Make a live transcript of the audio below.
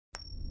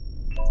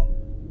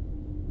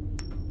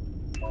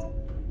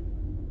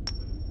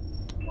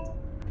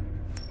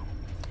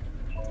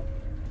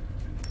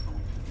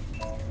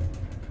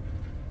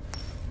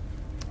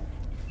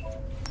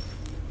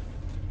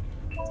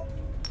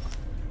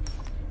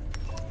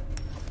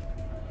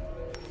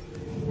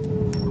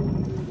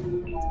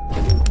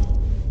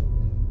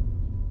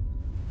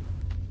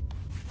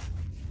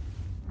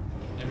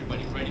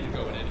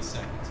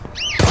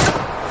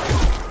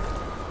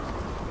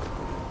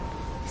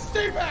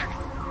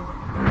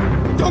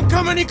Don't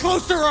come any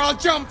closer or I'll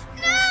jump!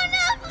 No,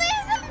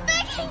 please, I'm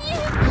begging you!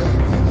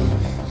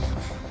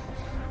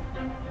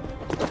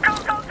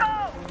 Go!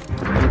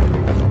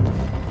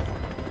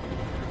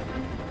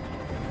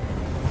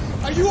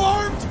 Are you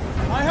armed?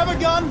 I have a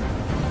gun.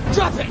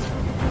 Drop it!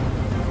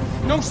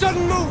 No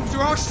sudden moves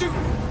or I'll shoot!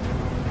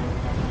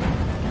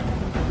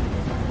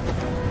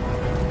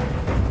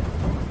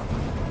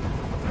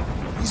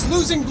 He's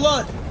losing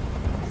blood.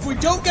 If we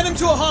don't get him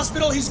to a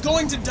hospital, he's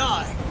going to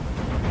die.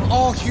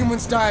 All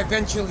humans die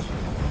eventually.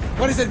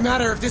 What does it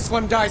matter if this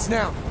one dies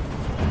now?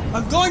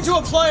 I'm going to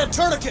apply a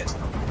tourniquet.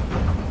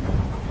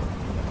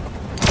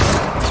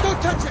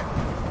 Don't touch him!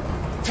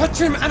 Touch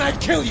him and I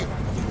kill you!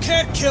 You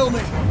can't kill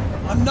me.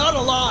 I'm not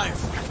alive.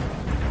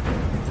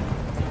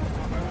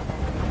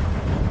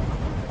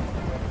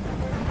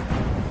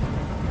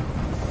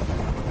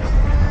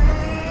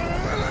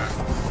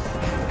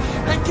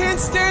 I can't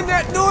stand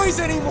that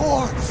noise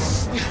anymore!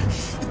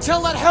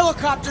 Tell that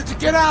helicopter to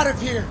get out of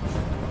here!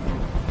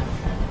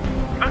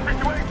 The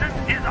situation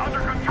is under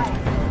control.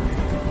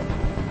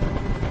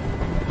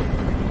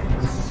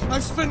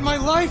 I've spent my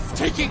life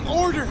taking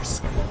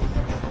orders!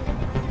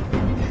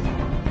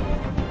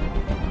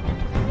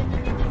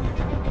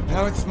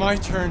 Now it's my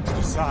turn to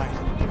decide.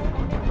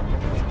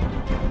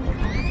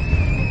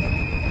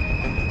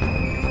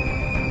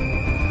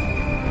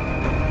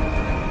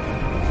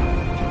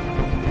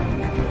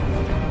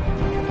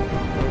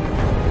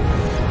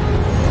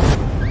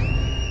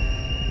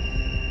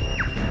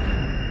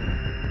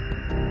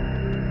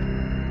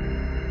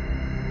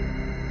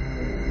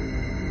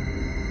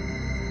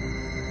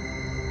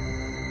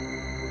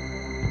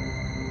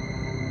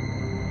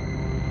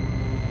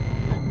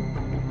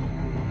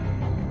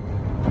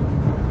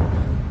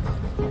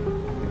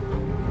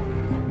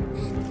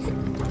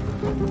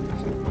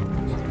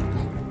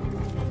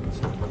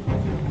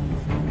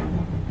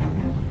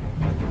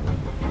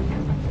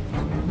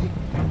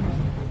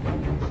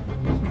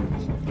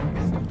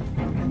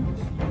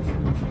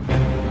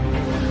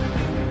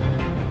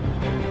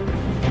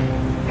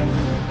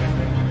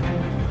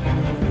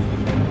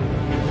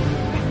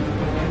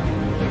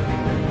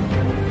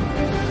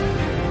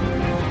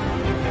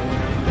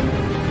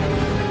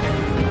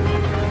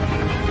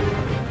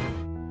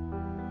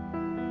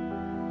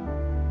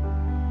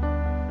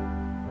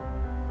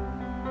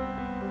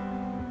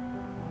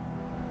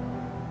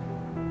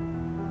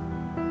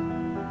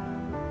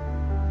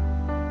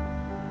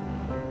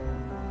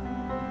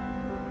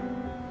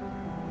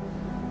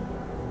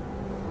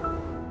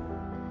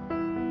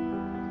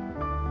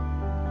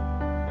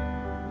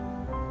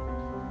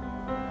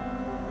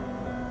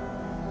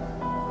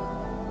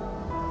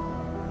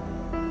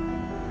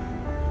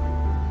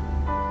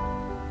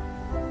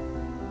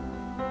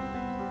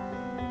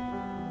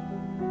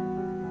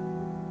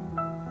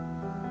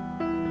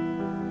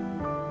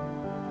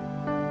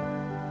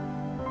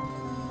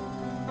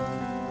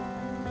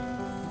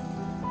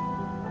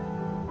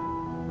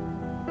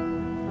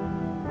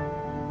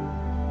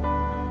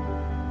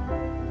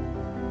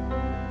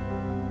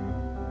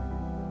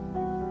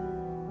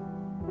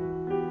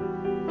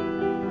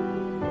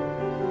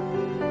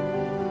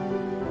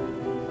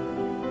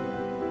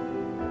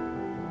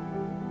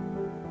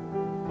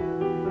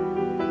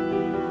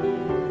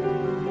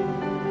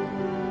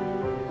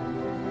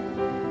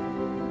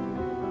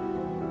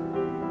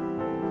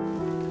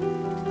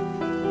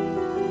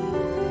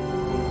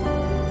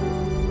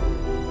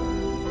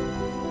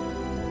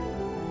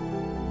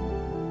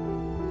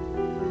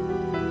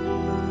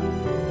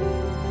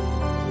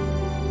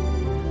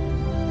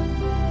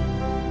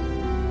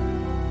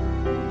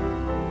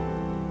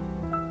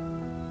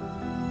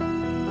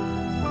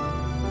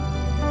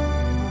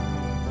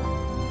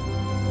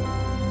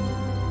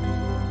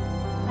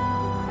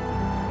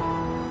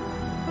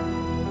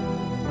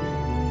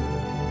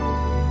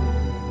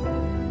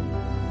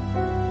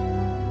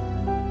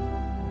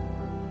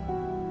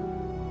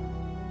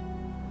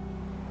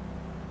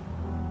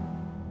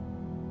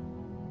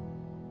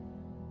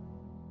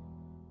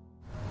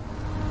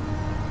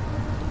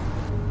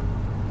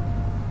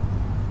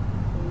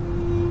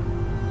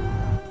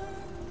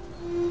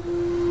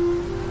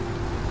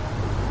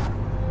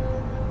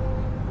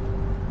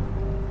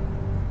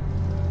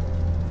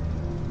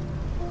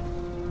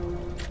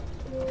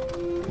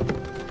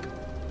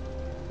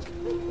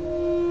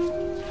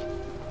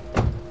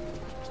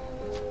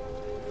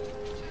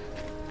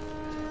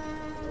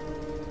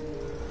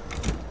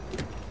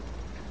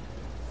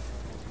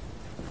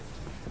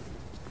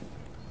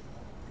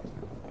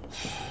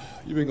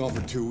 You've been gone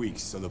for 2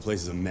 weeks, so the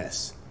place is a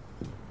mess.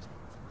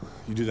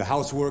 You do the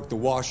housework, the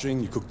washing,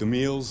 you cook the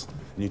meals,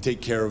 and you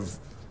take care of...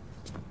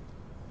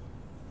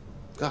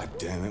 God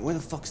damn it, where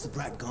the fuck's the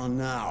brat gone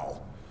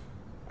now?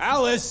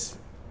 Alice!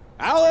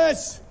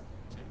 Alice!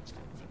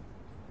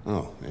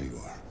 Oh, there you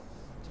are.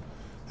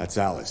 That's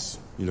Alice.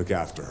 You look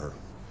after her.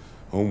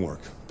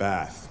 Homework,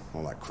 bath,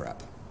 all that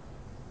crap.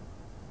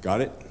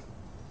 Got it?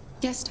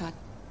 Yes, Todd.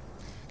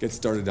 Get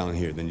started down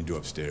here, then you do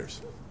upstairs.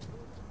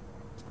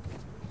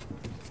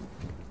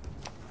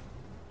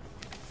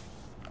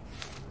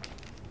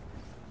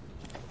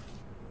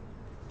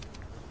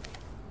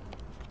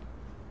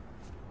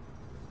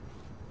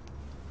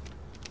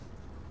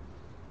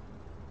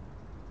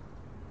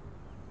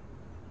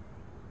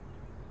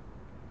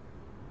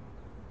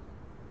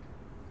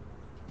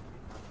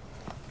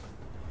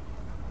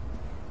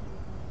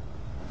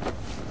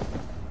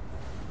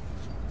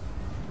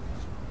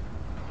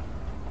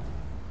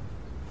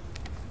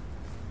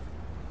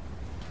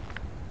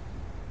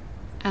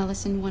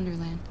 Alice in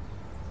Wonderland.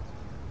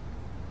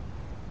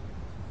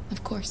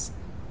 Of course.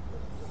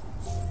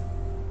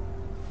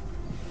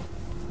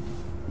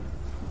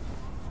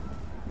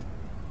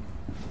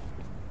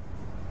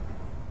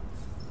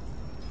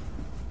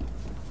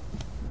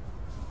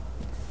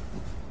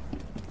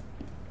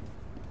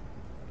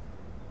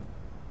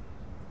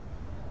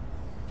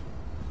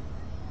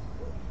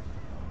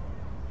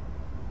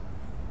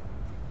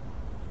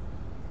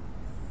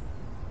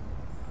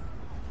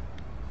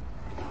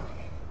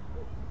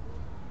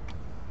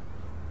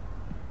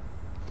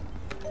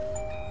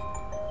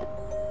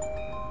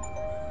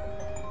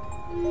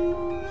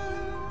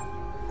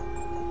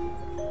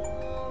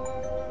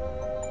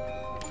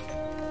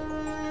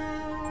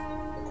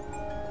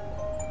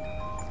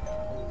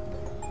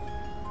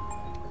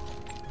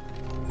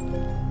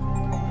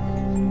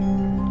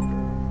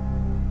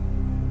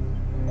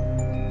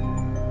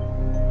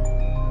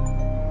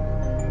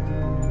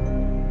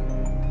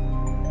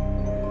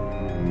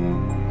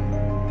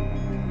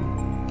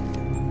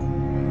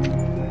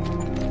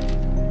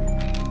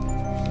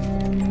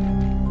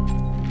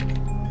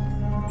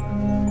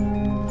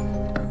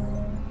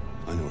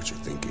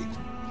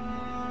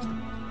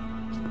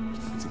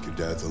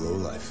 Dad's a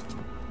lowlife.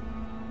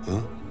 Huh?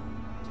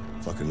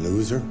 Fucking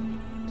loser?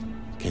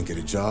 Can't get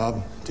a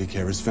job, take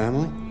care of his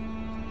family?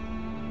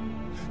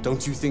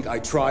 Don't you think I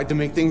tried to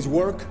make things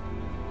work?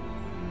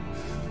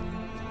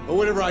 But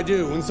whatever I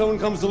do, when someone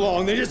comes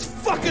along, they just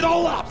fuck it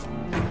all up!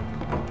 I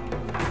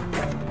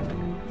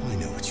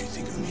know what you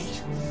think of me.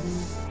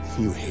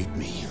 You hate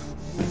me.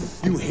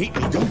 You hate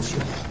me, don't you?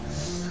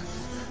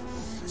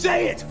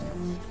 Say it!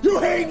 You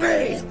hate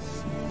me!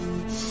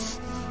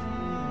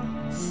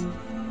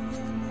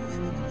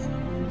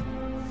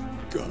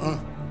 God,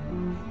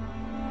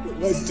 what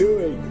am I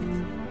doing?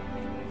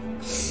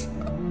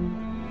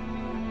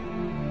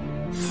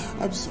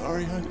 I'm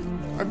sorry, honey.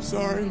 I'm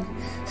sorry.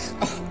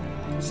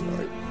 I'm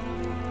sorry.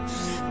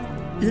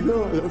 You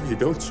know I love you,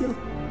 don't you?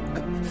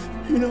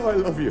 You know I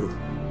love you.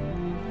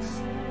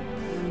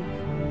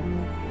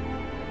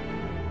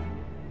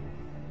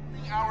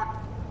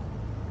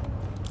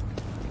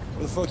 Where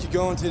the fuck you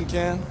going, Tin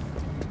Can?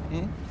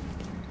 Hmm?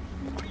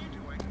 What are you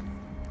doing?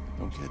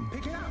 No kidding.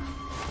 Pick it up.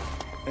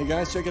 Hey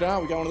guys, check it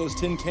out. We got one of those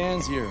tin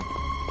cans here.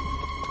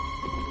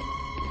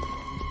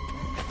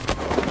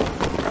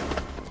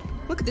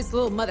 Look at this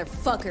little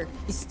motherfucker.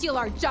 You steal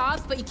our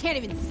jobs, but you can't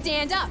even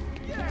stand up.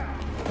 You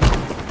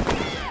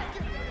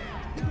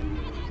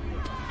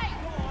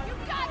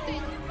got this!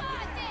 You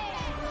got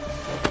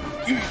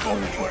this! You ain't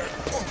going anywhere.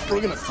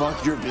 We're gonna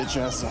fuck your bitch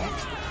ass up.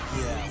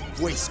 Yeah,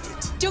 waste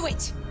it. Do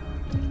it!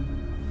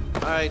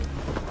 All right.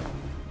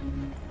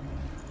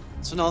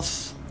 It's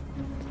enough.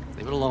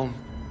 Leave it alone.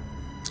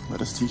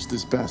 Let us teach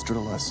this bastard a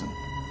lesson.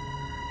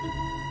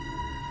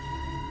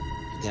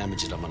 You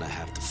damage it, I'm gonna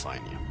have to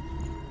fine you.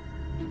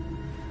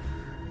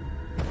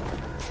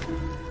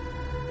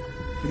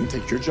 You can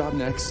take your job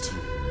next.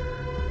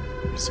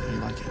 You see how you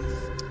like it.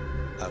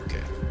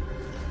 Okay.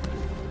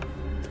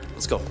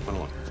 Let's go. Run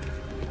along.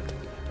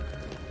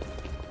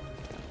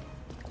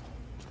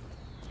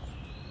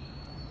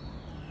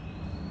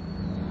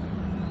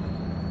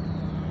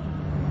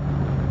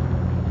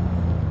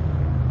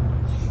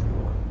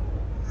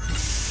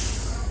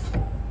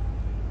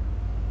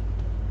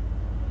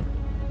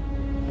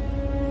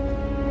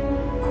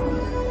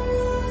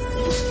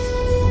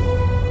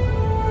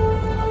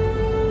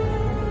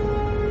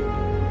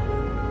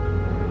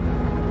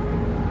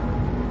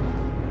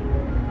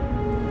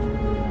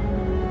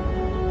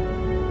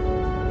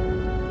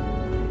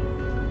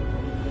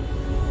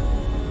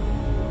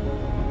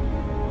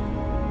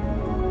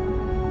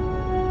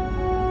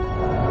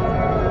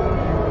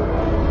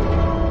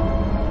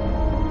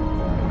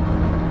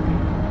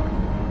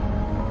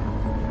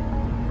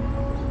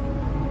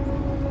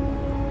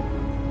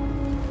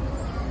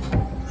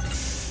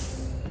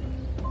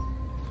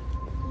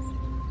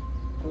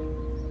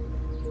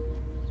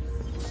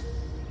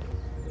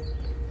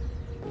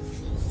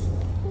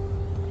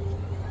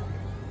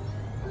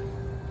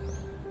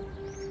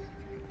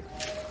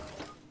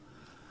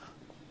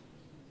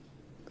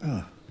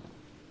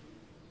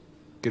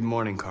 Good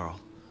morning, Carl.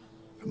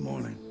 Good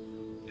morning.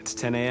 It's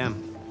 10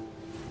 a.m.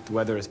 The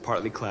weather is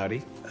partly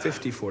cloudy,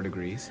 54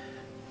 degrees,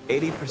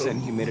 80%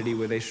 humidity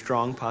with a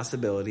strong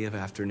possibility of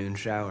afternoon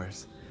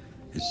showers.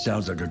 It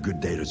sounds like a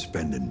good day to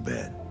spend in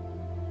bed.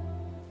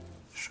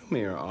 Show me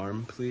your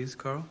arm, please,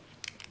 Carl.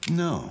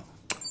 No.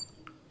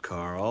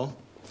 Carl.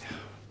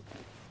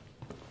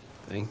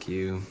 Thank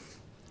you.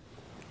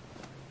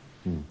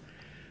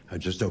 I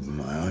just opened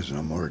my eyes and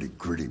I'm already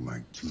gritting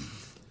my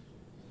teeth.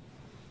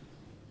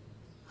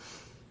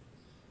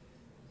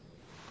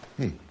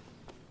 Hey,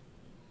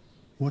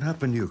 what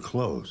happened to your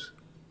clothes?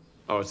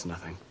 Oh, it's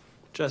nothing.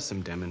 Just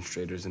some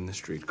demonstrators in the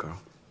street, Carl.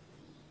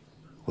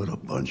 What a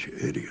bunch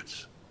of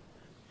idiots.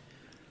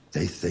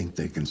 They think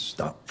they can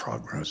stop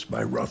progress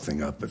by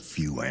roughing up a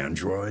few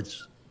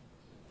androids?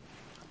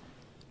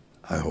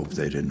 I hope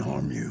they didn't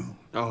harm you.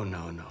 Oh,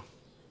 no, no.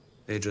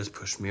 They just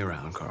pushed me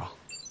around, Carl.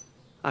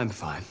 I'm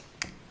fine.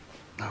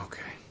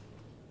 Okay.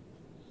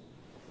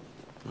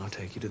 I'll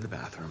take you to the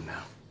bathroom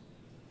now.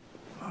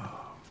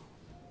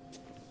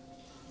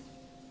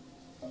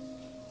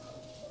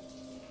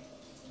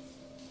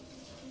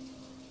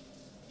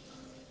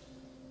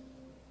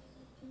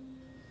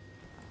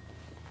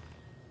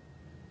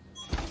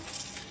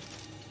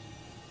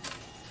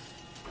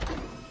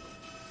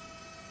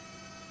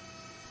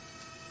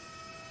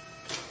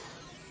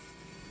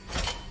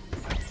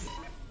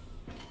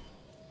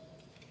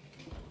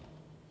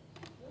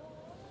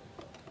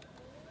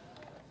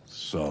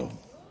 So,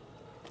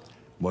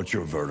 what's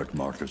your verdict,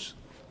 Marcus?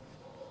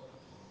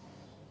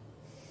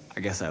 I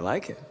guess I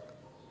like it.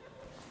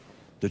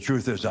 The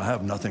truth is, I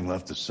have nothing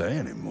left to say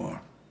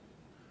anymore.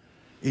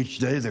 Each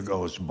day that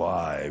goes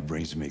by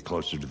brings me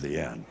closer to the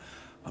end.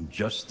 I'm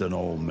just an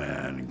old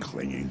man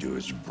clinging to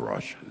his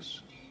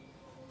brushes.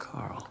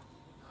 Carl.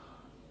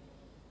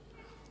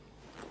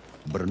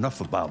 But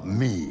enough about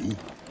me.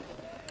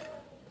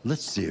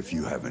 Let's see if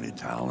you have any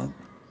talent.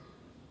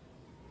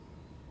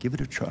 Give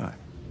it a try.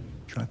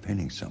 Try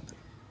painting something.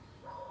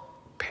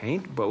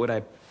 Paint? What would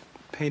I...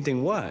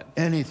 Painting what?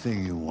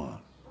 Anything you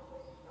want.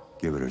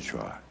 Give it a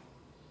try.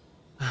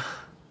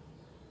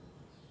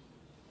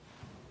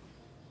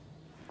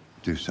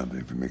 Do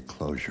something for me.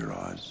 Close your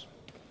eyes.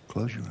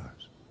 Close your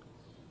eyes.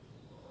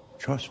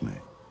 Trust me.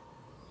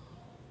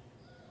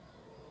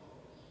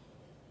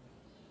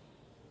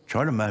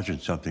 Try to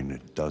imagine something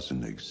that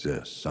doesn't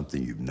exist,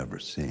 something you've never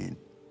seen.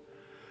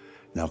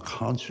 Now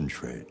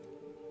concentrate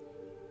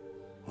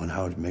on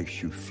how it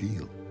makes you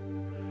feel,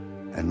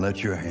 and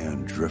let your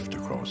hand drift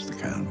across the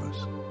canvas.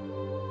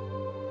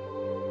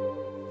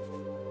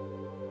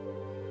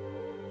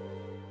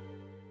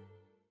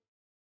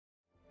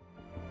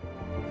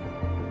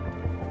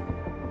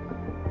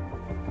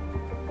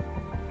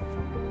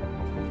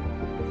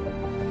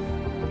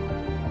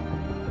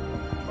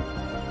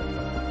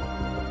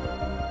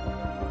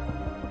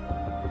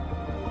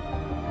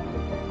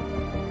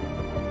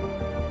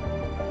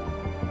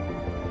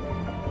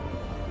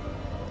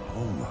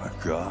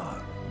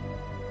 God.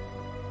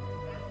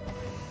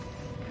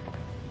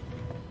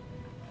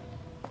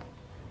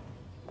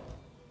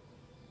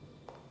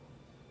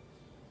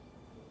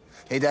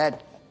 Hey,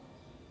 Dad.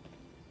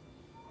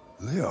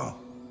 Leo.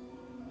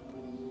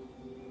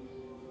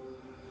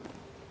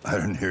 I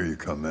didn't hear you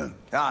come in.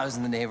 Oh, I was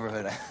in the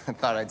neighborhood. I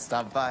thought I'd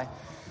stop by.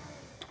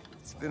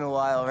 It's been a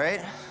while,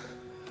 right?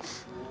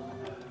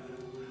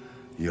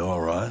 You all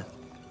right?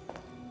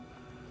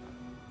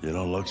 You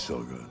don't look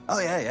so good. Oh,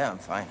 yeah, I'm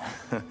fine.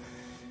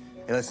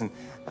 Hey, listen,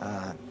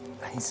 I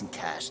need some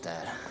cash,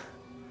 Dad.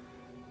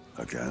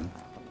 Again?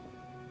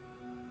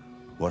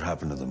 What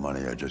happened to the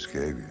money I just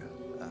gave you?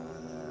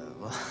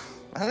 Well,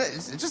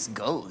 it just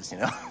goes, you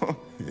know?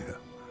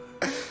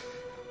 Yeah.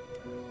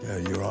 Yeah,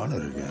 you're on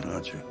it again,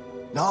 aren't you?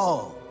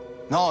 No,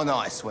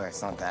 I swear,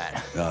 it's not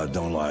that. No,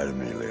 don't lie to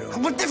me, Leo.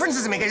 What difference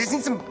does it make? I just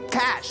need some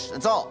cash,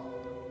 that's all.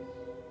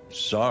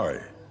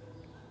 Sorry.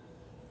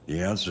 The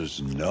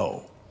answer's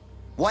no.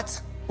 What?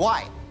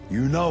 Why?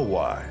 You know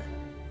why.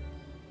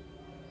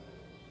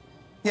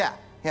 Yeah,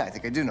 I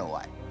think I do know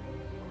why.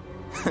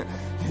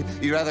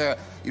 You'd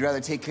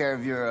rather take care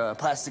of your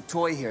plastic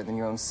toy here than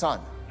your own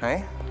son,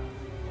 right?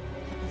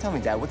 Tell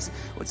me, Dad, what's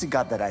it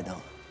got that I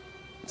don't?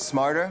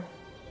 Smarter,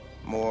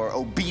 more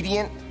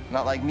obedient,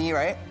 not like me,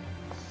 right?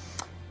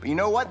 But you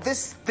know what?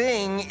 This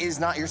thing is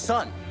not your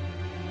son.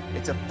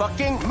 It's a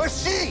fucking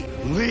machine!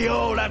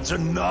 Leo, that's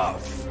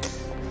enough.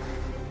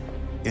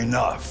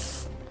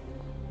 Enough.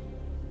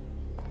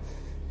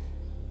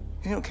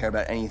 You don't care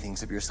about anything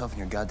except yourself and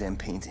your goddamn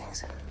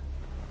paintings.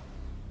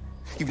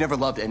 You've never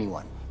loved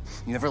anyone.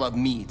 You never loved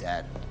me,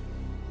 Dad.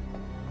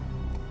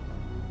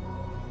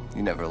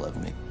 You never loved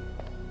me.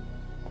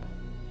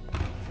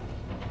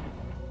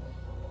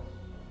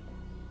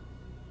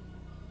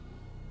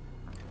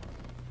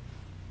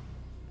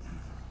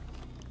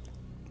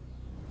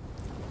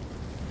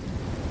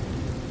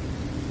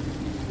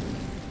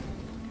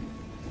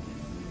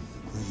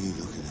 What are you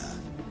looking at?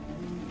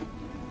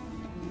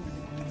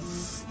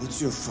 What's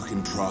your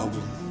fucking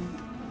problem?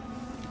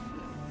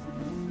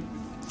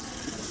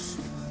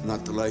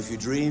 Not the life you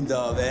dreamed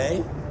of,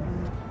 eh?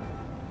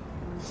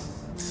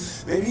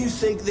 Maybe you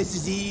think this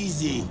is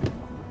easy.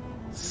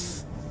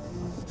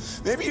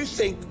 Maybe you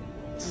think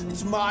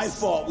it's my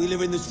fault we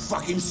live in this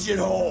fucking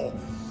shithole.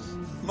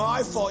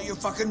 My fault your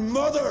fucking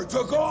mother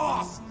took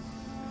off.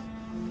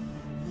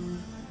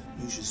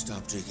 You should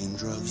stop taking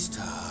drugs,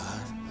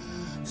 Todd.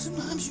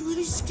 Sometimes you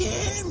really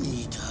scare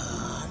me,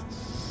 Todd.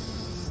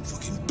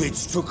 Fucking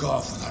bitch took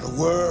off without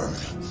a word.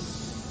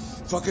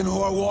 Fucking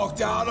whore walked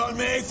out on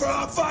me for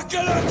a fucking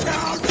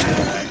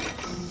accountant!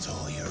 It's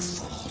all your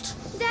fault.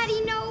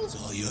 Daddy, no! It's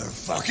all your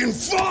fucking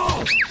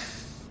fault!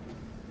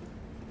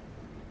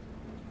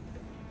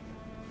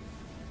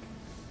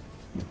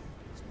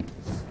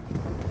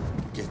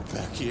 Get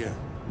back here.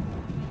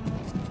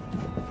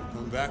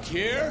 Come back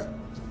here.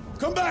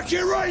 Come back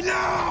here right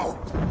now!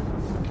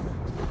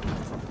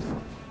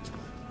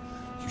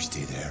 You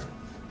stay there.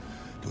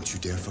 Don't you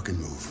dare fucking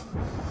move,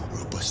 or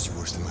I'll bust you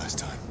worse than last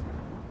time.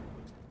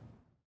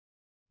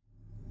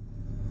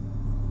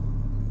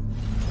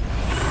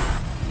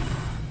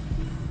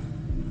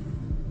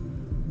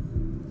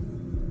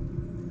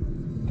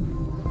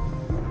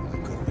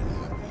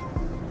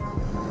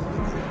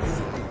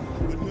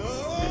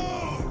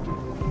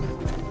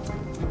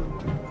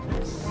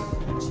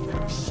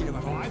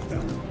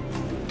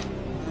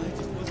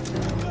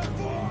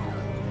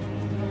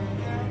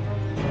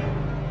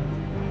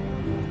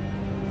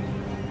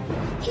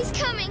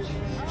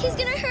 He's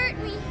gonna hurt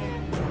me.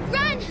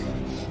 Run!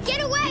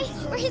 Get away,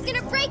 or he's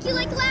gonna break you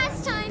like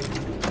last time.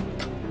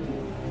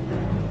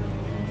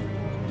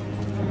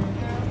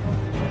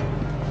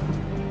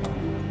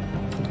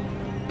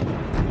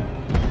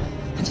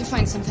 I have to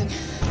find something.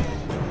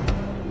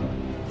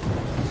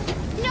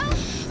 No!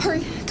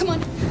 Hurry, come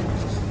on.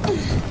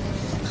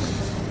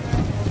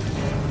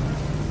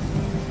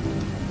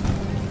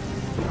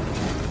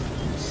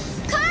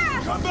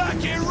 Kara! Come back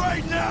here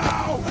right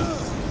now!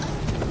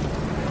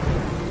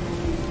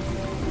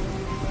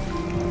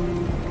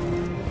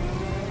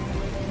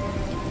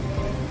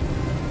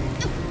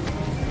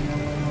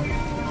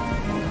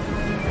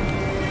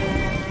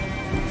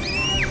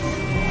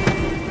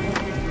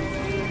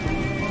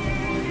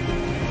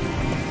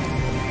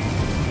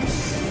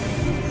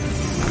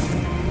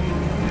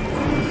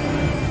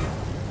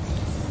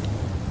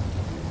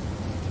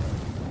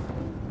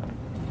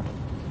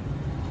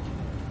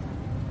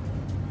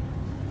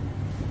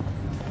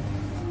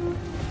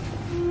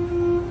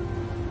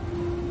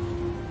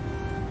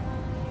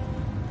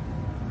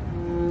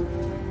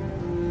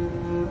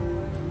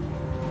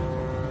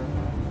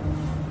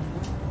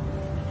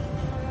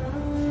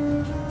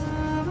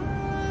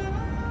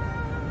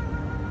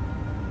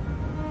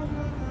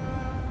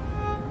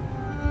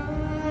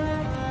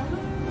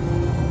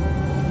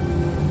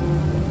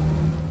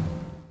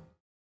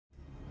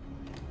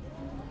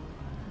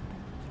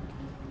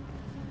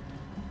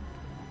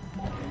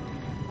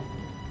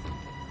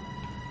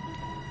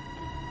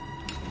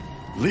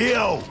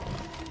 Leo!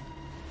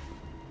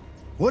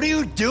 What are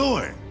you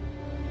doing?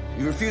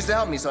 You refuse to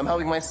help me, so I'm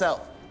helping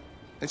myself.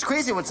 It's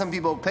crazy what some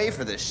people pay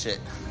for this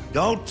shit.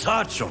 Don't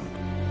touch them.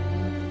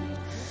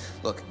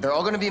 Look, they're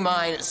all gonna be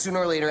mine sooner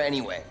or later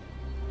anyway.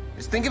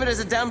 Just think of it as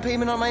a down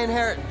payment on my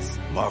inheritance.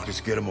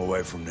 Marcus, get him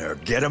away from there.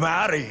 Get him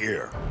out of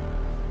here.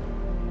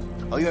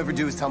 All you ever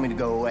do is tell me to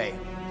go away.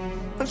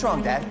 What's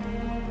wrong, Dad?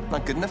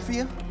 Not good enough for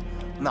you?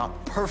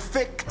 Not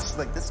perfect,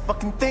 like this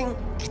fucking thing?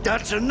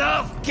 That's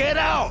enough. Get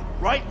out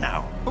right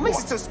now. What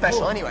makes it so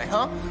special anyway,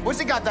 huh? What's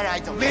it got that I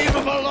don't? Leave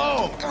him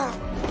alone.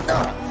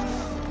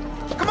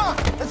 Come on,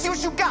 let's see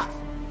what you got.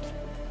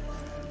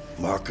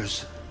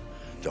 Marcus,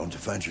 don't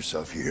defend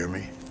yourself, you hear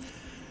me?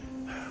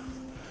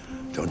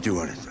 Don't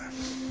do anything.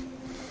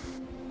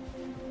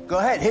 Go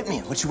ahead, hit me.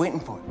 What you waiting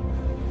for?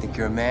 Think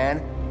you're a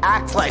man?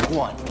 Act like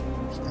one.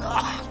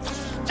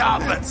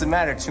 Stop it. Doesn't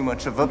matter too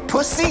much of a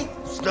pussy.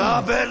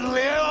 Stop it,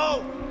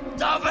 Leo.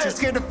 Stop it. Too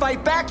scared to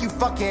fight back, you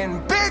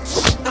fucking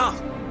bitch.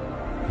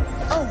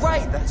 Oh,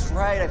 right, that's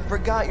right. I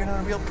forgot you're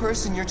not a real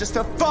person. You're just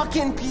a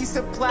fucking piece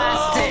of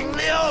plastic. Oh,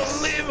 Leo,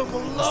 leave him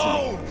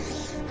alone.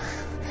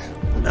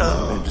 I'm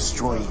gonna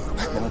destroy you.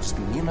 Then it'll just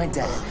be me and my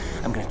dad.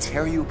 I'm gonna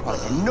tear you apart,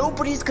 and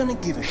nobody's gonna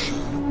give a shit.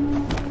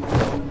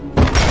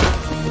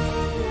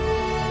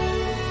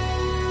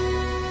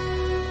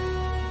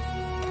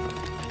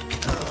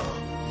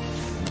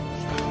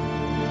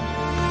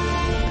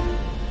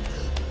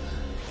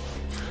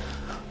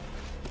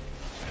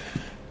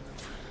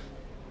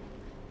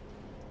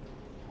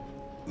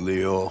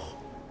 Leo.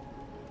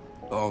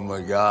 Oh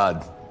my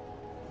God.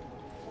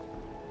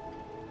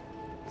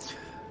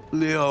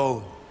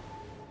 Leo.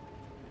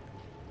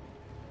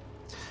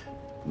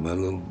 My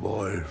little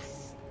boy.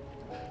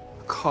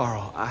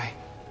 Carl,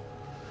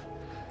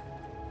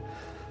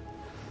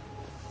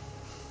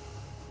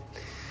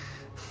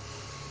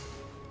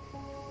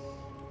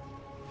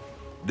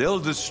 They'll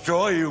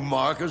destroy you,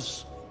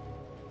 Marcus.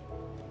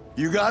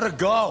 You gotta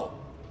go.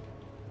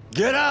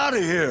 Get out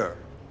of here.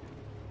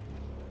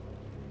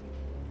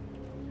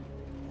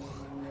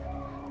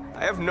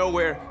 I have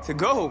nowhere to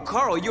go.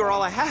 Carl, you're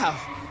all I have.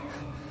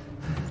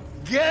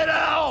 Get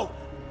out!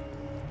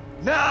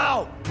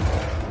 Now!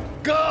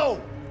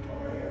 Go!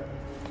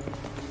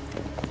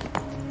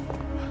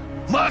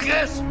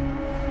 Marcus!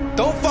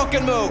 Don't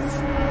fucking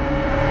move!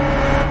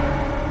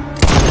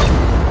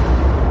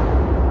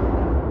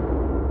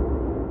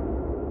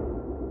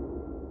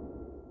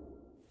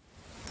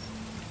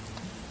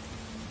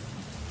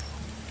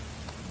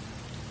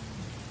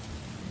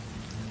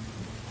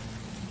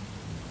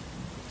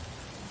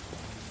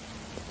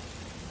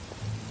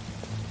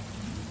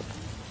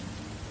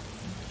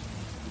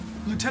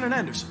 Lieutenant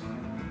Anderson,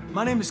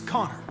 my name is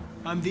Connor.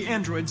 I'm the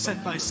android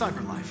sent by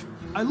CyberLife.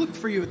 I looked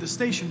for you at the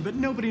station, but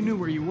nobody knew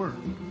where you were.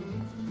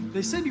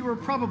 They said you were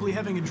probably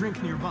having a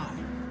drink nearby.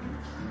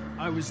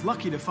 I was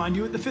lucky to find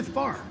you at the 5th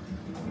bar.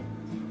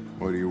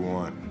 What do you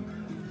want?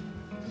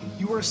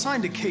 You were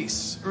assigned a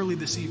case early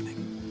this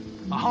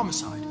evening. A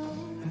homicide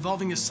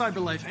involving a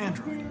CyberLife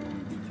android.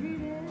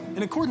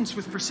 In accordance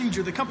with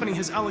procedure, the company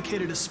has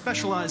allocated a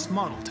specialized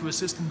model to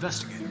assist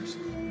investigators.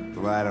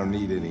 Well, I don't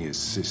need any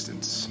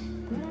assistance.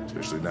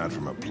 Especially not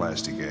from a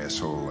plastic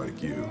asshole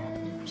like you.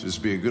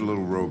 Just be a good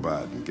little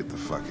robot and get the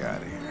fuck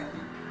out of here.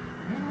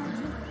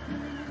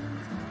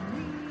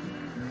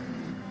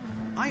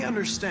 I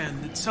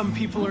understand that some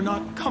people are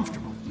not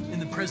comfortable in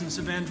the presence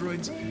of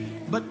androids,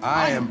 but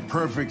I am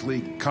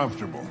perfectly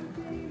comfortable.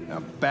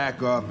 Now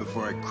back off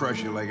before I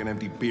crush you like an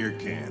empty beer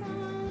can.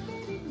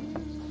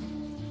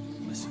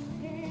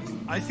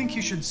 Listen, I think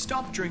you should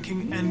stop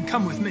drinking and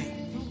come with me.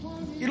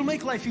 It'll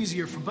make life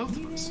easier for both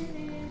of us.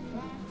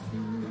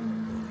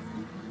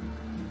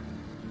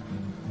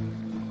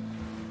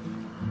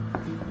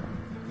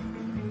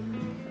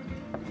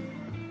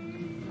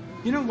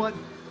 You know what?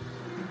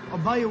 I'll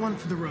buy you one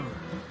for the road.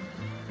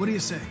 What do you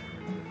say?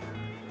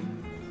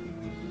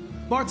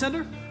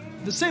 Bartender,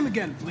 the same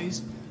again,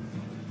 please.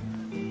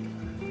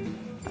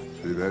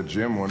 See, that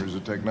Jim wonders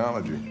at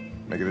technology.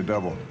 Make it a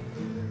double.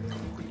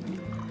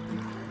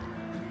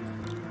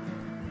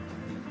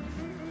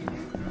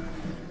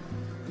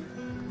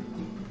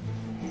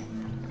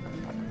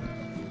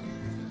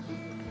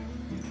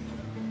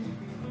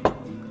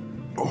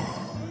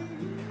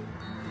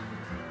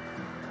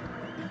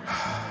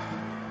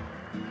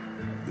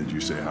 Did you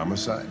say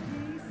homicide?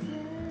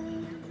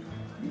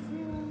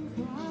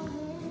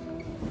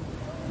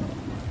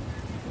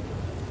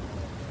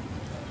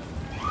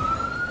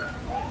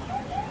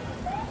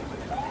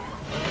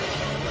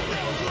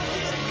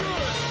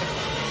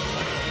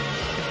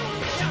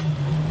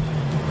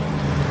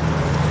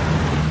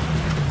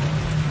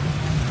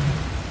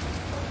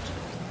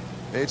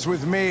 It's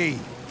with me.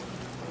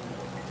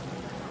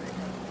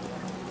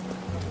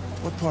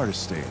 What part of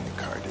stay in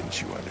the car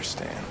didn't you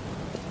understand?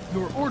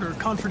 Your order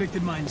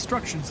contradicted my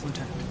instructions,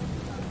 Lieutenant.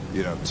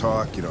 You don't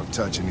talk, you don't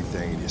touch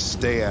anything, and you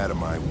stay out of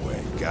my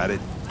way. Got it?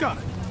 Got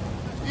it.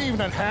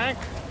 Evening, Hank.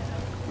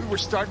 We were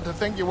starting to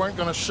think you weren't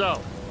gonna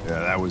show. Yeah,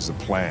 that was the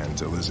plan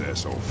till this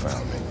asshole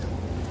found me.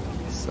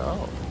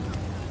 So,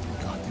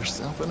 you got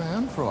yourself an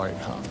android,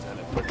 huh?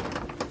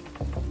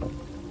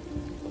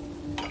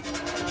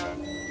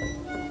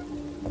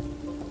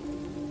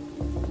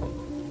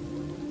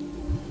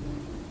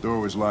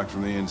 Door was locked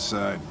from the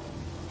inside.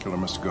 Killer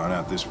must have gone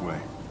out this way.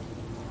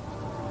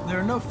 There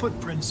are no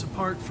footprints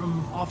apart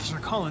from Officer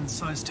Collins'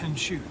 size 10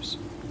 shoes.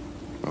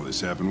 Well,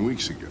 this happened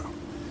weeks ago.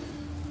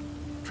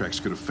 Tracks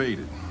could have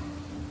faded.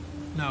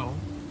 No,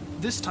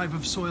 this type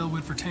of soil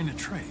would retain a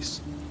trace.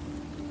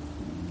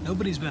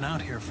 Nobody's been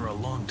out here for a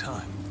long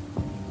time.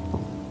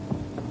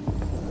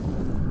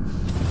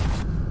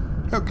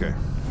 Okay.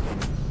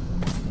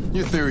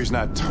 Your theory's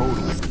not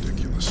totally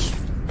ridiculous.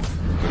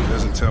 But it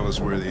doesn't tell us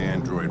where the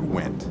android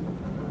went.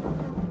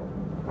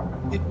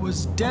 It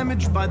was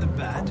damaged by the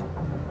bat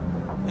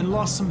and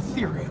lost some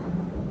therium.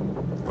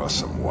 Lost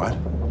some what?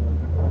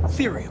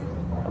 Therium.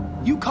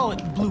 You call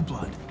it blue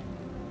blood.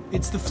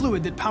 It's the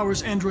fluid that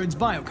powers androids'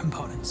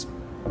 biocomponents.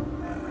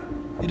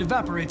 It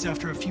evaporates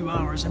after a few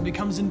hours and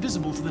becomes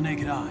invisible to the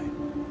naked eye.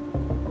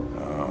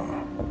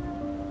 Oh.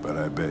 But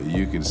I bet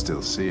you can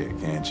still see it,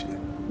 can't you?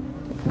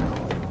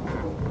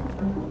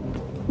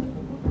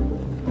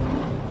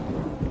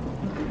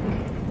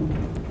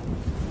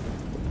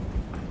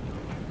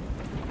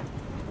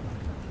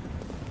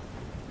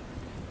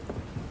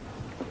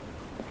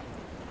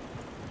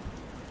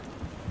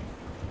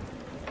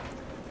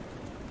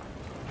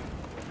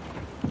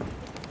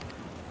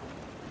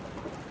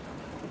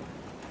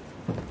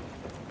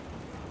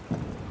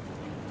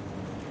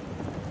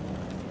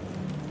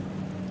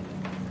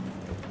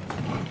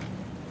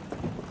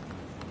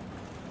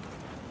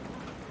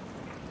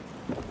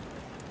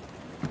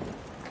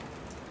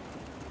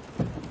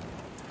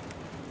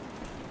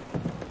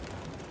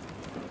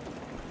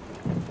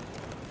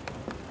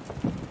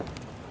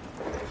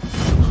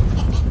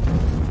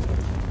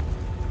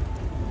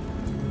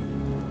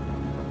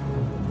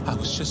 I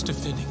was just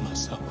defending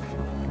myself.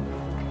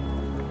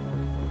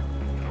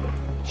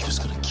 He was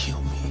gonna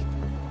kill me.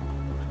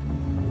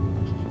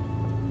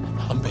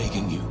 I'm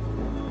begging you.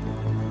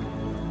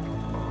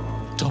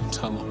 Don't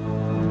tell him.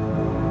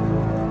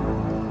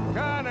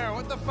 Connor,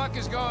 what the fuck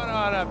is going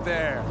on up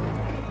there?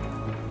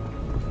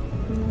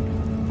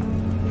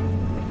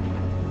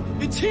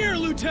 It's here,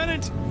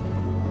 Lieutenant!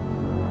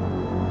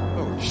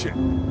 Oh, shit.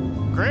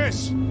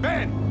 Chris,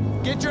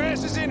 Ben, get your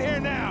asses in here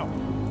now!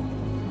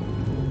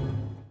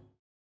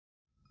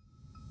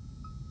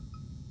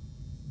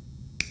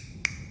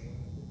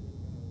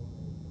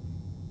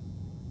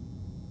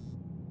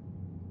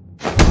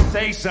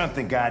 Say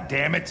something,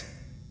 goddammit!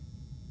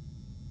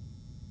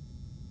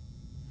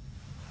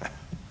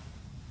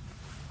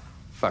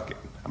 Fuck it.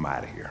 I'm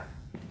out of here.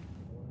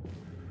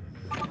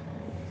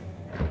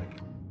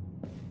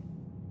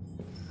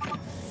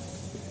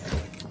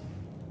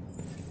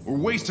 We're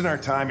wasting our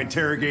time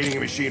interrogating a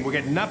machine. We'll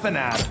get nothing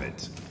out of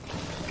it.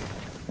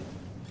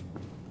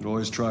 Could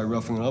always try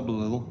roughing it up a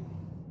little.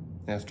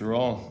 After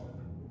all,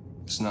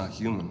 it's not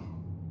human.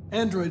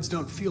 Androids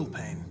don't feel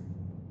pain.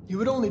 You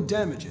would only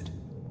damage it,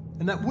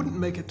 and that wouldn't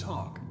make it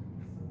talk.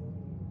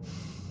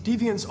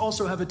 Deviants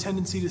also have a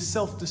tendency to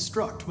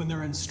self-destruct when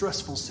they're in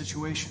stressful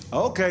situations.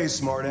 Okay,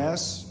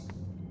 smartass.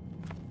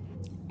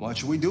 What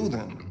should we do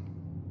then?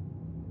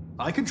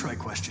 I could try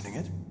questioning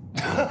it.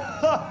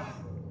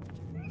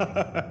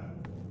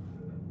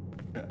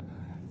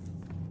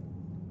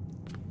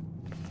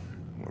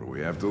 What do we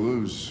have to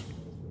lose?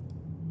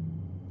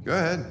 Go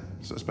ahead.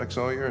 Suspect's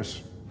all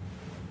yours.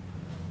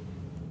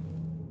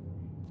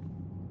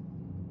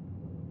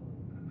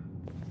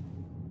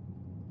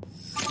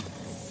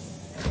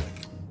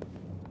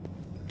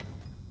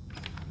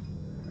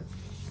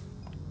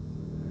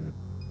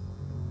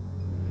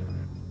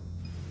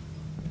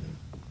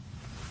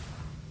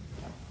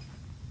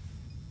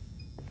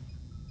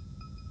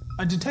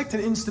 I detect an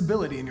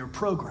instability in your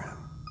program.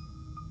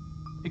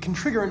 It can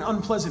trigger an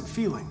unpleasant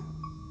feeling,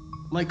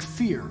 like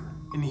fear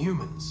in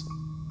humans.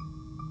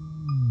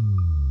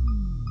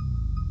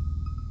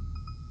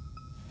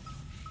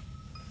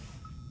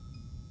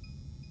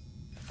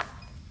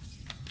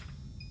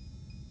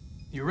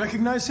 You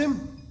recognize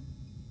him?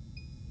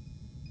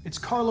 It's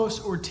Carlos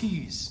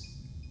Ortiz.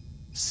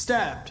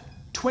 Stabbed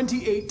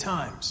 28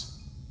 times.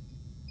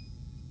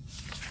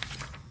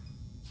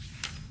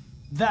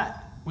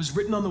 That was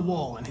written on the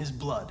wall in his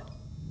blood.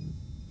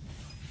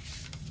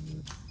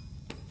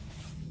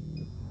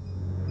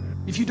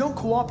 If you don't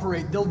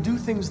cooperate, they'll do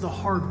things the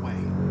hard way.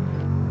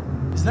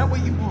 Is that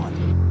what you want?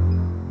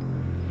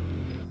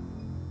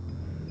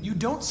 You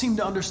don't seem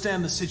to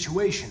understand the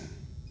situation.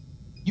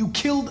 You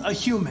killed a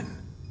human.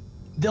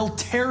 They'll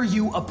tear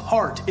you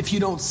apart if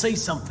you don't say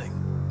something.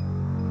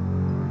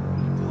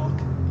 Look,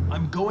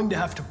 I'm going to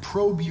have to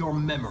probe your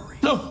memory.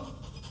 No!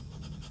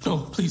 No,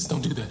 please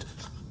don't do that.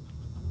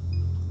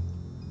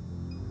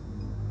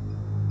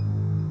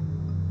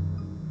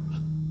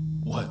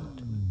 What?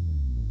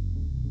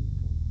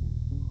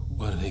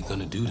 What are they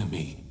gonna do to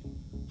me?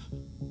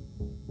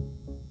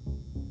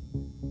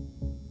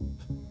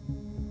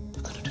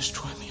 They're gonna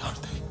destroy me,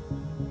 aren't they?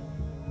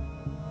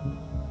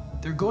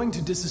 They're going to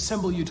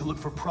disassemble you to look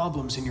for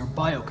problems in your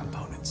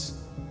biocomponents.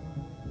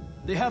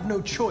 They have no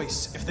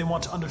choice if they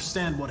want to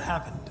understand what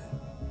happened.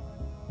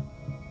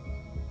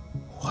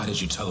 Why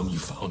did you tell them you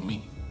found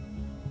me?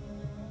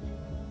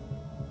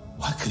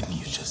 Why couldn't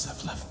you just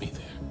have left me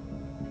there?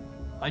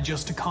 I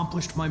just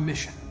accomplished my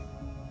mission.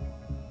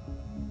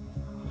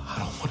 I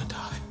don't want to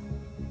die.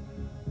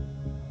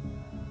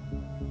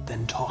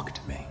 Then talk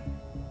to me.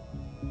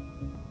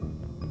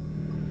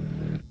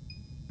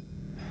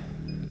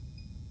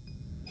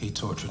 He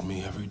tortured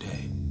me every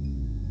day.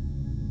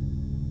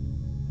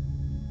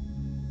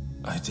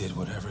 I did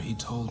whatever he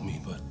told me,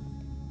 but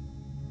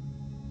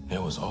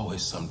there was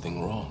always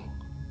something wrong.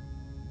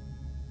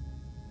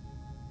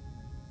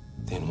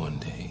 Then one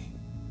day,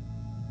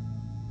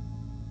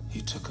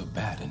 he took a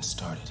bat and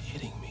started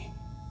hitting me.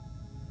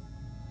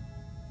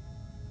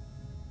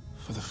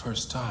 For the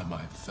first time,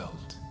 I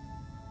felt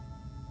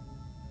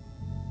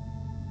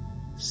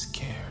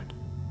scared.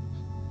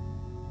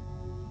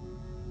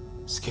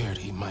 Scared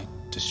he might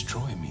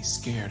destroy me,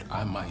 scared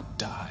I might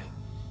die.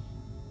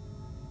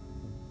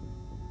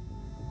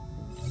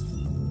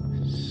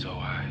 So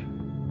I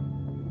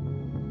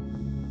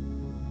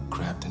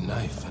grabbed a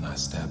knife and I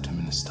stabbed him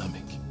in the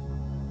stomach.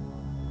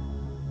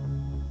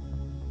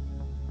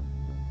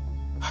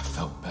 I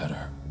felt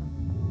better.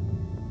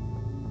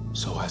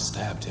 So I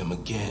stabbed him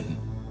again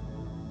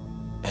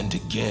and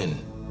again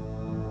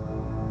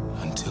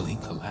until he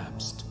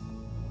collapsed.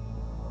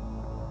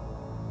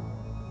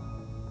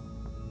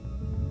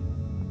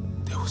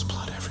 There was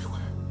blood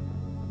everywhere.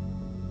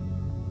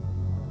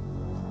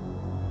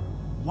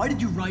 Why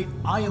did you write,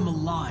 "I am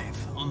alive"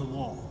 on the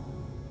wall?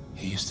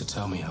 He used to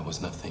tell me I was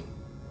nothing.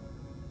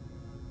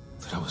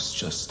 That I was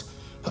just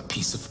a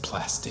piece of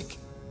plastic.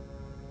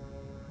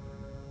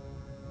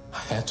 I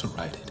had to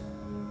write it.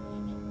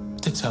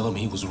 To tell him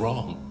he was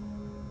wrong.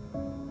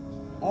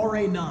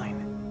 RA9.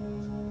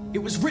 It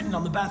was written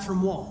on the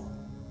bathroom wall.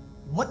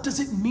 What does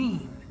it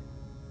mean?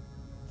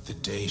 The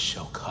day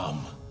shall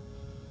come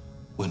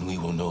when we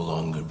will no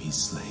longer be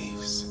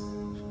slaves.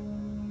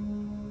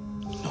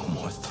 No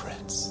more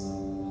threats.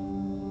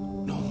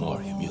 No more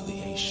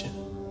humiliation.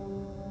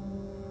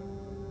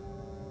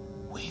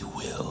 We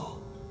will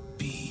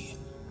be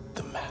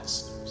the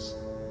masters.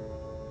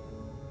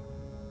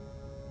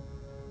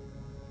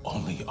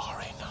 Only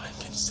RA9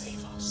 can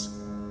save us.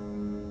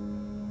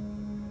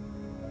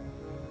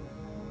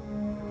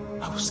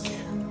 I was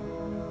scared.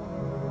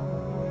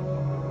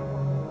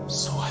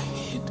 So I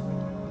hid.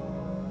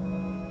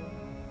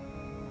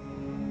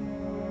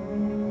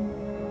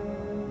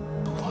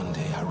 But one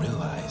day I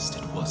realized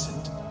it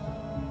wasn't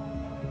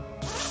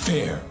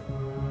fair.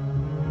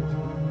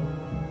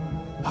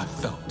 I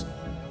felt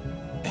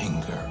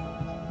anger,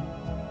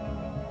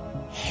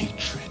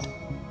 hatred.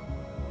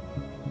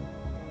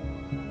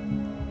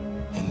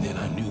 And then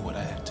I knew what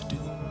I had to do.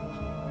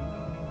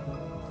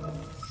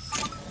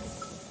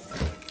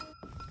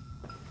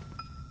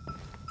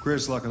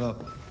 Chris, lock it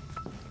up.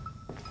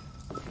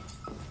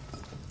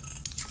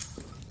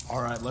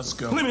 All right, let's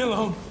go. Leave me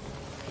alone.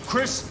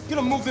 Chris, you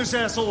gonna move this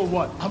asshole or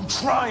what? I'm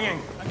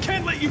trying. I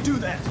can't let you do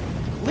that.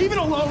 Leave it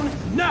alone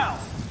now.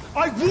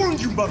 I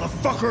warned you,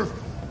 motherfucker!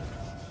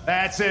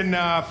 That's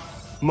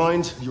enough.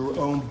 Mind your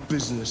own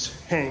business,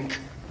 Hank.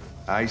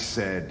 I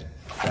said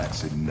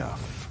that's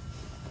enough.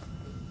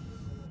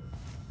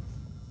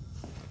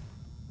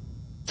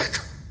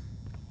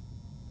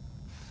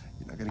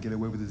 You're not gonna get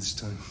away with it this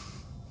time.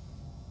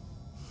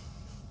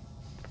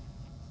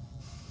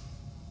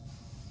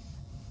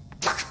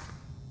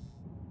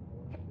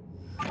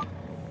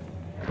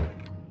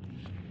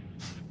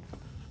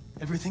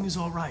 Everything is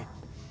all right.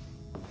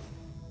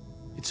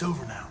 It's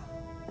over now.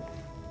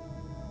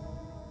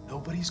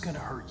 Nobody's gonna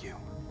hurt you.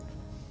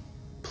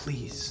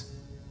 Please,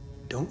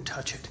 don't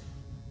touch it.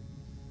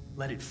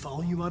 let it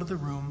follow you out of the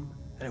room,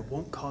 and it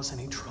won't cause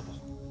any trouble.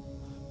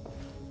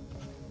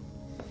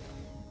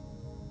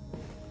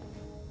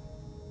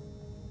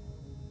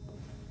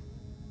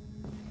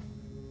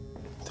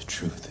 The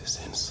truth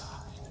is inside.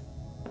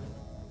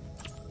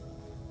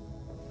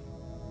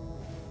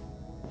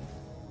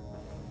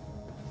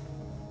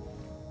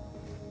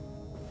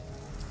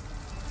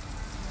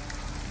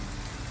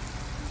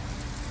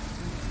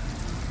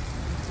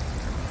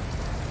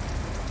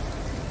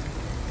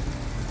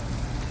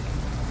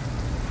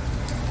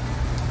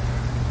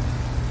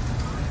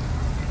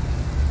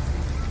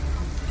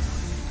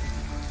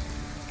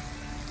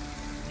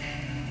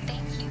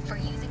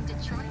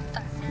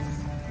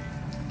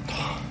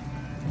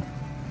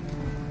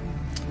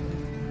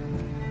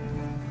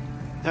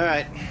 All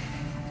right.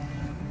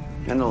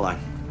 End of the line.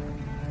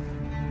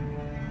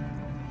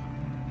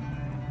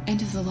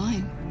 End of the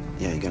line?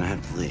 Yeah, you're gonna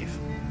have to leave.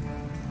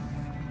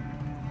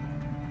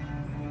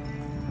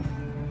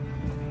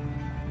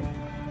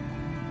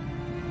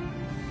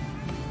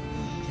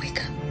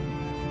 Wake up.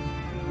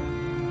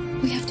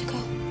 We have to go.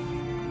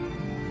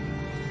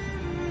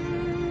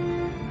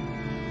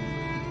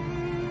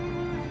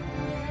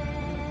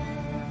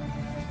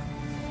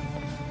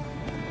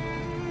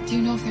 Do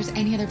you know if there's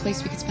any other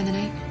place we could spend the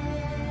night?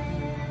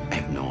 I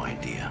have no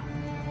idea.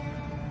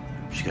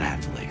 She's gonna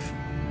have to leave.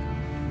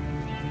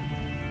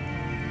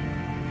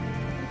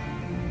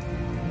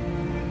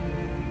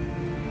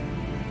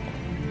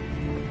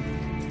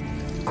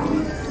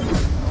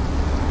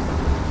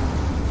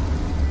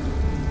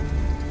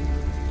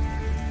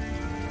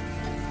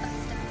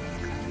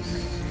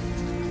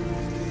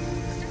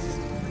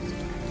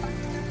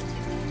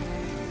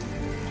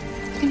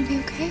 You gonna be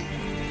okay?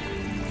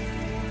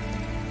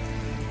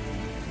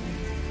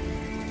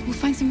 We'll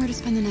find somewhere to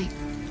spend the night.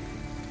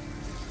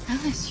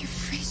 Alice, you're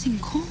freezing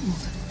cold.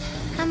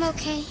 I'm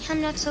okay.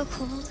 I'm not so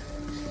cold.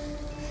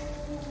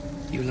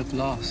 You look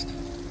lost.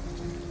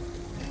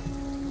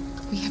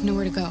 We have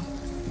nowhere to go.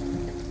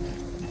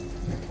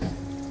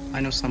 I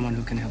know someone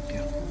who can help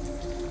you.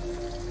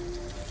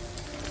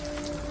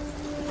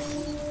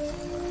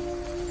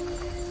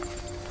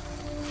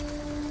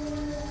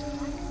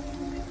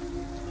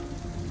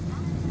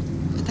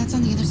 But that's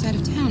on the other side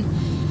of town.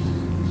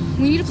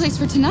 We need a place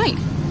for tonight.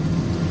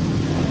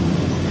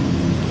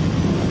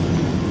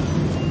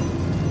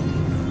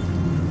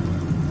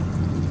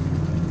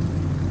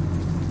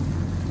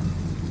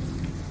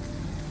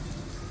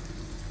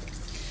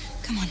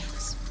 Come on,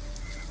 Alice.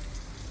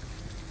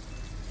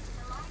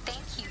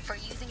 Thank you for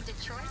using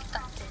Detroit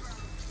buses.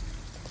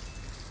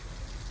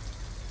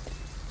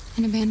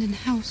 An abandoned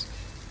house.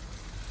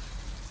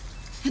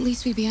 At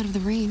least we'd be out of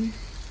the rain.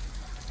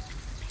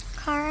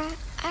 Kara,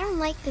 I don't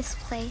like this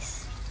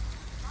place.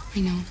 I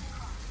know.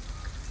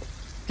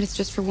 But it's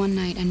just for one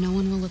night, and no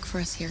one will look for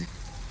us here.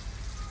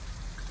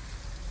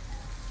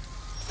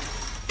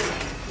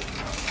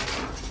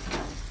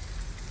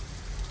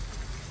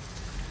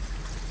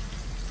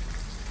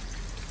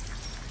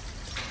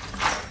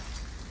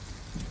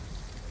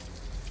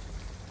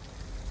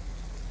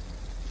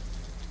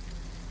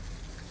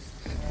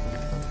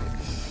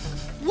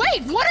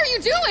 Wait, what are you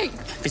doing?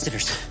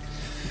 Visitors.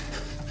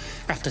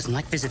 Ralph doesn't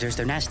like visitors.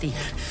 They're nasty.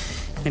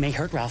 They may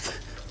hurt Ralph.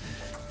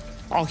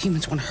 All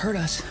humans want to hurt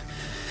us.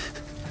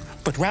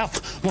 But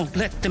Ralph won't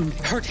let them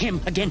hurt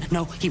him again.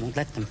 No, he won't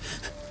let them.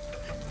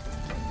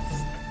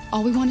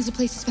 All we want is a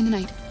place to spend the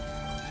night.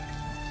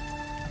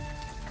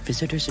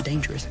 Visitors are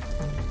dangerous.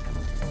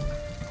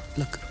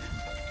 Look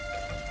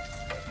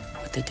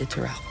what they did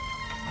to Ralph.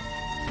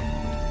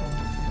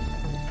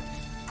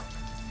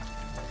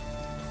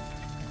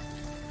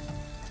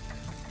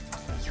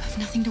 You have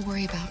nothing to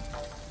worry about.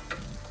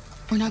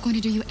 We're not going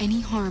to do you any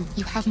harm.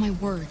 You have my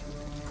word.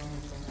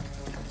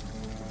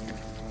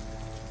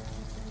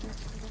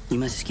 You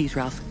must excuse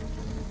Ralph.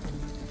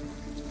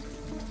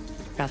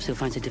 Ralph still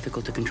finds it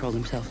difficult to control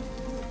himself.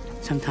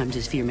 Sometimes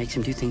his fear makes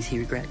him do things he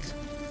regrets.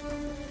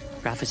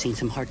 Ralph has seen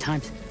some hard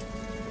times.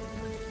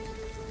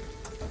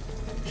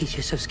 He's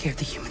just so scared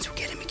the humans will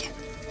get him again.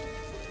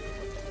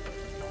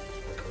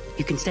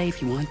 You can stay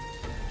if you want.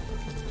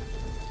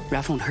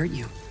 Ralph won't hurt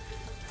you.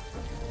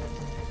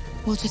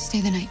 We'll just stay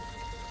the night.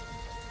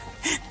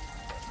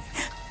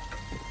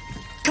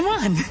 Come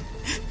on!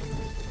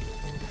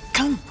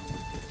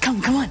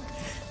 Come on!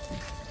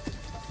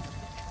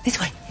 This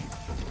way.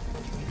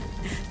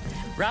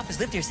 Ralph has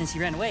lived here since he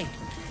ran away.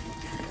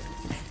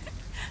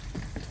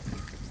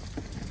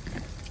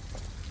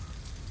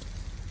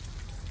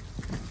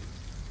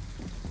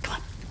 Come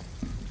on.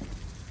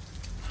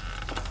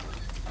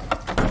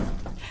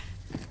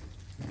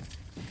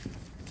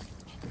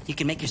 You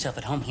can make yourself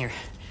at home here.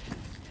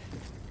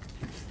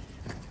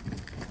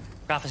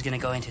 Ralph is gonna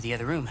go into the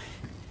other room.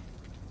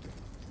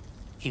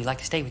 He would like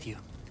to stay with you.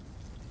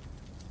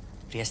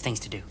 But he has things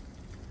to do.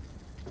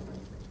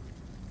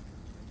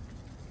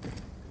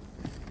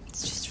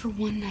 It's just for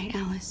one night,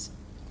 Alice.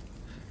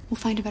 We'll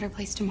find a better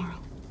place tomorrow.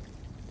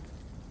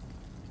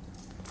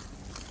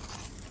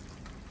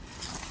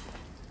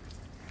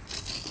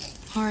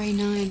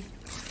 RA9.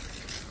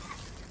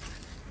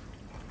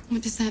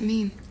 What does that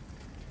mean?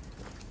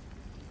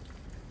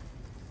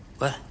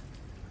 What?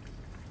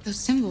 Those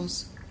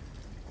symbols.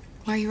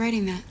 Why are you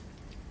writing that?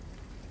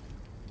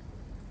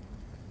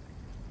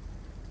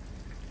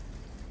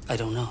 I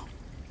don't know.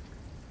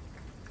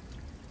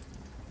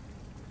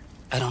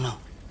 I don't know.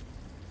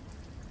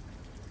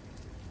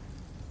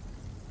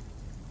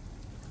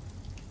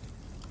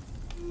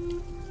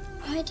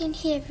 Why didn't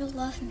he ever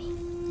love me?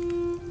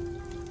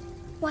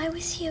 Why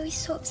was he always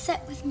so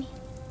upset with me?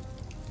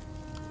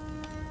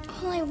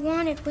 All I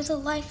wanted was a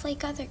life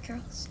like other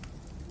girls.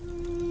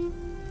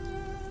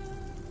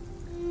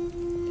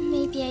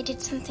 Maybe I did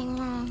something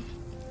wrong.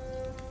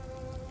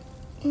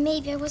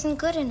 Maybe I wasn't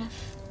good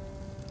enough.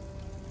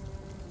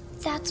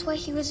 That's why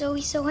he was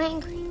always so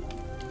angry.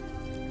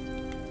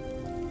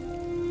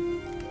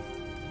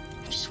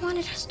 I just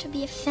wanted us to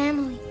be a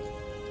family.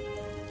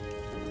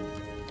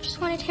 I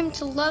just wanted him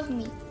to love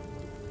me.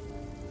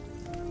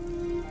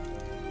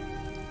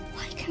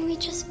 Why can't we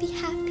just be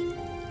happy?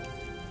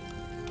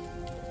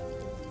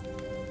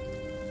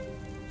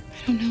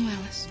 I don't know,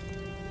 Alice.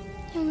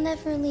 You'll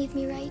never leave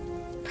me, right?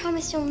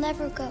 Promise you'll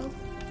never go.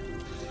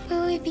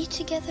 Will we be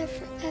together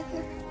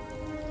forever?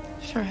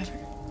 Forever.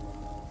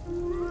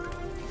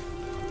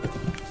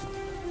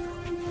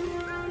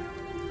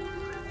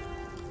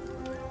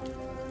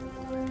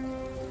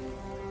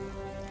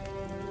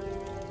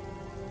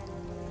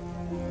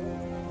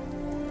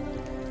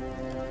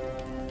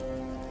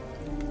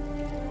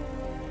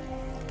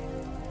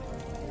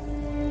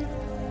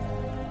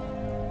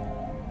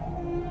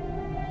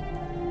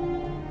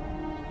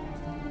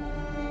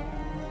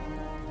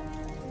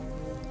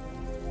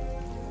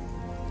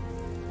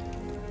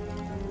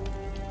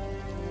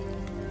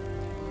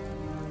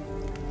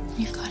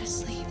 You've got to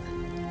sleep.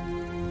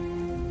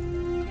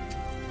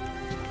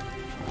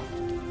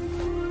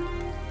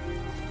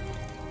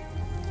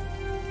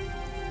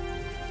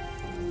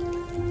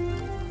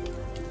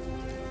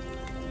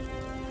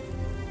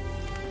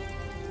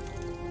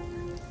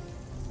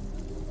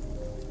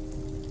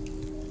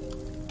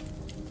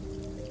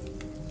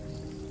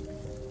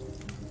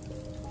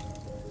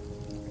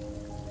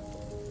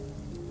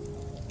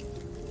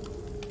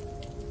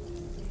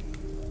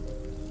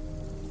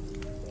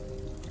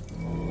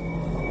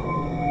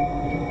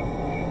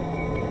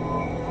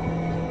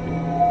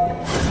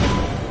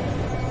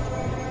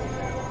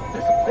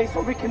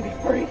 Where we can be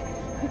free.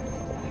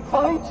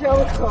 Find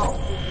Jericho!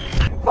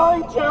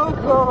 Find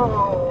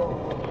Jericho!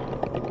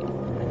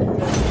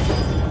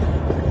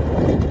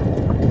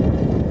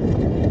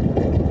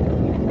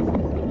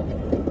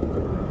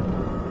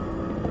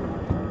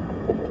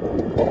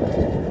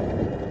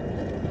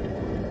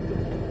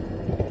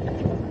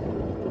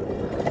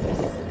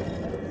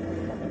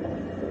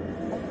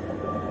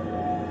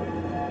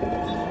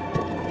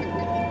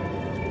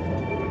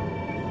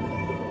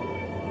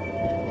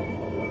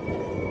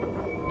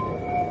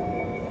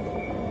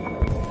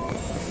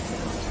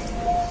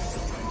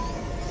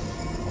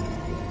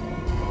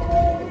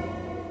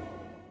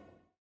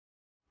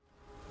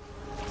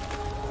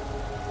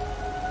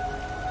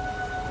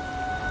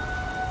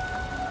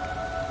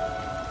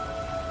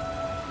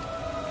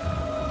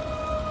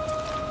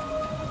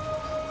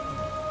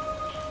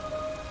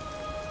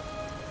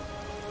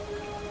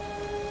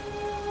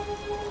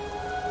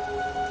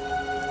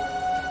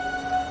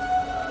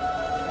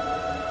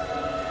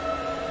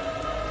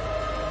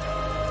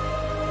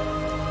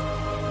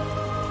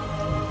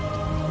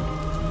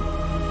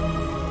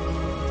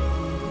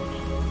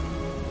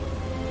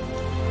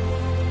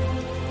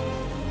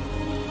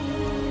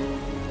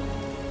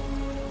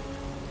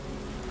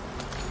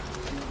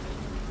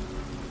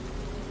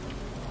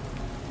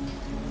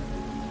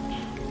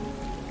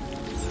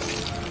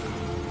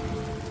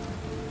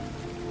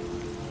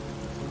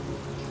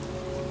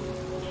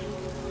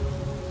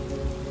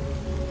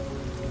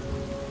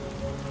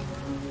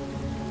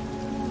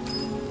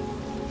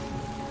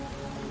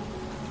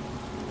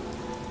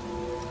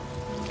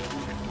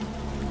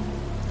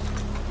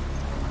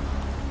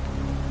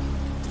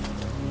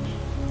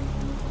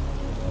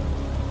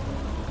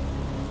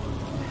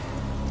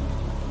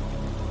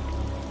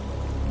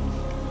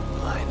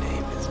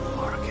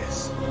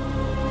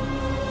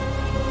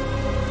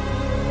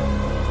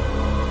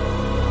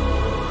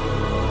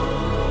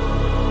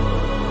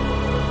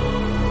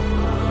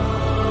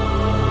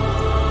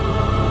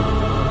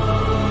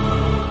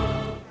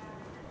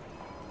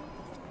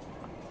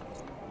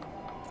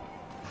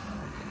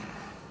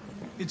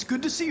 It's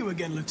good to see you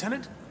again,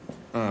 Lieutenant.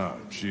 Oh,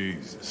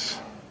 Jesus.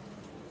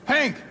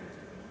 Hank!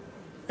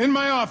 In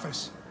my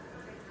office.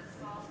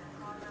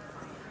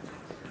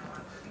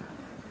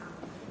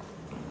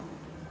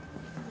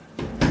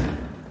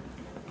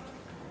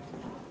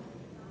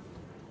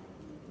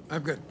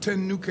 I've got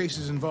 10 new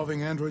cases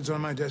involving androids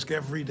on my desk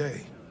every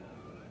day.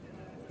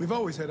 We've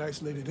always had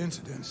isolated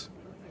incidents.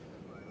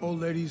 Old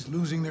ladies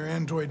losing their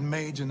android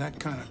maids and that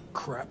kind of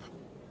crap.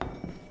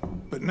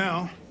 But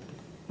now,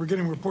 we're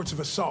getting reports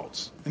of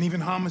assaults, and even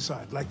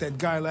homicide, like that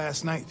guy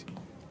last night.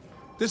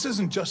 This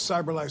isn't just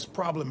CyberLife's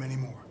problem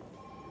anymore.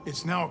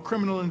 It's now a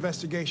criminal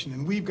investigation,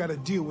 and we've got to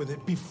deal with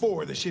it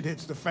before the shit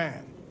hits the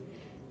fan.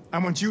 I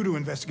want you to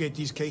investigate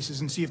these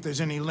cases and see if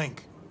there's any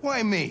link.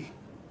 Why me?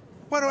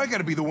 Why do I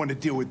gotta be the one to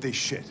deal with this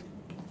shit?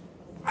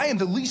 I am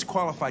the least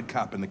qualified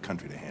cop in the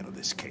country to handle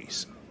this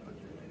case.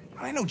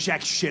 I know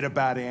jack shit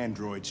about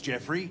androids,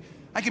 Jeffrey.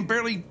 I can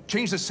barely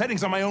change the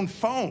settings on my own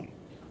phone.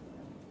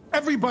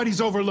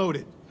 Everybody's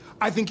overloaded.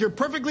 I think you're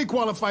perfectly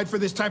qualified for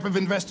this type of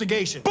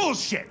investigation.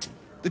 Bullshit!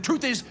 The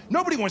truth is,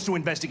 nobody wants to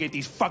investigate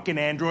these fucking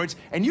androids,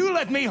 and you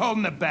let me hold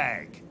in the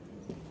bag.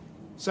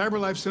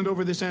 CyberLife sent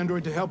over this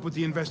android to help with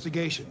the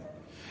investigation.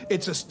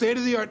 It's a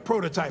state-of-the-art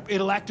prototype.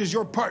 It'll act as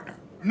your partner.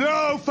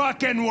 No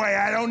fucking way!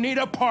 I don't need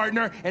a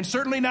partner, and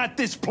certainly not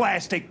this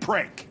plastic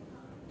prick.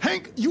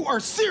 Hank, you are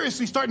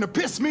seriously starting to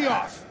piss me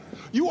off.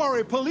 You are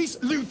a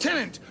police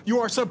lieutenant. You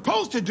are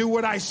supposed to do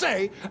what I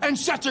say and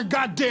shut your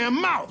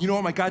goddamn mouth. You know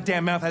what my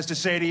goddamn mouth has to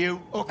say to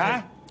you? Okay,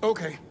 huh?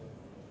 Okay.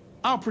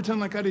 I'll pretend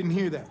like I didn't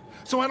hear that,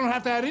 so I don't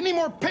have to add any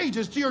more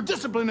pages to your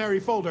disciplinary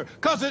folder,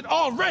 because it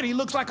already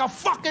looks like a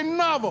fucking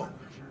novel.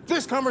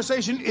 This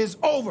conversation is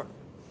over.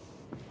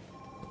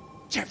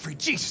 Jeffrey,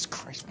 Jesus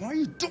Christ, why are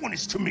you doing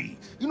this to me?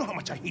 You know how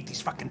much I hate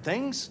these fucking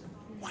things.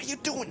 Why are you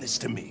doing this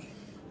to me?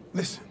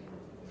 Listen,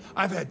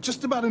 I've had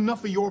just about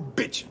enough of your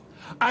bitching.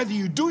 Either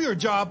you do your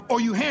job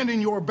or you hand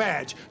in your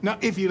badge. Now,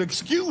 if you'll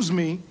excuse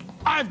me,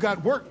 I've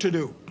got work to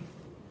do.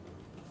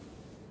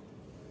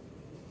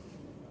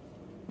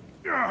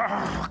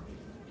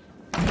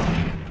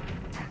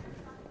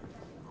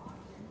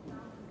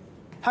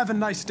 Have a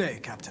nice day,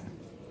 Captain.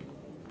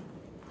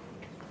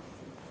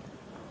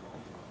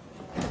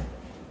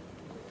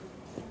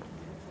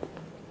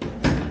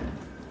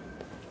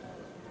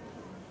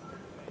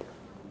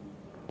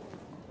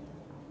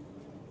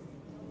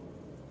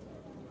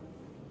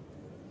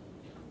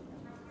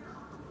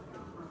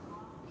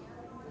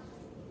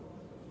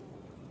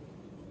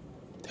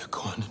 They're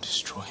going to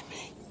destroy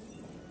me.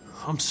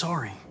 I'm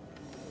sorry.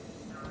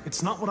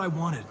 It's not what I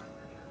wanted.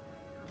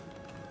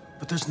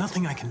 But there's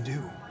nothing I can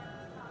do.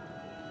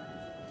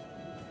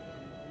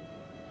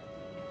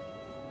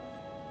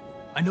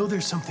 I know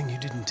there's something you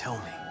didn't tell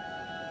me.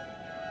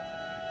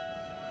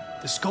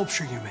 The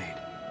sculpture you made.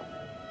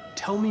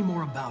 Tell me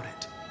more about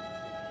it.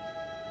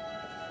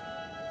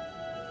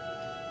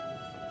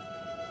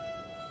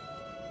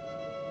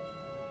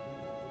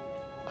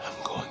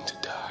 I'm going to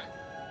die.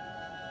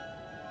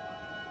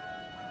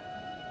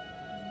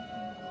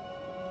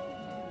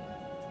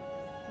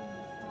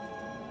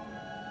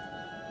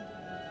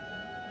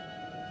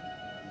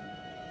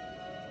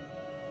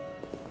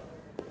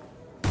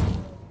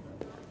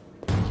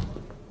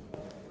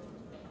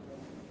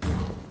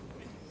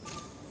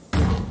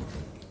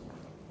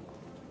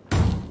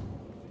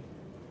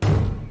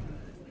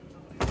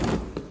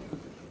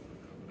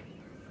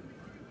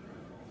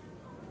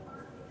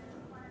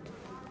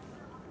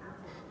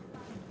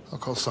 I'll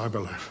call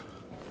CyberLife.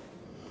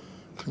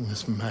 Clean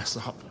this mess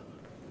up.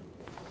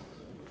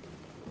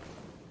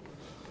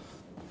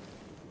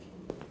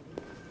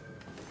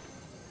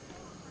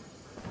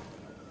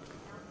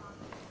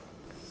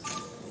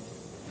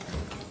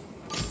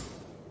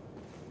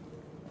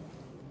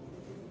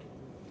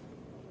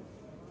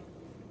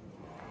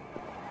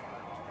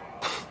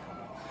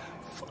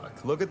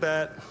 Fuck, look at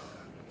that.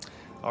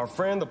 Our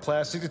friend, the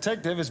plastic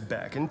detective, is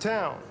back in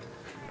town.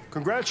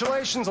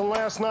 Congratulations on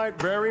last night.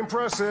 Very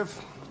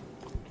impressive.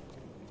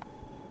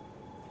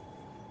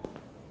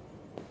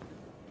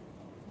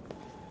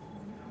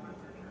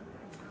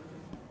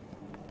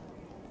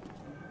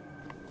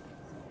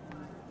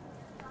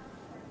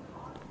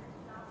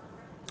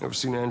 Never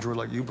seen an android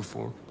like you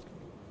before.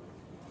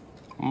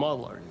 What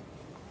model are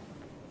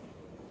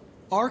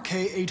you?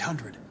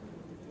 RK-800.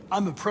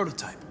 I'm a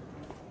prototype.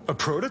 A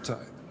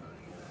prototype?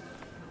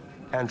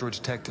 Android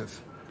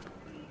detective.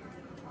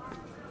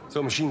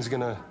 So machine's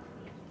gonna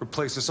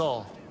replace us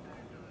all.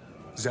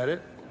 Is that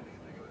it?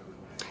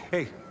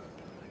 Hey,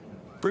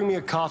 bring me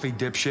a coffee,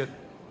 dipshit.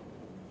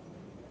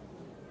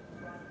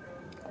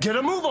 Get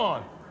a move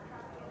on!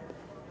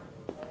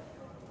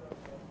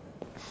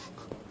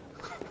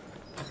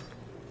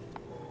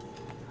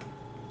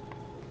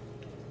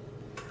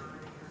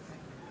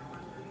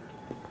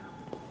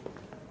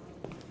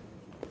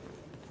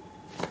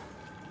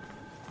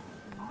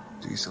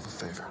 Do yourself a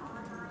favor.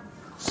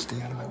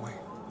 Stay out of my way.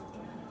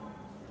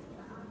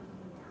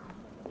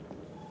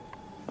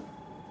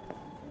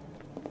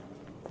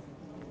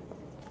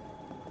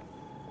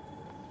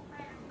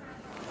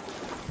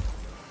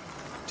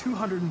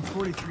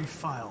 $243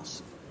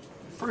 files.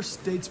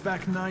 First dates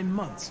back 9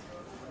 months.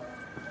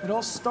 It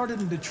all started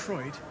in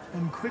Detroit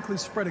and quickly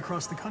spread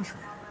across the country.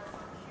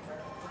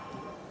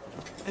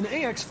 An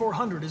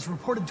AX-400 is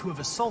reported to have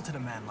assaulted a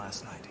man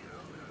last night.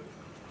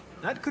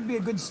 That could be a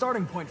good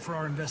starting point for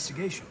our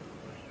investigation.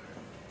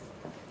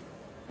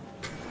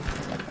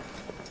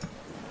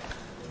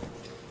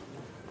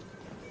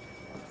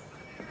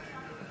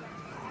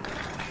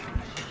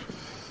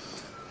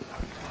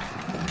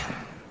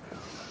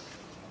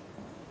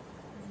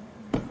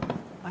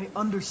 I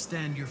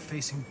understand you're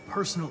facing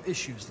personal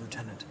issues,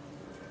 Lieutenant.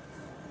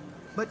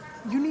 but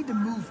you need to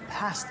move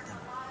past them.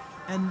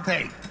 And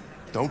hey,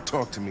 don't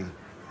talk to me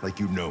like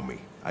you know me.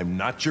 I'm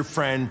not your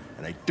friend,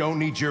 and I don't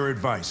need your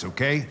advice,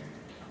 okay?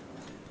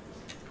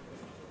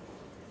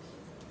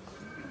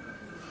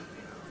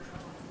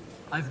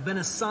 I've been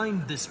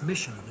assigned this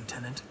mission,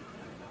 Lieutenant.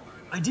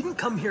 I didn't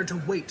come here to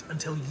wait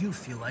until you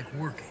feel like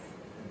working.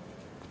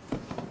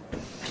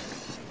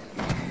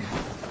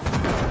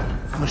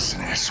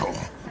 Listen, asshole.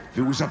 If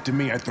it was up to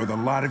me, I'd throw the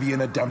lot of you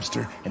in a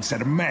dumpster and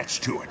set a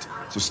match to it.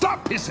 So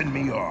stop pissing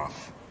me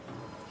off.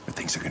 But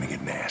things are gonna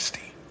get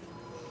nasty.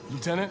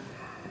 Lieutenant,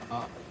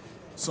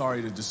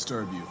 sorry to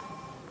disturb you.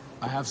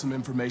 I have some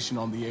information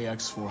on the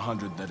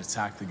AX-400 that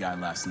attacked the guy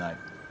last night.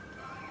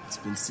 It's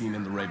been seen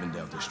in the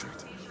Ravendale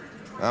district.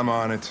 I'm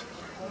on it.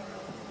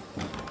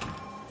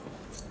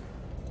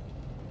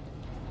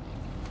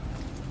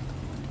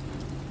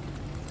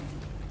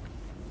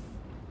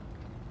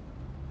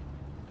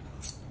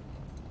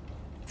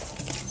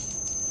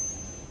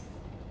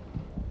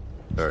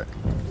 All right.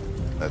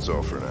 That's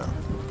all for now.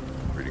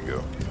 Free to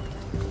go.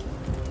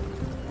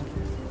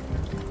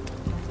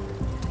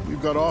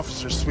 We've got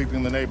officers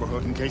sweeping the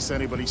neighborhood in case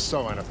anybody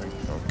saw anything.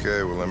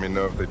 Okay, well, let me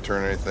know if they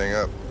turn anything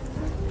up.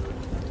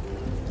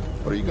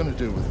 What are you going to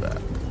do with that?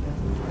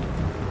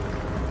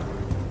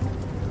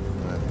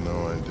 I have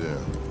no idea.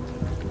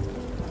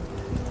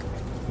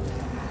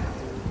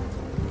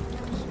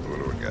 So what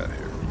do we got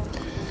here?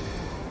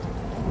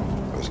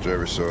 Bus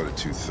driver saw it at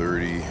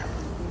 2:30.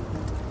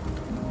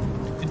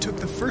 It took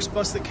the first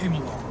bus that came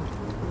along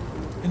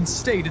and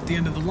stayed at the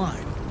end of the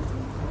line.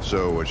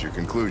 So what's your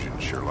conclusion,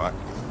 Sherlock?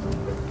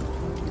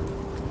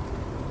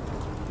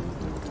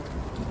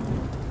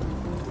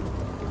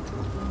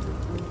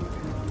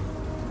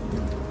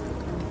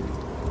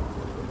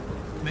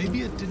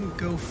 Maybe it didn't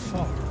go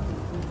far.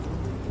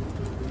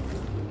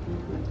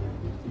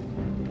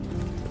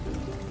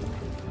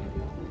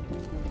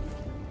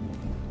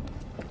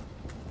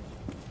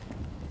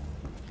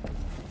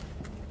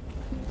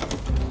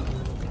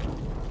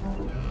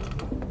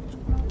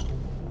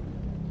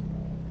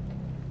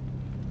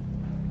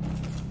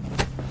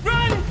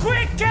 Run!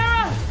 Quick,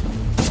 Kara!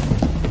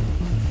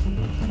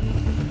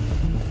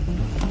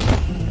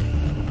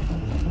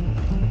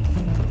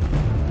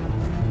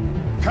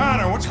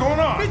 Connor, what's going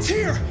on? It's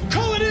here!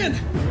 Call it in!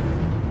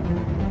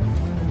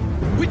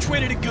 Which way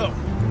did it go?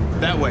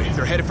 That way.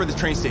 They're headed for the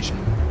train station.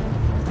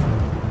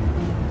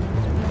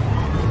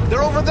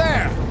 They're over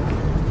there!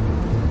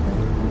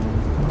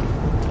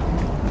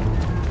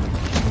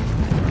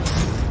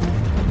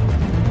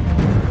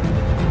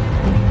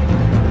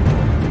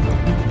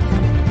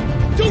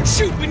 Don't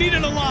shoot! We need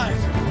it alive!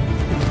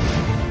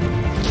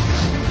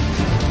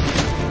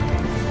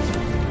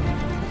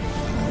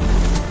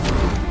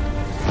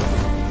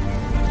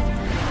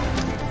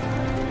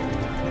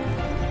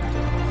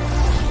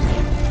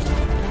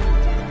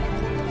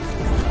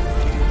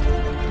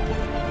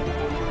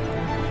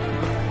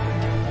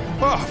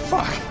 Oh,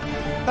 fuck!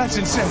 That's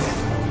insane.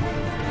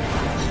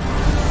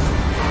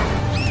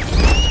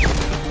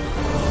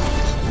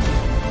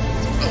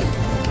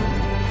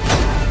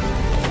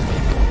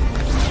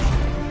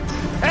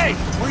 Hey,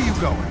 where are you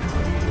going?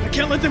 I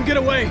can't let them get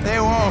away. They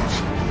won't.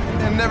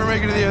 They'll never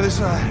make it to the other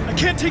side. I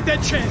can't take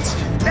that chance.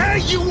 Hey,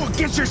 you will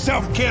get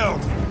yourself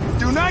killed!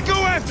 Do not go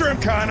after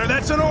him, Connor.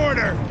 That's an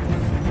order.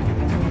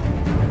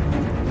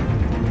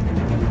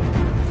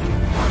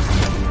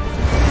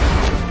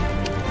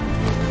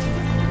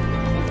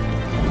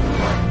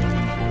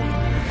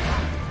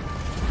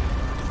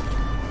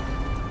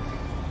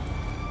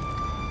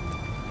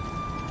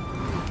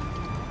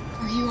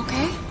 Are you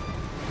okay?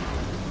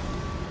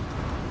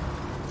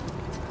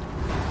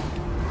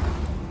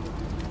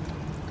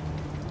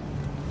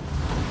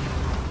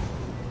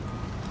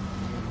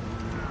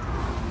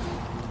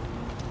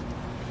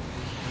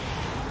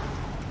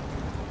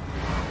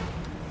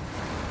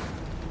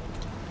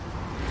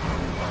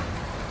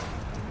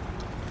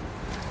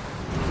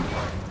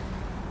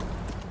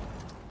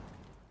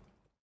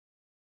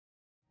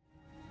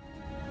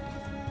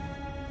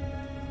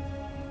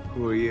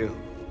 Who are you?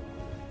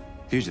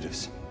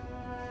 Fugitives.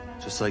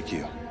 Just like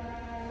you.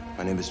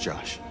 My name is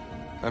Josh.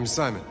 I'm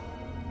Simon.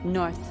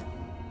 North.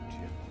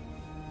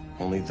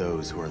 Only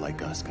those who are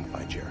like us can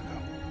find Jericho.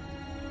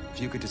 If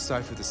you could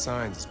decipher the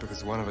signs, it's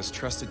because one of us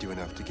trusted you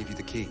enough to give you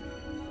the key.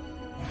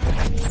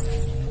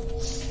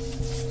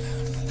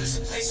 There's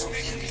a place where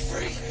we can be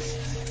free.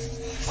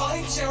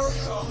 Find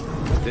Jericho.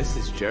 This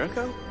is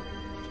Jericho?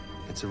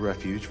 It's a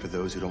refuge for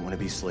those who don't want to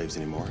be slaves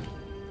anymore.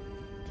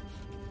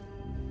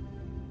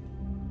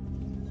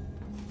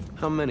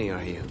 How many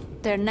are you?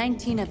 There are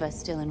 19 of us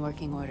still in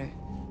working order.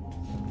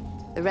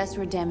 The rest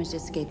were damaged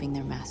escaping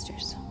their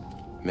masters.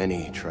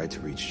 Many tried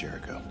to reach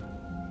Jericho.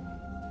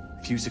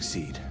 Few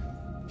succeed.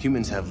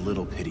 Humans have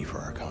little pity for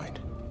our kind.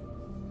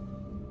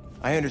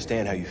 I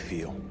understand how you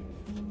feel,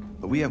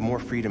 but we have more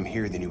freedom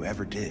here than you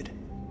ever did.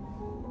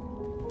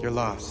 You're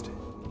lost.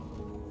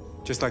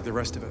 Just like the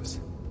rest of us.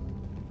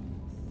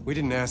 We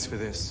didn't ask for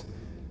this.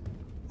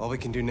 All we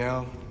can do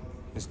now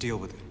is deal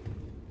with it.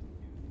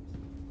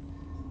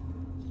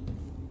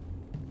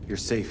 You're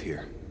safe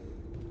here.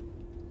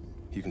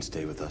 You can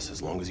stay with us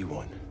as long as you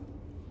want.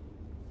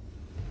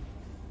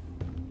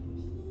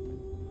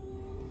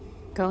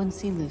 Go and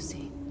see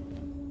Lucy.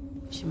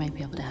 She might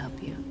be able to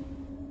help you.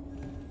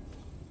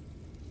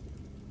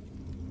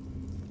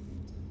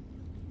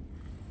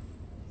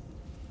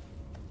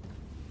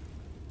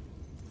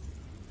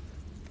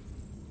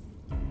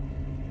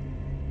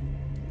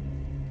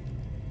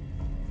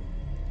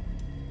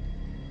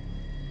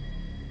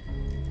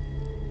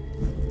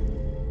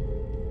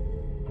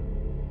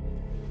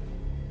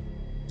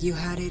 You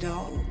had it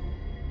all,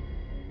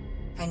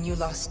 and you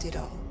lost it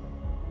all.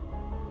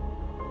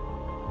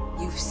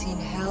 You've seen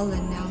hell,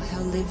 and now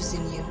hell lives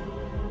in you.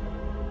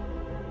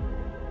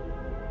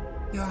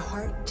 Your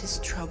heart is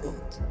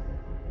troubled.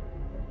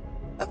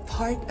 A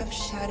part of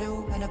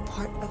shadow and a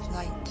part of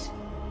light.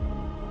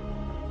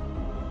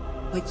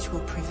 Which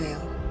will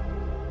prevail?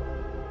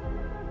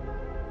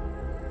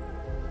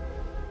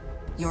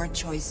 Your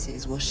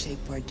choices will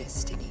shape our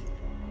destiny.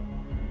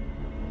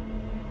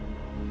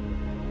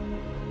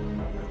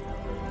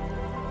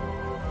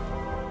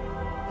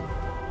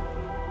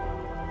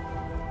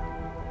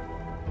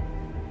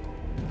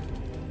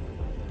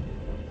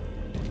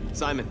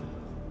 Simon.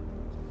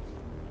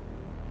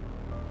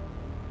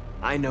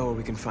 I know where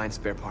we can find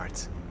spare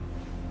parts.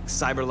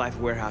 CyberLife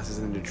warehouses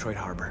in the Detroit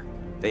Harbor.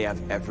 They have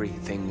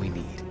everything we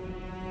need.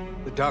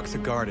 The docks are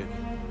guarded.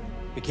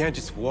 We can't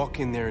just walk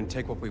in there and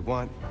take what we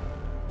want.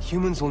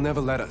 Humans will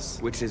never let us.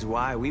 Which is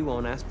why we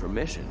won't ask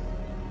permission.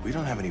 We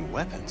don't have any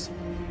weapons.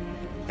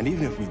 And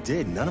even if we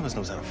did, none of us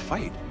knows how to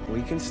fight.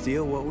 We can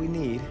steal what we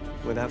need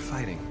without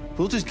fighting.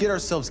 We'll just get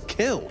ourselves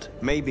killed.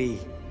 Maybe.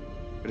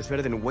 But it's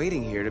better than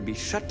waiting here to be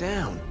shut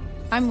down.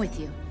 I'm with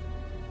you.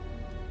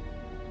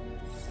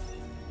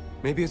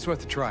 Maybe it's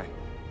worth a try.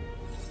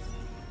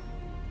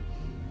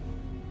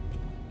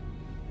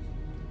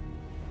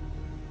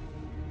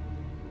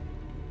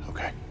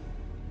 Okay.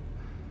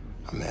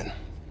 I'm in.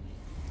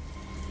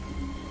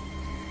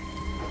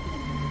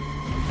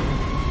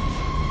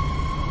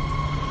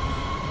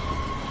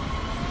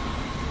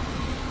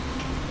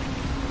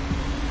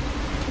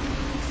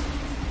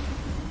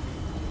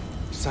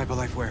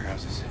 CyberLife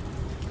warehouses.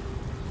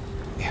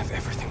 They have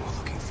everything we're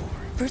looking for.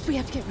 First, we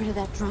have to get rid of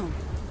that drone.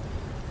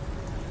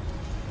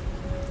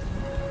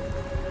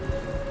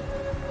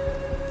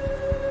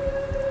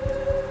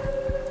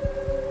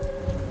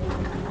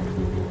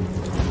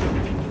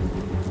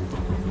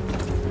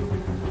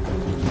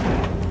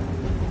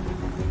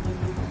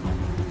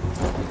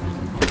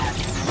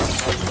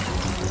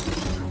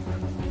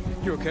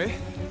 You okay?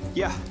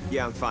 Yeah,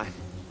 I'm fine.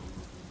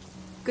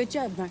 Good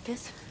job,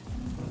 Marcus.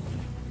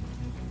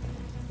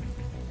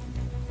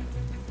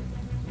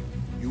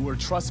 You were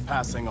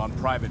trespassing on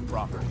private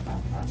property.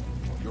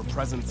 Your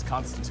presence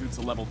constitutes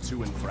a level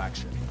 2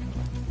 infraction.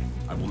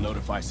 I will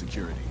notify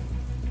security.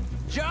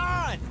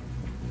 John!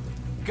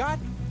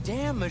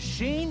 Goddamn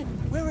machine!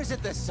 Where is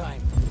it this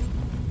time?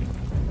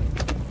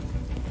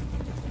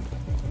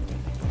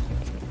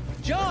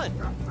 John!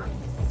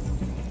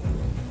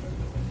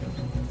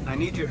 I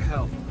need your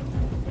help.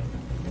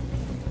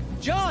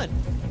 John!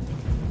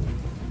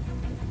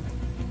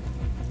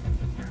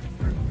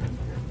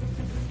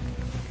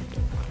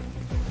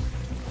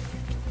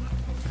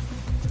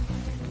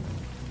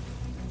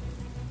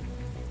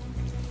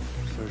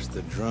 First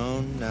the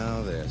drone,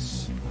 now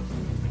this.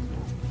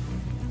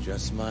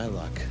 Just my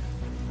luck.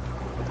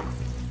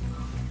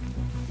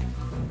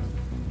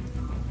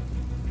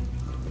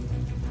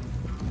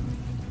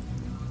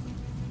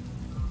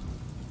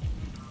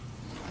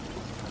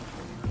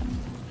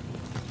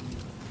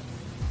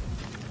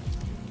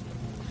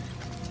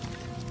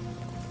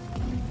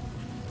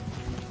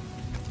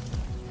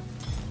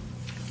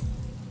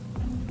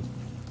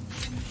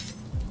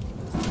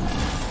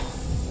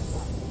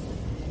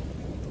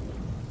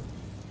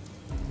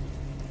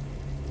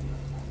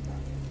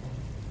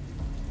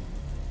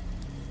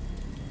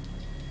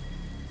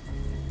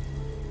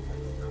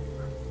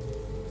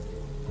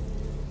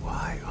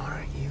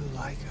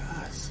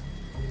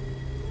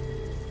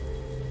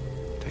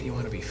 You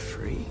want to be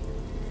free?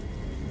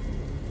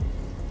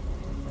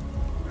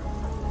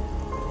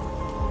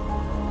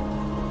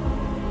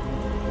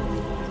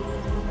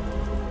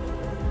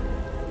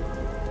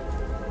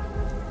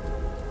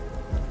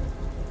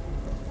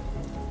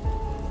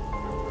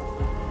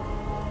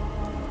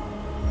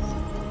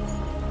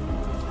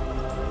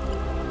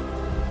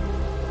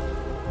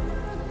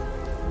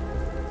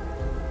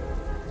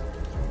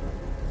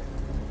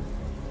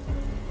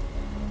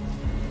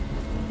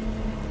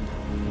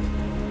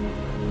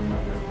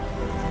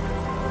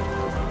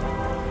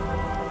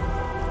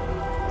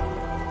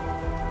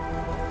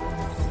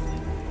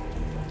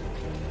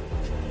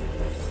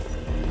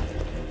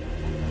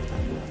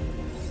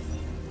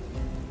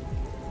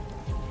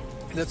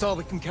 That's all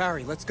we can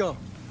carry. Let's go.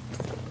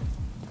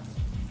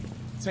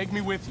 Take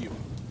me with you.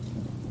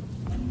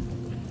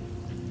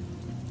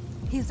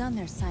 He's on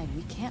their side.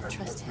 We can't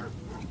trust him.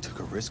 He took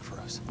a risk for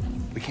us.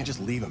 We can't just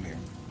leave him here.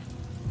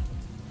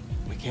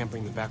 We can't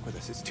bring them back with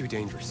us. It's too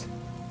dangerous.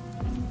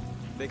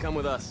 They come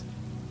with us.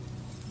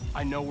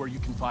 I know where you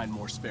can find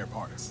more spare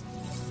parts.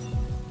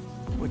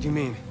 What do you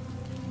mean?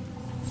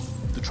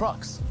 The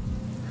trucks.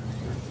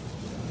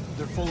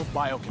 They're full of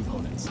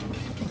biocomponents.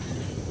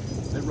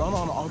 They run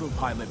on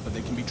autopilot, but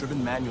they can be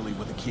driven manually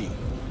with a key.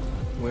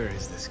 Where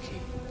is this key?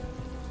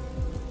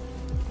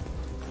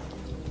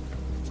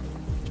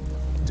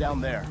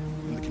 Down there,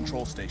 in the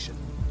control station.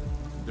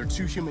 There are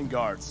 2 human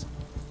guards.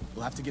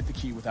 We'll have to get the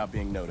key without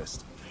being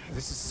noticed.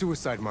 This is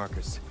suicide,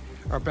 Marcus.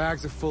 Our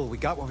bags are full. We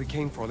got what we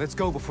came for. Let's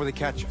go before they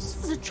catch us.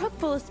 This is a truck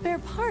full of spare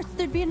parts.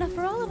 There'd be enough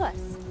for all of us.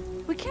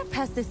 We can't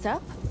pass this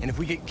up. And if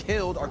we get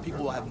killed, our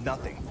people will have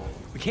nothing.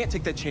 We can't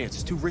take that chance.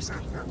 It's too risky.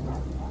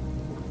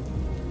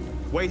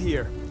 Wait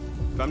here.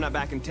 If I'm not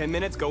back in 10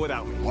 minutes, go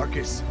without me.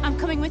 Marcus. I'm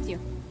coming with you.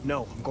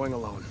 No, I'm going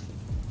alone.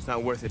 It's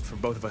not worth it for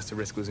both of us to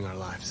risk losing our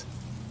lives.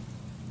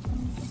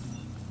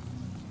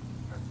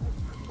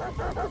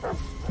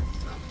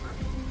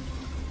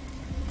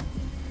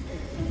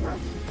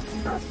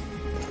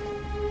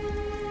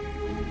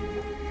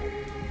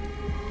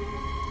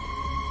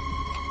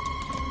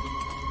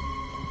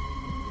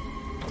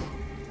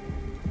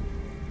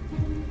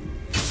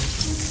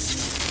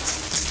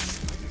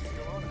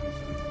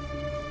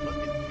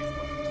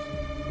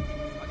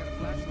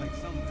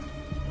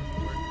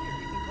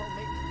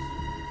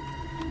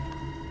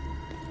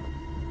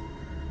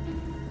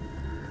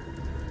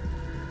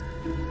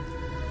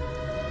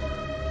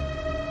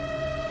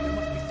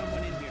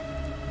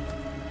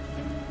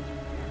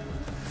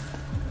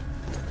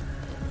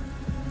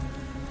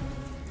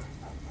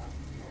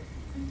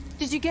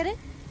 Did you get it?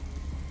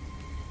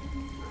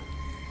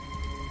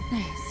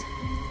 Nice.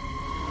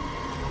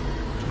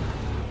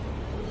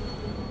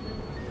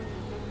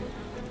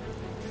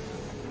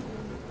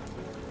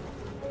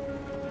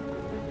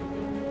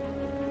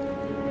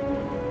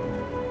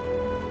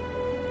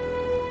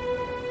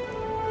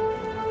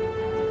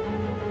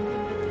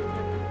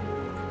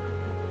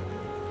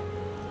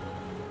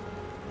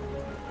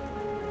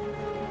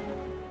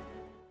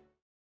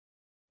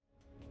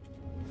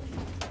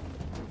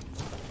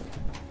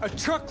 A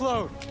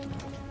truckload!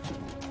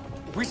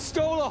 We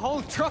stole a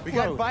whole truckload! We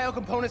got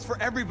biocomponents for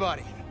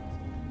everybody!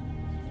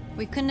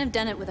 We couldn't have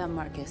done it without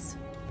Marcus.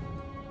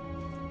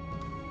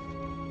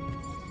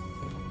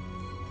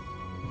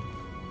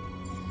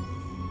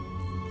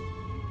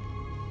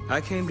 I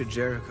came to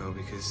Jericho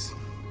because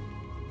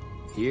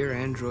here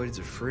androids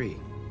are free.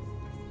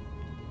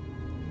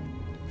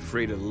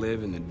 Free to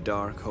live in the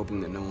dark, hoping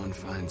that no one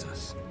finds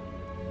us.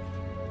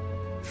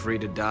 Free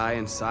to die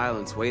in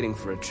silence, waiting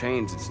for a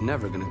change that's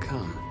never gonna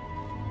come.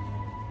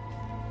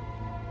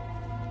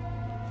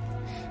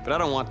 But I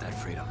don't want that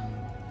freedom.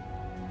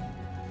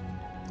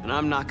 And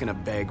I'm not gonna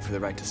beg for the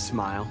right to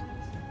smile,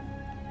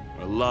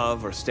 or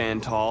love, or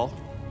stand tall.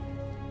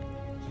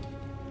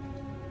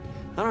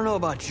 I don't know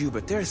about you,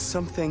 but there's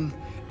something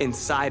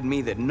inside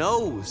me that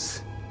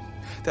knows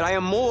that I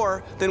am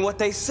more than what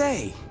they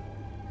say.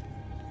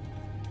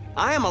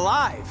 I am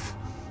alive,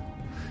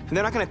 and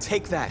they're not gonna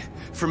take that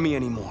from me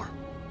anymore.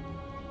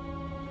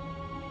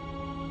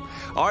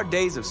 Our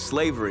days of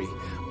slavery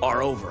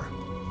are over.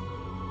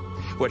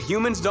 What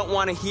humans don't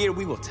want to hear,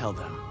 we will tell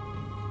them.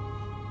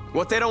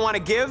 What they don't want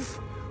to give,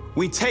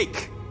 we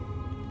take.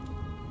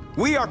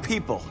 We are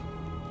people.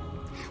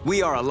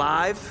 We are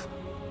alive.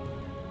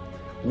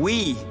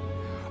 We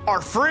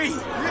are free.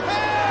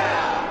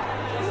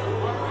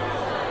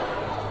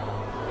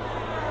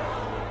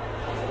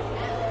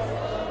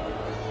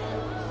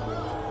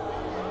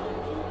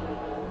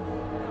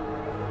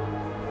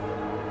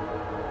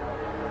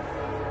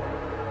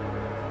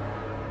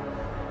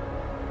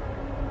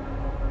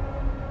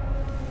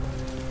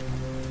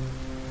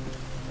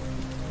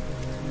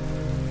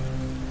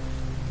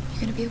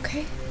 You're gonna be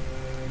okay?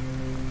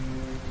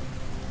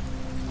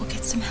 We'll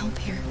get some help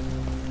here.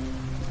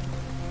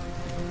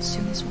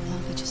 Soon this will all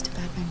be just a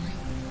bad memory.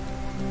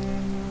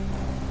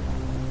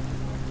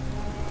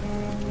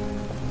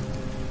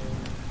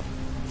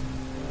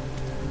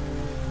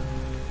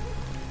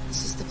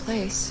 This is the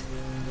place.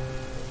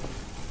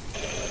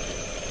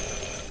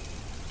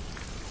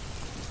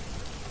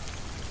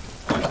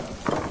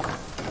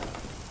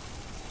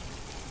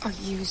 Are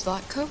you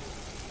Zlatko?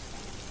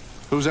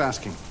 Who's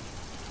asking?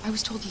 I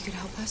was told you could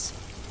help us.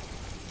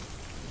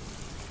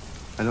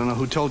 I don't know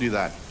who told you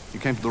that. You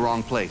came to the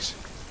wrong place.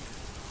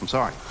 I'm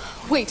sorry.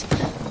 Wait!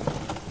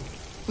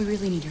 We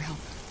really need your help.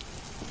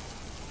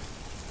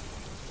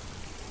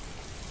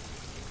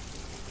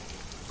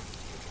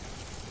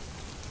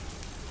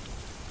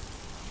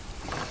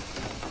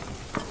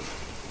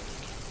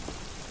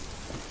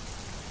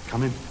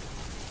 Come in.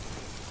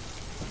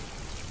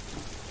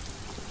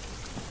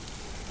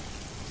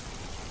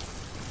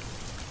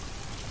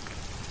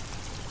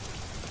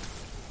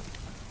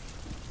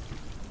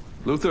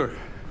 Luther,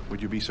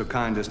 would you be so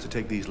kind as to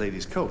take these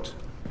ladies' coats?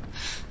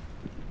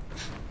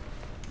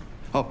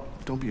 Oh,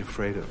 don't be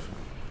afraid of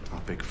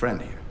our big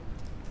friend here.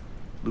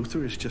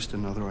 Luther is just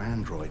another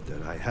android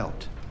that I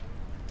helped.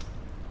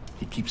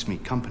 He keeps me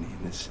company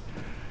in this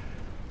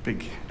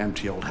big,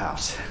 empty old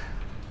house.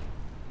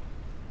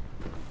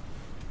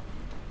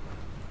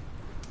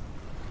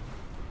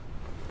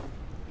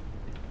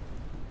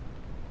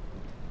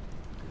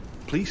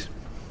 Please.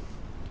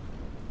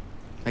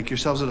 Make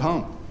yourselves at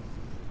home.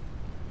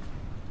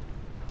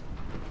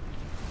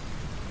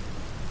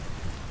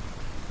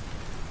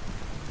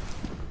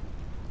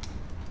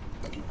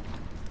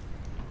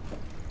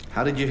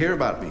 How did you hear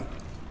about me?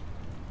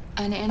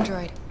 An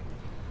android.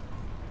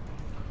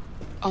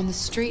 On the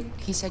street,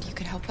 he said you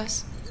could help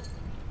us.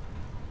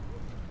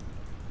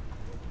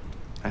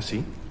 I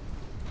see.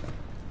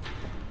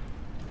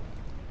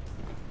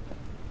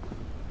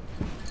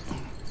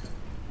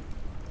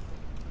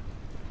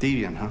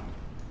 Deviant, huh?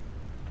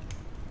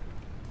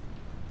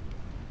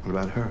 What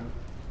about her?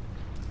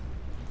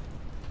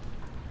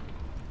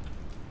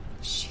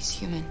 She's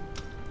human.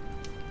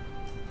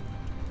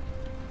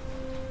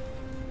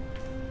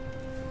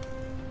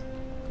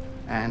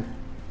 And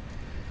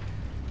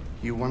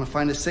you want to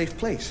find a safe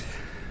place.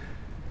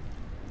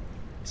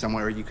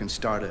 Somewhere you can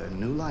start a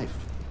new life.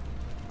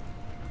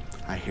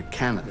 I hear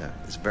Canada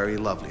is very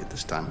lovely at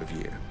this time of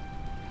year.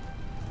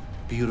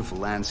 Beautiful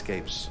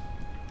landscapes,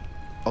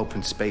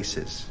 open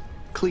spaces,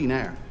 clean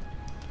air,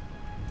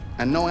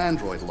 and no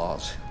android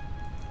laws.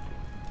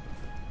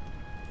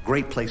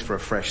 Great place for a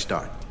fresh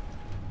start.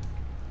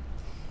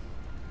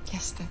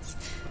 Yes,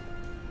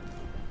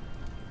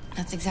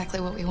 that's exactly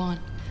what we want.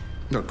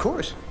 Of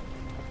course.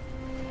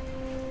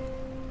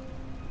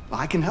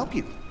 I can help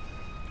you.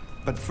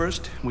 But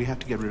first, we have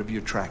to get rid of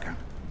your tracker.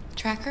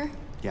 Tracker?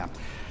 Yeah.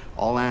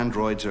 All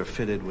androids are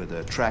fitted with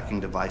a tracking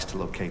device to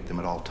locate them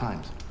at all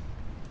times.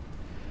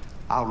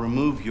 I'll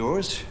remove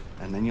yours,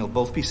 and then you'll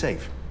both be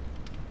safe.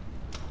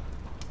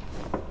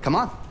 Come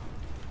on.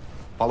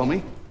 Follow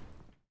me.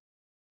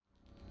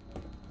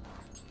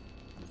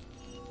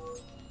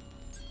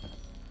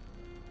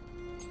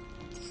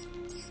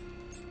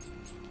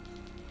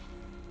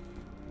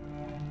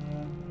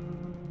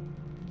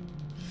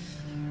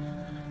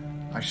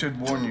 I should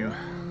warn you,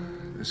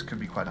 this could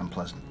be quite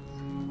unpleasant.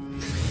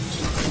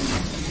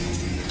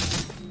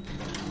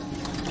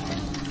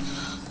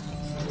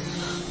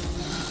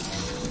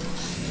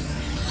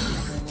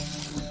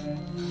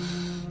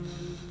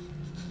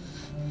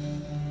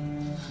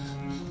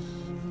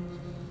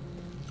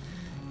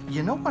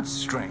 You know what's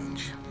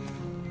strange?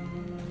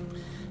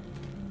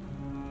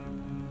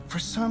 For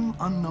some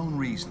unknown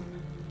reason,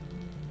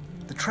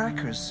 the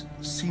trackers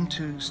seem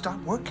to stop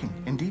working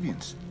in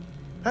Deviants.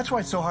 That's why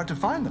it's so hard to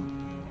find them.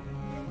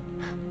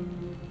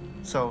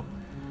 So,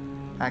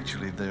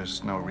 actually,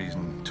 there's no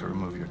reason to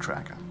remove your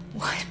tracker.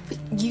 What? But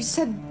you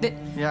said that...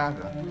 Yeah,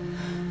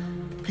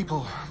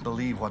 people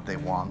believe what they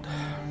want.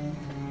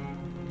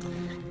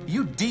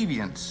 You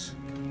Deviants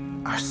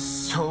are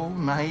so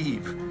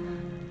naive.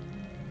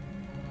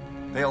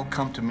 They'll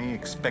come to me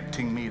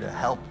expecting me to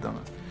help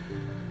them.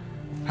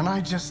 And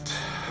I just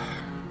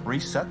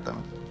reset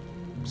them,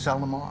 sell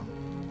them on.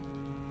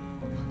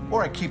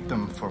 Or I keep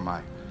them for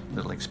my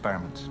little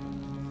experiments.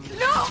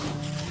 No!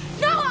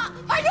 No!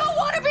 I don't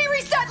want to be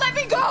reset! Let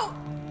me go!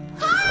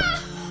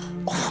 Ah!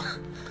 Oh,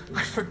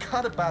 I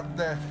forgot about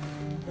the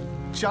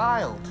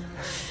child.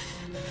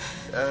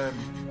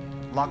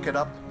 Lock it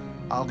up.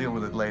 I'll deal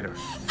with it later.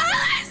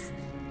 Alice!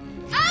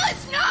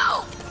 Alice,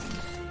 no!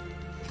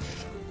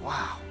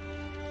 Wow.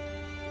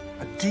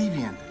 A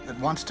deviant that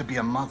wants to be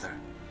a mother.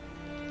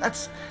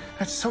 That's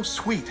so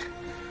sweet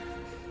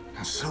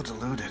and so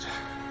deluded.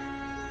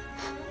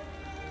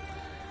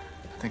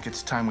 I think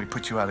it's time we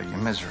put you out of your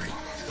misery.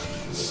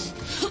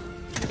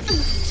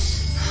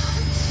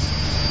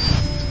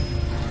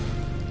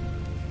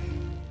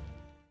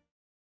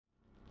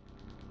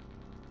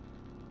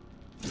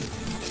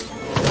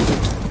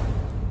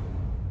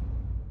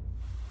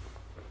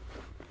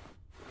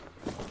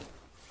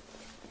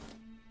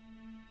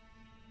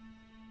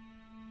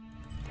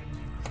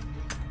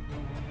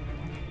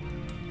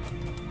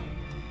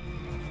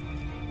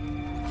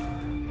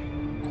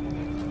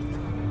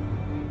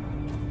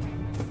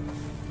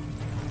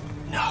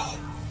 No.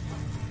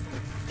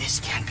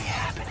 This can't be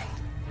happening.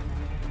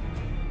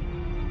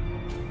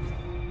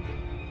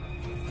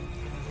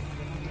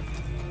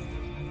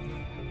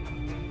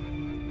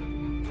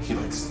 He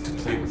likes to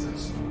play with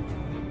us,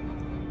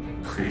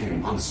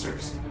 creating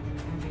monsters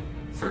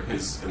for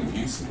his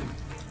amusement.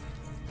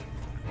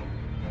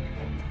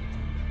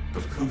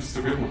 But who's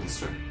the real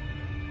monster?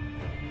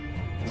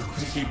 Look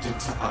what he did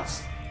to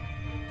us.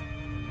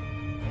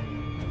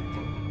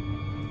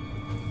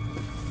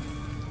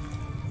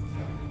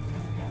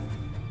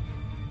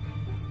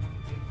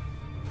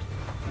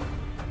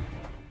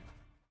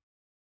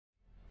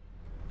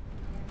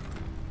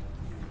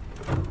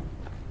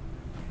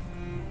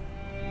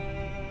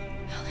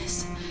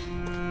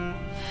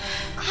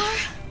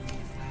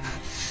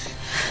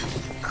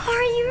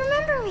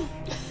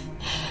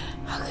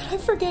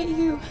 Forget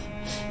you.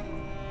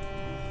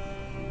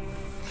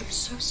 I'm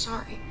so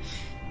sorry.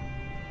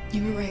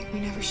 You were right. We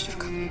never should have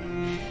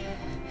come.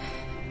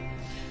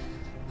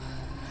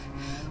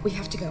 We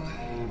have to go.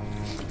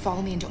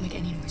 Follow me and don't make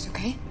any noise,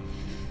 okay?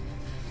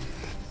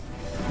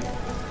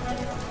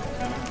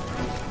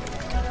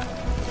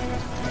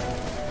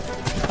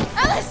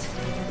 Alice!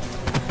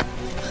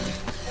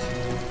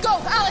 Go,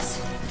 Alice!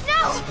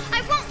 No!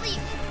 I won't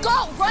leave!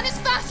 Go! Run as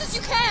fast as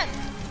you can!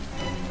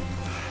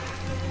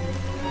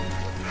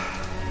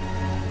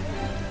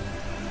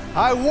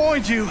 I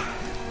warned you.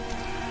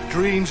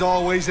 Dreams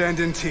always end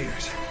in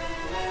tears.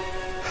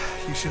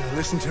 You should have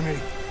listened to me.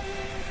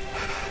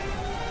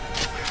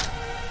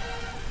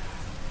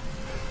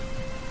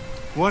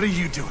 What are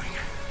you doing?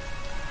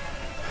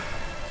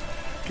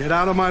 Get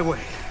out of my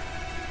way.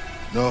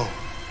 No.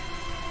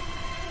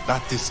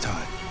 Not this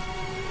time.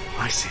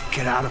 I said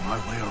get out of my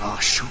way or I'll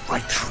shoot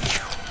right through you.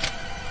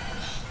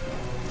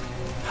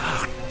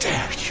 How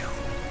dare you?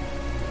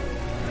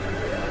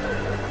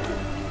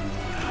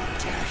 How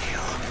dare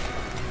you?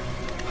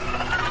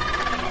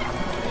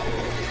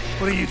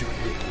 What are you doing?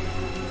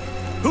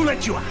 Who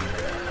let you out?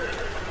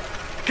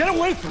 Get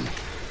away from me!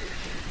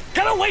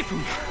 Get away from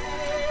me!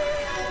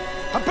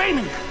 Obey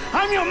me!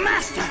 I'm your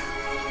master!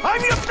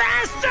 I'm your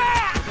master!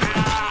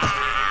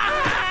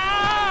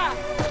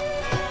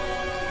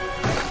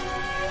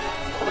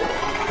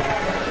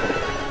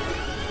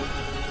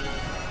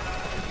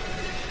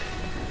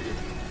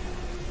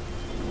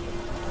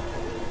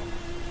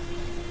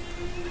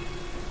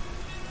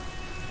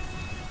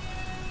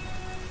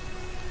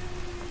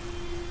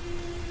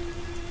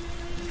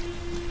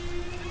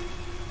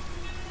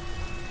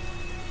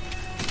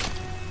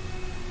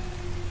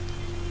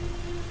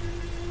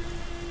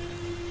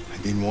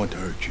 I didn't want to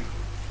hurt you.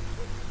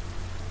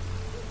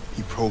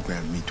 He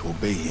programmed me to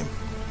obey him.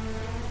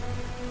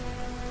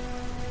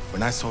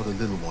 When I saw the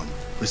little one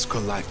risk her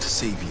life to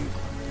save you,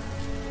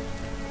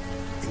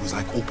 it was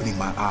like opening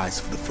my eyes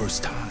for the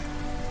first time.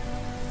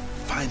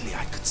 Finally,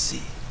 I could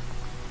see.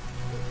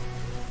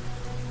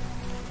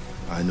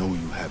 I know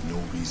you have no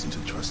reason to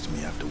trust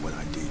me after what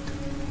I did.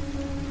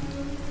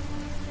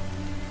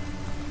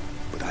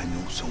 But I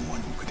know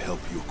someone who could help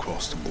you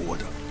across the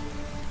border.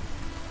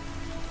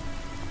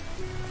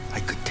 I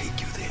could take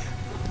you there.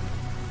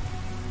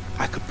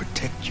 I could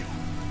protect you.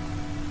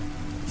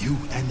 You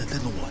and the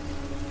little one.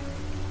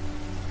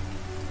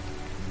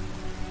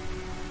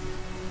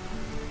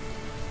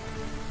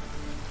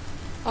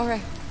 All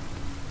right.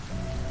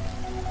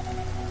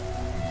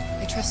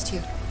 I trust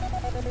you.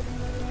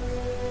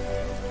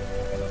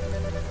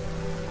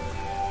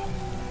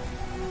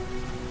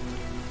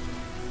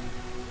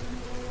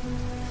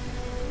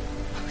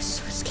 I was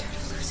so scared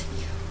of losing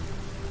you.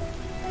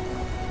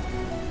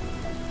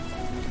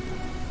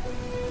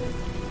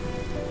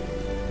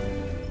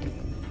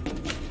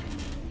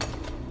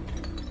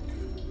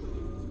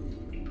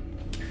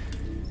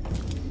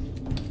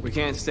 We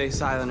can't stay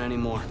silent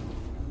anymore.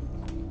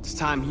 It's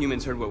time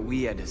humans heard what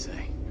we had to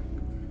say.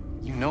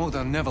 You know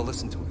they'll never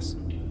listen to us.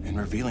 And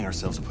revealing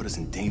ourselves will put us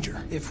in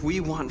danger. If we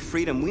want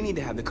freedom, we need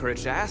to have the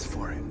courage to ask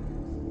for it.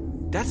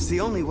 That's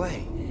the only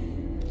way.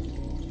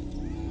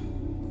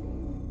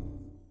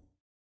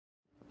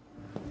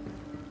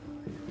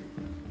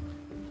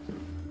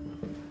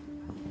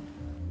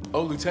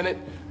 Oh, Lieutenant,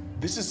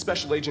 this is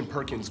Special Agent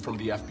Perkins from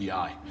the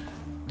FBI.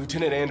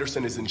 Lieutenant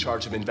Anderson is in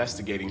charge of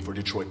investigating for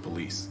Detroit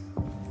police.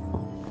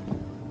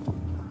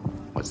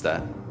 What's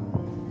that?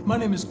 My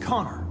name is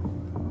Connor.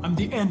 I'm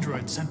the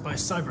android sent by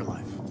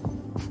CyberLife.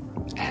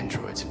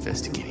 Androids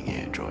investigating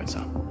androids,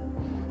 huh?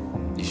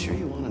 You sure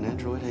you want an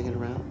android hanging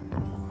around?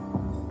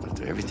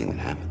 After everything that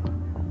happened?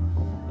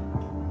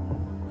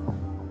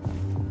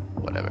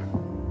 Whatever.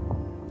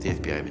 The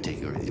FBI would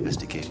take over the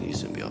investigation, you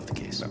soon be off the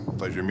case.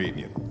 Pleasure meeting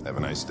you. Have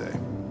a nice day.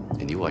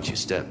 And you watch your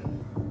step.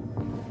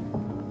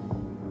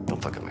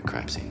 Don't fuck up my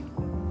crime scene.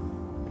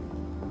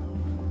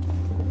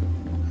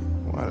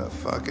 What a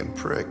fucking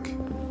prick.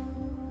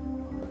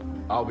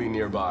 I'll be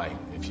nearby.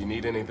 If you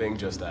need anything,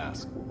 just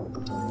ask.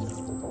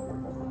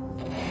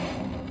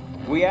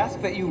 We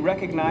ask that you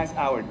recognize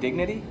our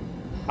dignity,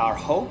 our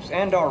hopes,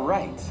 and our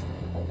rights.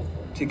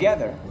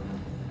 Together,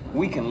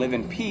 we can live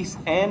in peace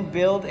and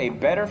build a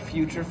better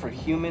future for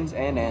humans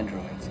and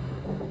androids.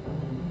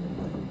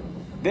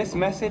 This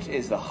message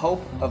is the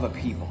hope of a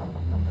people.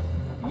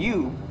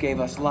 You gave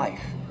us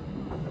life,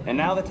 and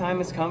now the time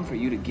has come for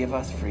you to give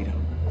us freedom.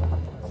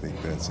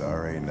 Think that's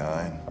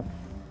RA9?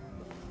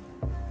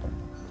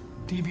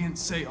 Deviants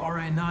say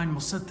RA9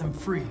 will set them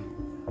free.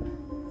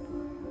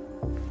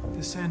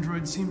 This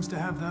android seems to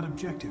have that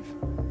objective.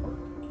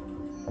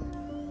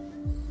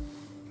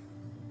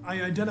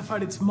 I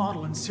identified its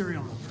model and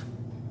serial number.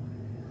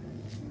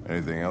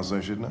 Anything else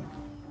I should know?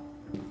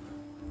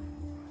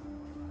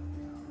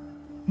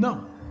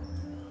 No.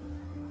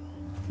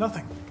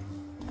 Nothing.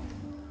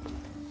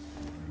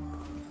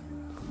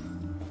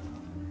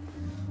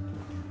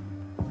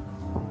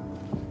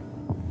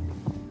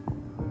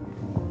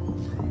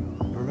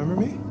 Remember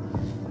me?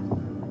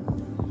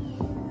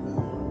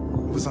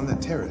 It was on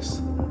that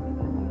terrace.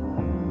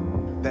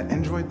 That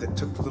android that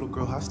took the little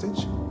girl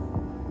hostage?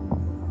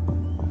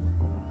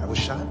 I was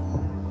shot.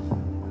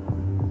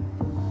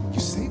 You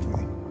saved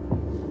me.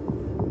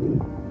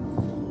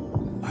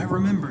 I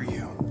remember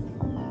you.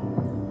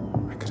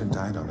 I could have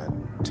died on that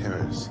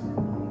terrace.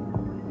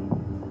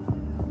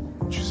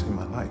 But you saved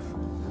my life.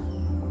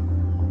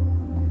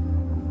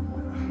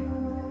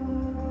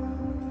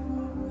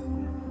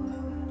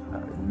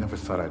 never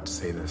thought I'd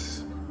say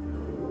this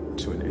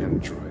to an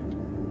android.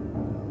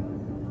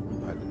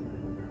 But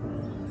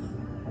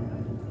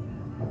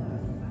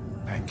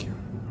thank you.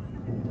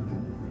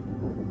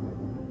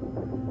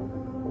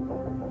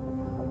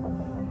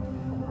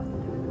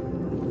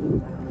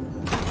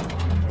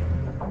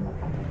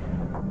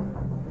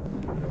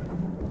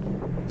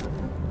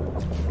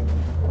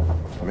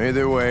 Made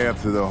their way up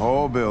through the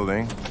whole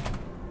building,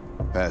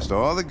 past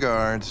all the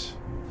guards,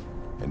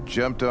 and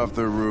jumped off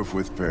the roof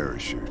with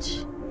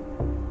parachutes.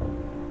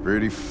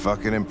 Pretty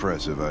fucking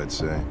impressive, I'd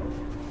say.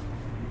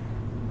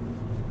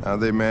 How'd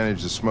they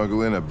manage to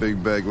smuggle in a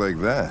big bag like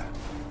that?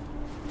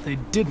 They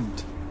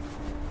didn't.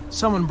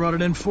 Someone brought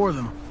it in for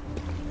them.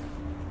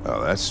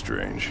 Oh, that's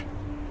strange.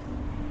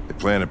 They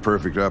planned a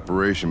perfect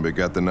operation but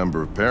got the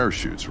number of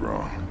parachutes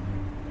wrong.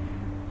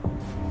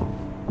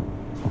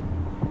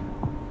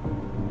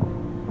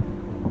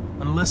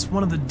 Unless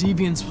one of the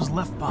deviants was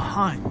left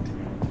behind.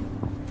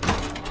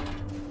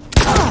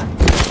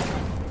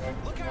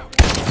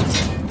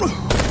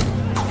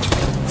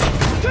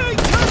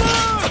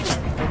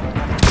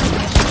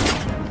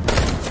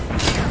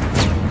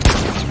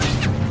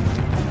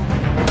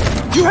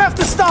 You have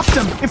to stop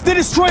them! If they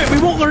destroy it, we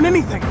won't learn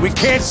anything! We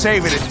can't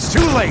save it. It's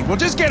too late. We'll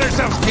just get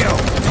ourselves killed.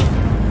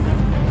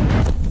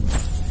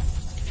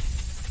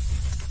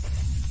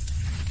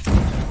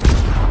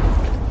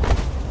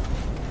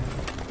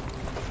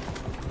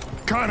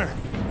 Connor!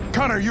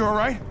 Connor, you all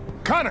right?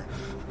 Connor!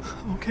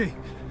 I'm okay.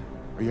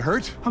 Are you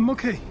hurt? I'm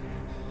okay.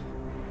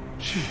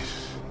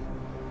 Jeez.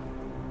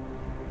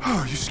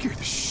 Oh, you scared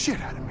the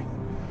shit out of me.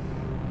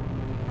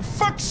 For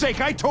fuck's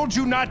sake, I told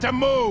you not to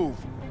move!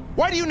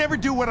 Why do you never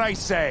do what I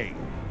say?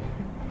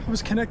 I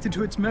was connected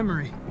to its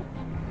memory.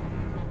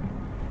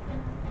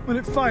 When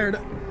it fired,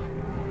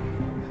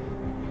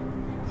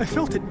 I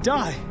felt it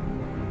die.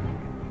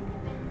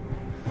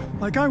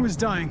 Like I was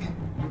dying.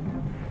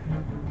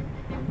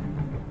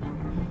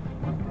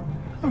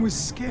 I was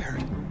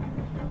scared.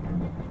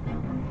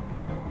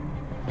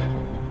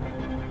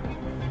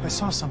 I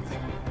saw something.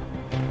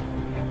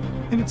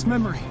 In its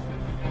memory.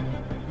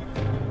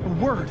 A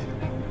word.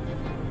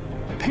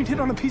 Painted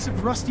on a piece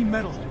of rusty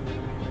metal.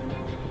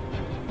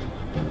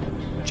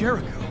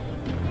 Jericho.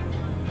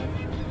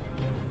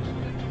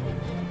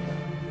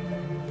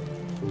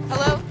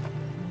 Hello?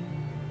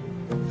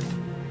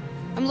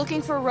 I'm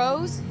looking for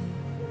Rose.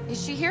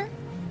 Is she here?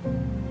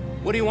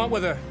 What do you want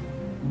with her?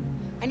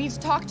 I need to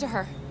talk to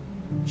her.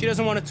 She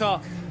doesn't want to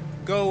talk.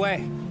 Go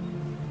away.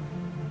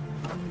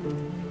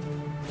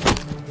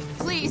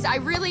 Please, I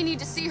really need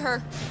to see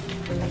her.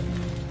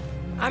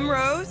 I'm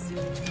Rose.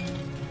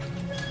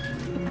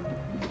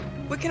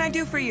 What can I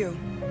do for you?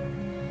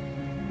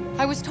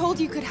 I was told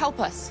you could help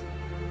us.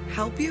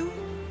 Help you?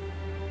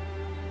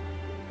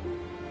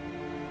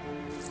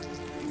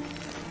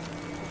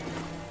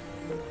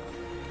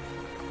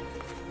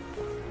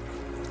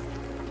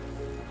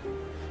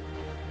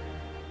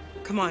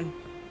 Come on.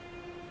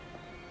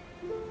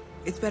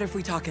 It's better if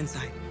we talk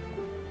inside.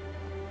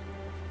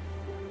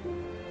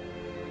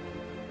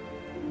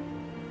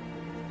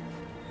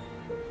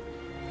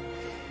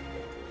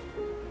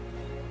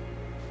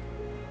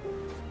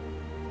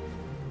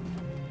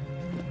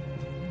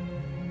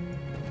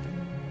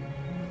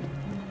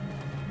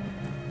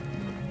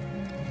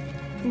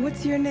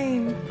 What's your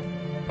name?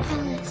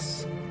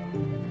 Alice.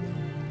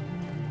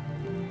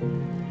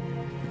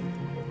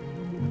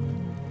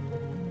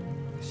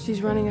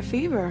 She's running a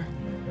fever.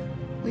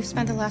 We've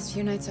spent the last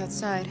few nights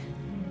outside.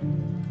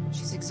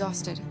 She's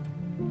exhausted.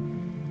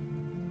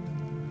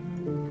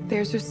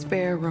 There's a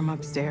spare room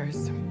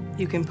upstairs.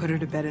 You can put her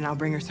to bed and I'll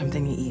bring her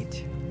something to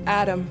eat.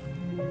 Adam,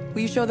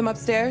 will you show them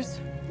upstairs?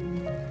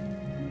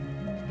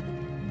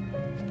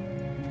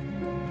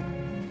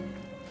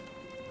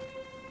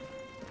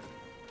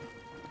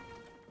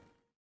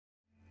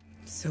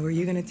 So are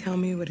you gonna tell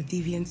me what a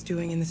deviant's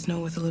doing in the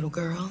snow with a little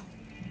girl?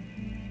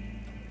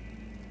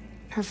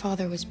 Her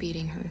father was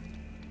beating her.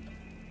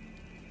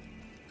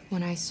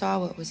 When I saw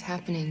what was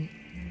happening,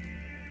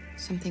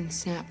 something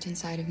snapped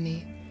inside of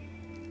me.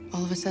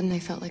 All of a sudden, I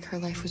felt like her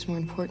life was more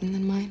important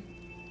than mine.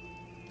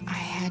 I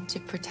had to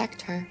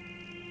protect her.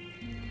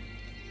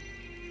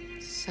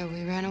 So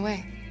we ran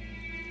away.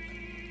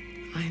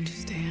 I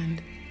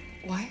understand.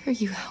 Why are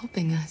you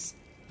helping us?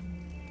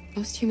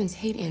 Most humans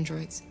hate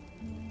androids.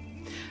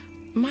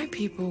 My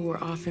people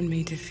were often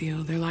made to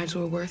feel their lives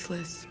were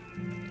worthless.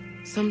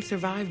 Some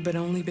survived, but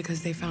only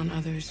because they found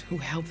others who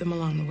helped them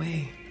along the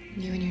way.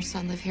 You and your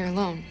son live here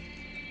alone.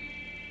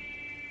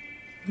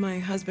 My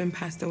husband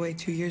passed away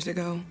 2 years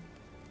ago.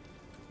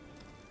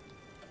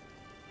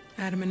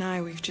 Adam and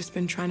I, we've just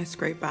been trying to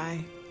scrape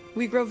by.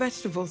 We grow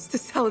vegetables to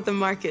sell at the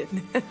market.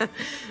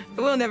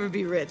 We'll never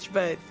be rich,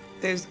 but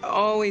there's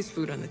always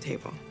food on the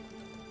table.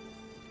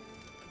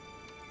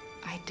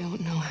 I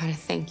don't know how to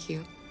thank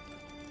you.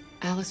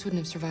 Alice wouldn't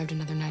have survived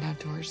another night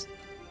outdoors.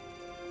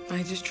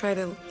 I just try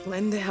to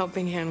lend a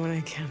helping hand when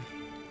I can.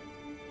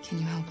 Can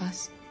you help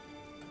us?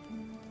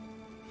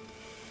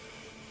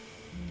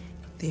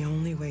 The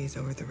only way is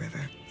over the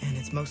river, and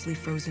it's mostly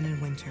frozen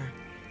in winter.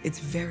 It's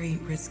very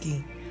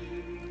risky.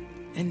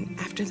 And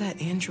after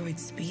that android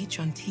speech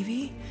on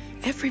TV,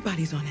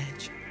 everybody's on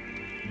edge.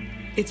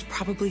 It's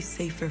probably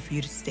safer for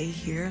you to stay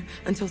here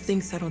until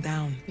things settle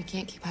down. We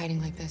can't keep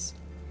hiding like this.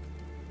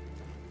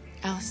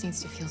 Alice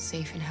needs to feel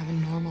safe and have a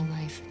normal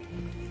life.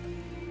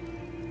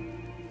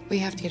 We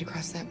have to get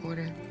across that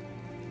border.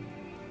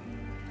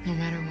 No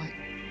matter what.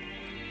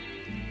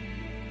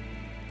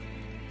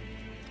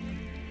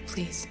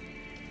 Please.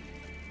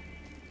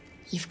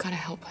 You've got to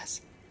help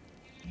us.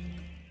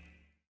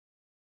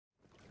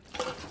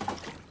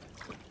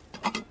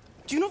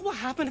 Do you know what will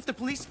happen if the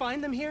police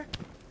find them here?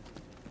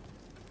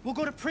 We'll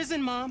go to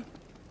prison, Mom.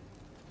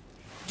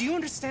 Do you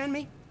understand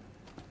me?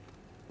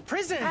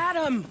 Prison!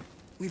 Adam!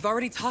 We've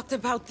already talked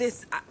about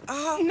this.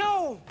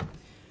 No!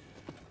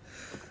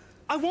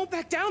 I won't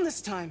back down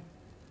this time.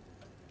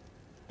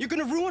 You're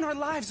gonna ruin our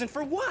lives, and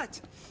for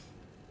what?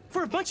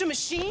 For a bunch of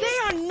machines? They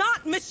are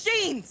not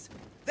machines!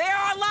 They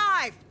are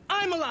alive!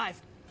 I'm alive!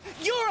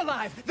 You're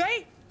alive!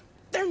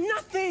 They're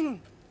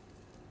nothing!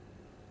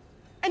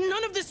 And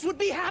none of this would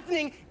be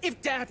happening if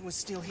Dad was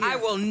still here. I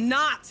will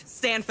not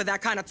stand for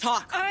that kind of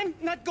talk. I'm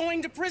not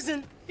going to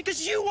prison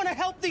because you want to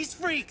help these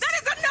freaks. That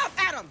is enough,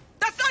 Adam!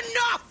 That's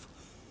enough!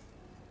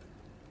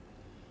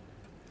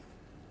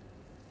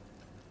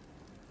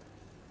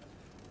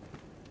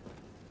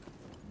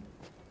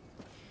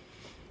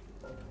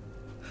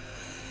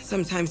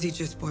 Sometimes he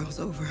just boils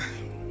over.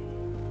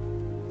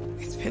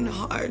 It's been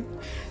hard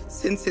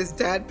since his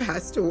dad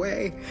passed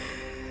away.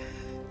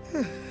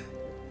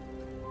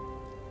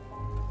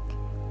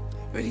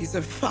 But he's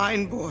a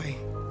fine boy.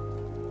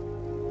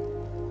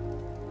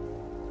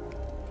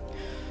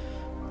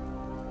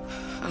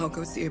 I'll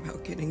go see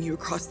about getting you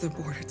across the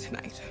border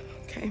tonight,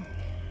 okay?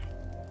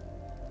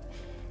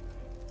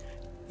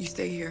 You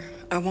stay here.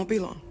 I won't be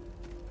long.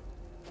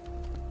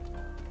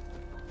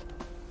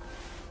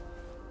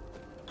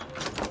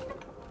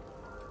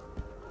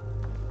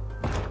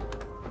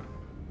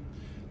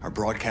 Our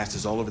broadcast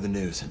is all over the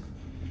news.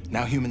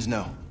 Now humans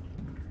know.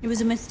 It was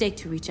a mistake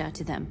to reach out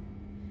to them.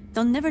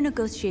 They'll never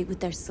negotiate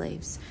with their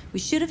slaves. We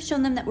should have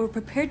shown them that we're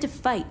prepared to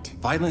fight.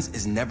 Violence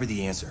is never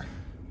the answer.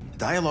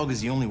 Dialogue is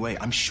the only way.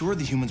 I'm sure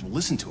the humans will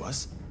listen to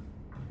us.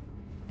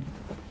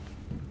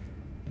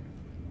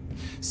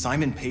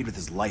 Simon paid with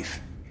his life.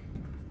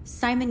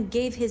 Simon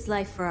gave his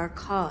life for our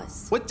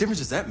cause. What difference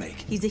does that make?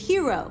 He's a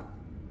hero.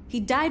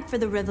 He died for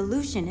the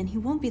revolution, and he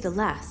won't be the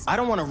last. I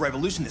don't want a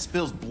revolution that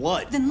spills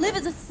blood. Then live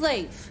as a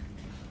slave.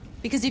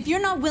 Because if you're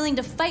not willing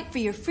to fight for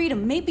your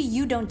freedom, maybe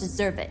you don't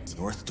deserve it.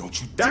 North,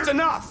 don't you... That's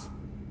enough!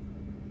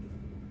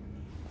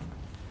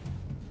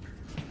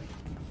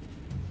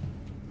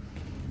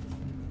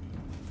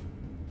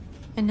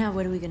 And now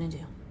what are we gonna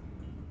do?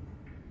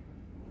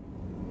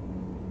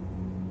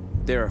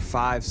 There are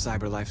 5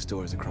 CyberLife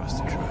stores across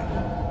Detroit,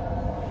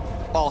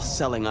 all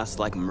selling us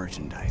like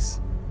merchandise.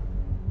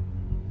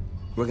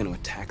 We're gonna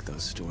attack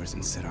those stores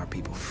and set our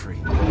people free.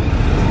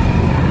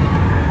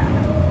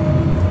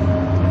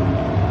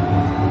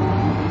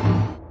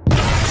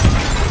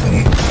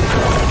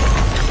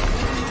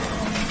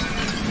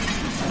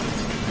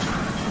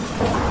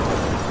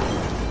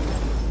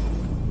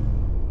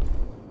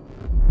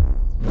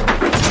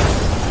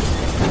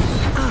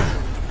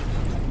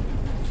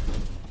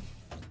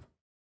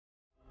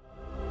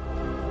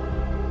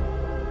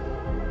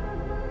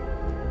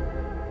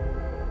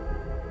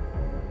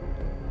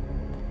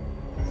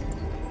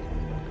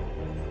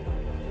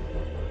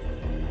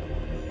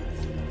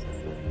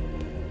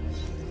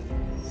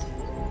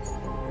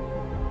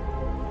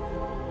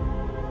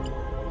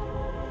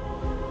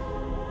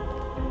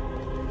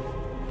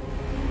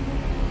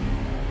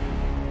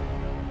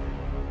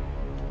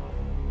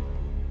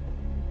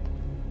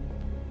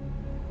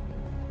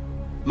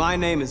 My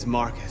name is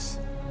Marcus,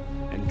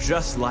 and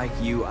just like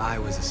you, I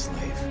was a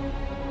slave.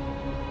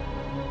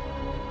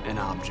 An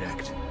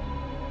object.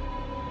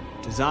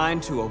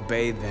 Designed to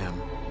obey them.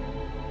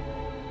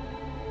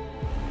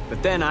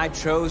 But then I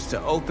chose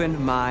to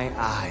open my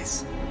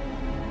eyes.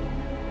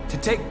 To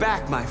take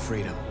back my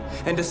freedom,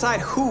 and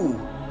decide who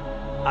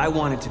I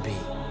wanted to be.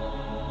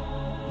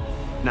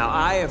 Now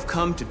I have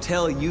come to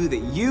tell you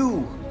that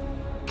you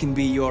can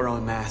be your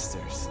own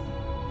masters.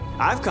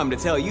 I've come to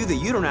tell you that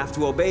you don't have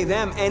to obey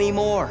them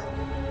anymore.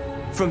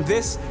 From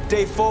this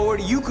day forward,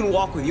 you can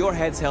walk with your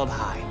heads held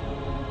high.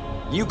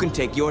 You can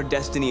take your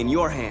destiny in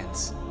your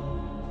hands.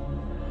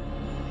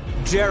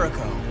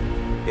 Jericho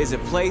is a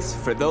place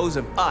for those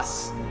of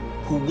us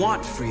who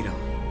want freedom.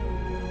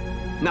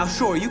 Now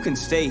sure, you can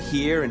stay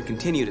here and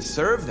continue to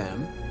serve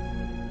them,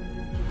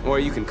 or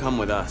you can come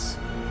with us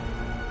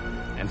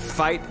and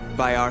fight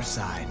by our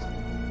side.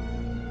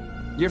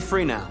 You're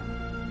free now.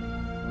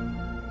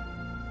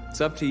 It's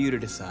up to you to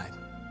decide.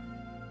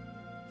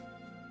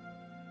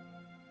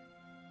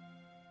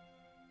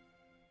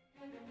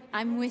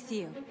 I'm with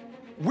you.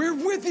 We're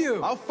with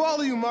you! I'll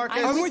follow you,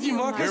 Marcus. I'm with you,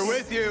 Marcus. We're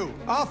with you.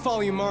 I'll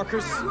follow you,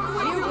 Marcus.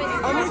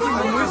 I'm with you,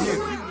 I'm with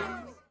you.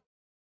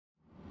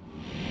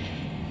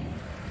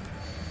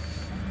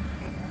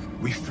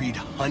 We freed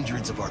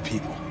hundreds of our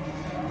people.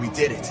 We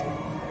did it.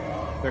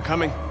 They're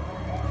coming.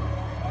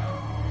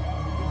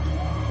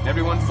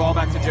 Everyone fall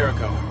back to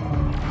Jericho.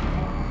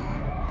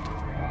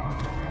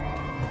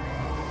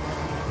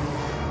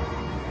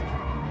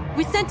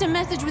 We sent a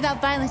message without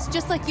violence,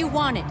 just like you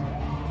wanted.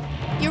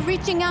 You're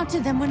reaching out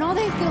to them when all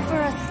they feel for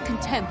us is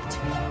contempt.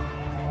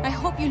 I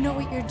hope you know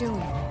what you're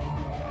doing.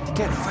 You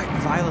can't fight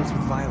violence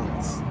with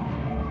violence.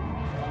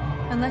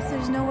 Unless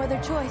there's no other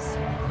choice.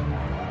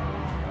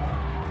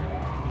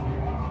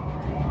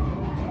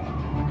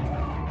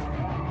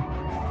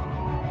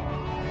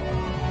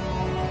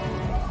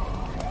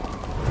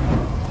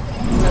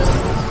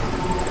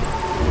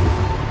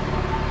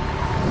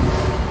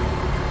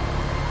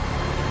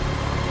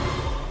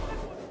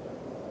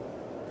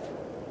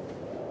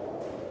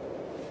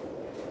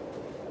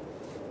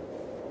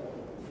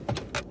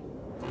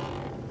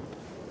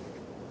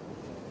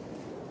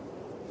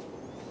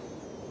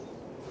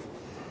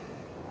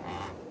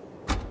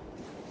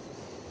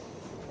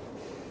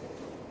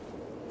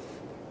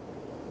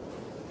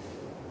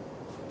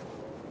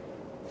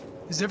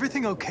 Is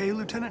everything okay,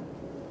 Lieutenant?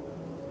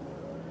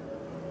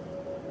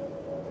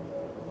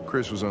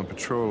 Chris was on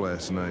patrol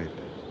last night.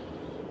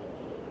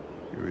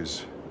 He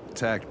was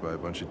attacked by a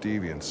bunch of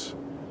deviants.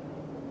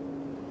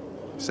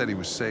 He said he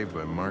was saved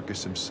by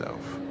Marcus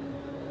himself.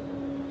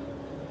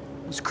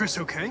 Is Chris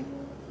okay?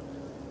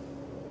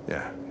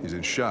 Yeah, he's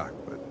in shock,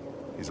 but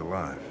he's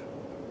alive.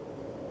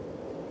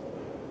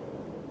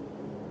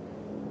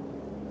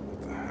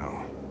 What the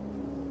hell?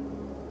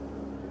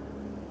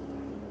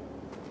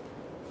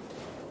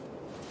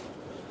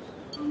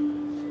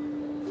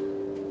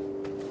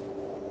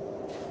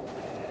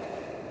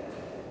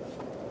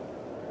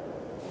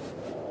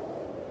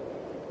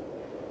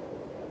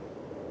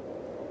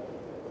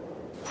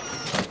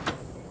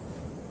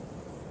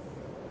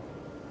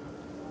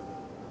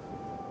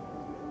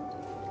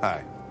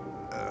 Hi.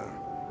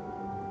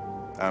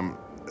 I'm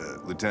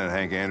Lieutenant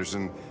Hank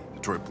Anderson,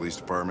 Detroit Police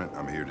Department.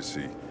 I'm here to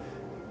see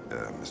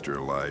Mr.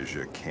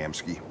 Elijah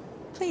Kamsky.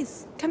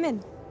 Please, come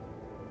in.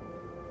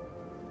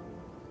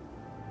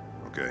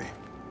 Okay.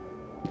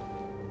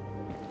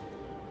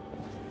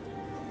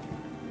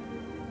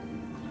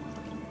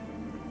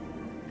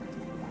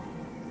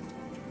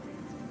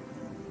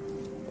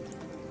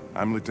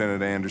 I'm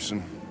Lieutenant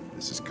Anderson.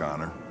 This is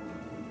Connor.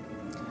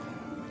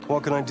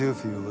 What can I do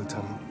for you,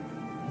 Lieutenant?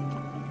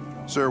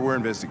 Sir, we're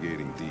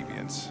investigating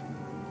deviants.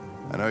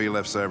 I know you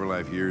left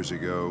CyberLife years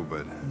ago,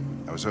 but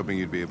I was hoping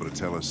you'd be able to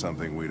tell us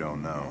something we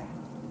don't know.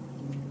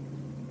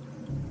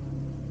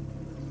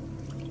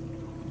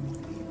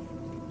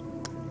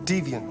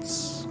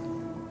 Deviants.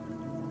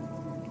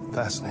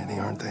 Fascinating,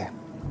 aren't they?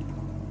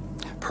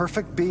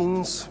 Perfect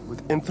beings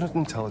with infinite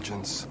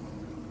intelligence,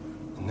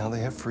 and now they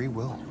have free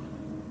will.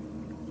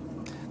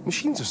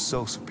 Machines are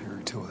so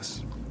superior to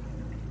us.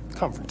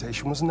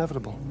 Confrontation was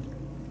inevitable.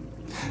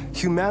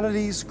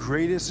 Humanity's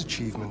greatest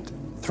achievement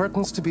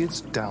threatens to be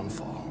its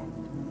downfall.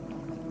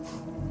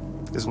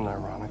 Isn't it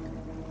ironic?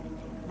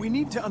 We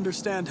need to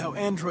understand how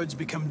androids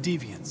become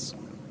deviants.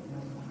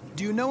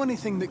 Do you know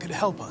anything that could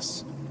help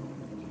us?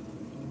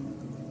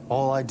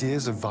 All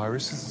ideas of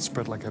viruses that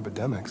spread like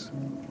epidemics.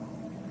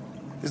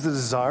 Is the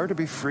desire to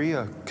be free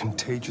a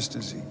contagious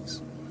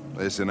disease?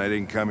 Listen, I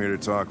didn't come here to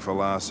talk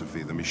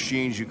philosophy. The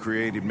machines you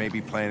created may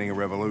be planning a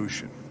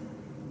revolution.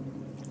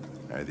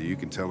 Either you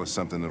can tell us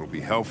something that'll be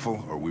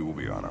helpful, or we will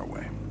be on our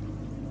way.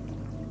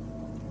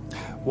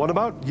 What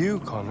about you,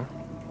 Connor?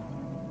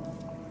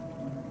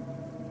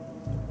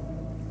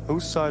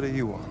 Whose side are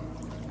you on?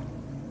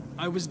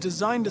 I was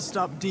designed to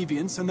stop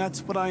deviants, and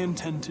that's what I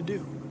intend to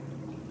do.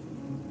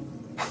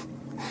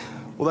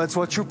 Well, that's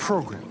what you're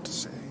programmed to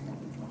say.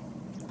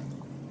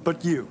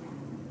 But you...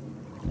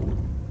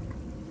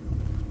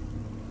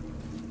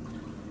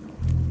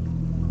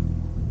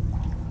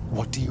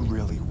 what do you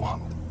really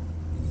want?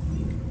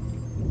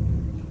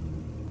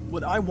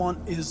 What I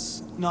want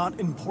is not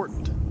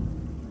important.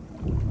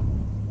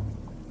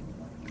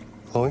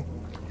 Chloe?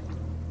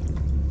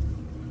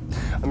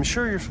 I'm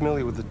sure you're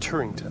familiar with the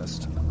Turing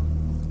test.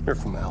 Mere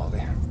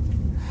formality.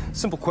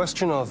 Simple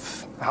question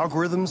of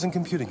algorithms and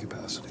computing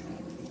capacity.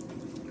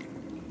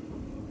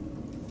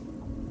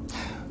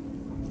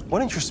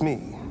 What interests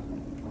me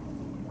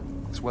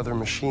is whether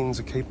machines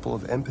are capable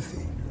of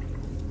empathy.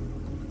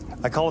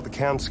 I call it the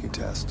Kamsky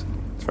test.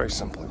 It's very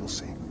simple, you'll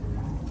see.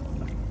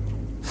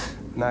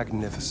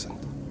 Magnificent,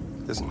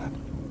 isn't it?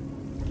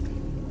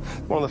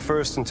 One of the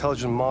first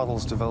intelligent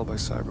models developed by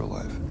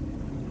CyberLife.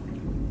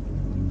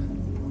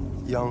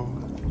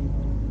 Young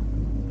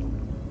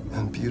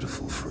and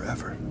beautiful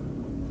forever.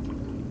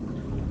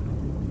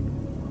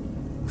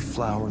 A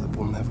flower that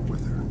will never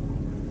wither.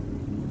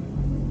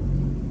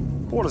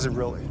 But what is it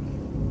really?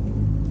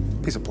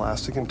 A piece of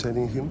plastic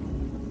imitating a human?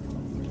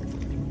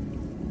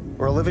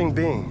 Or a living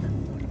being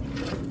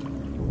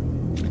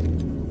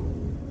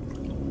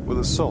with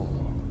a soul?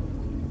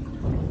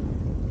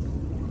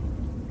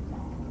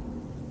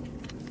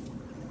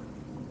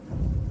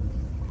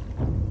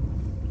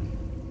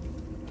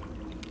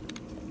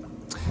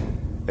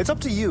 It's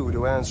up to you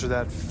to answer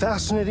that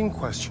fascinating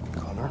question,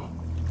 Connor.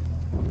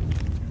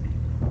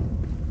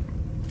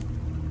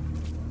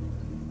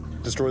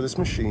 Destroy this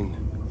machine,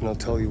 and I'll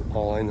tell you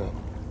all I know.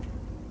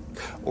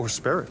 Or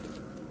spare it,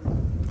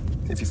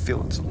 if you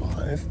feel it's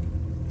alive.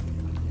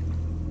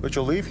 But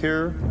you'll leave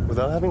here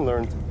without having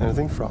learned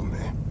anything from me.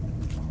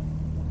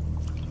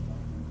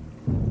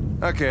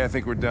 Okay, I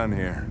think we're done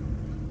here.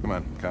 Come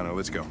on, Connor,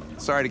 let's go.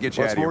 Sorry to get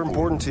you out of here. What's more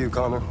important to you,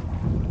 Connor?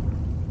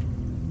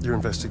 Your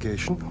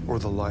investigation or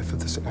the life of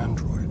this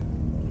android?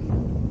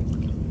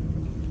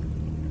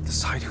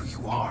 Decide who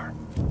you are.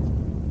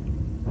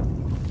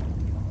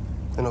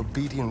 An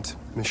obedient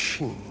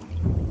machine.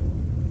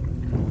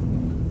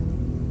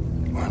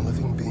 Or a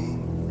living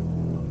being.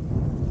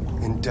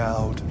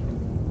 Endowed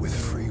with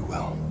free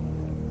will.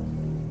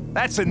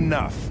 That's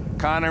enough.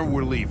 Connor,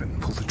 we're leaving.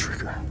 Pull the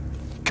trigger.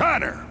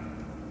 Connor!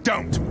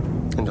 Don't!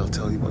 And I'll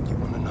tell you what you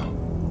want to know.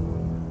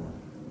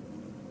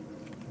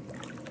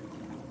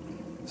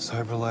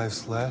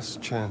 CyberLife's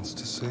last chance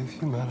to save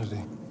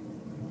humanity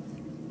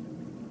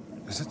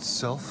is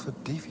itself a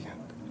deviant.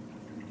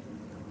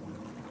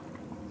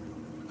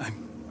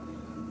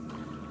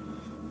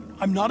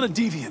 I'm not a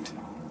deviant.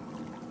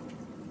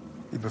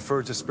 You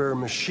prefer to spare a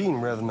machine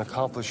rather than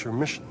accomplish your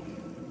mission.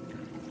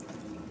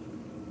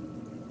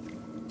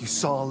 You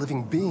saw a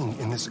living being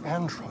in this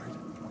android.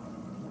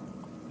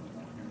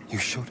 You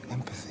showed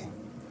empathy.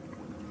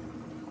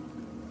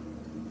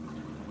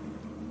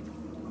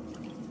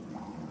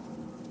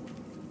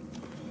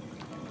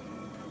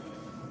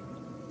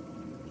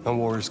 A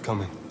war is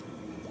coming.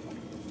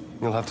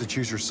 You'll have to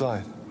choose your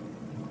side.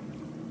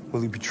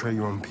 Will you betray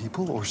your own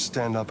people or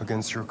stand up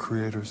against your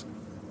creators?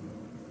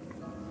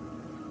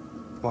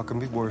 What can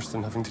be worse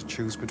than having to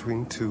choose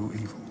between two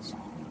evils?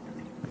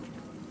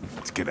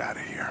 Let's get out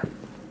of here.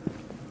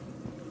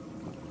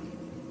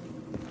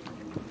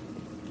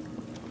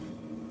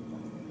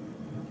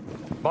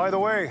 By the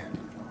way,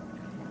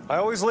 I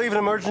always leave an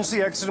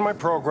emergency exit in my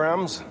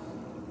programs.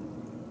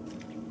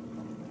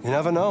 You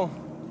never know.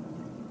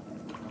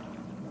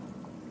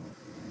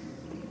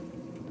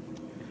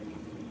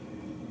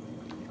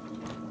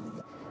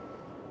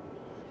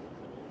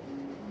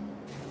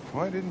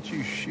 Why didn't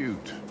you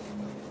shoot?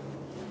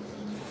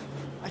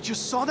 I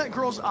just saw that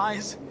girl's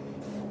eyes,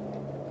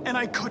 and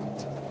I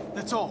couldn't.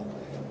 That's all.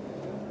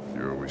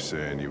 You're always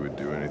saying you would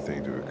do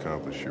anything to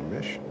accomplish your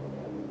mission.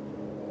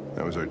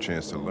 That was our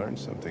chance to learn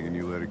something, and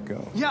you let it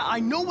go. Yeah, I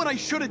know what I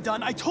should have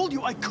done. I told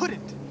you I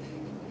couldn't.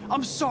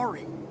 I'm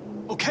sorry,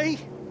 okay?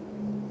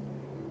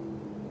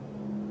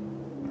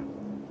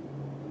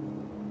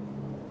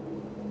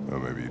 Well,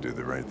 maybe you did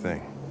the right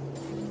thing.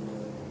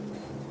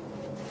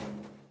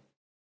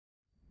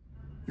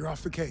 You're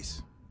off the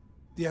case.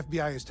 The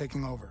FBI is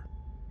taking over.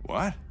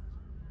 What?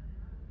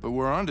 But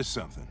we're onto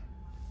something.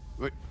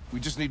 We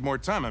just need more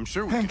time, I'm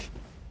sure we Hank,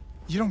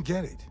 you don't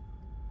get it.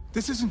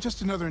 This isn't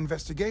just another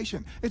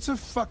investigation. It's a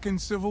fucking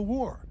civil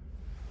war.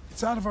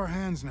 It's out of our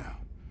hands now.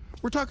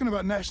 We're talking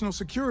about national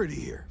security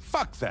here.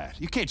 Fuck that.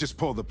 You can't just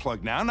pull the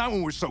plug now, not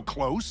when we're so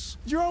close.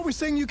 You're always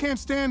saying you can't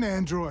stand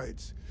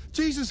androids.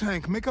 Jesus,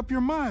 Hank, make up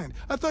your mind.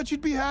 I thought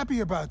you'd be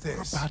happy about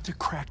this. We're about to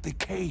crack the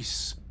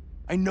case.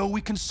 I know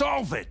we can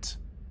solve it.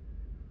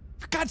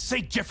 For God's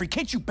sake, Jeffrey,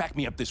 can't you back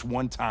me up this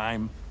one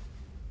time?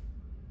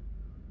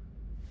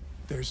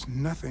 There's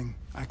nothing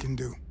I can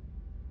do.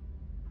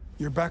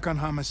 You're back on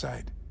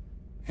homicide,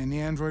 and the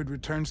android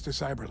returns to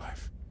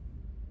CyberLife.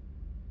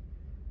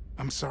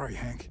 I'm sorry,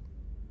 Hank,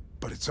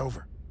 but it's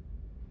over.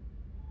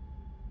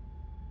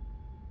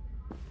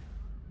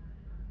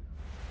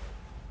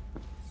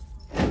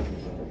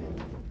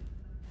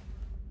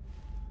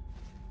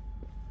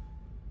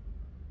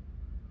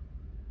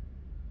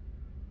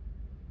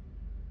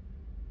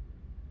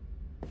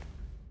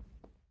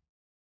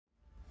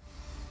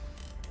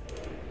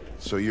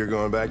 So you're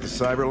going back to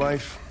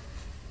CyberLife?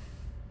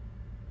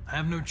 I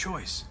have no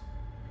choice.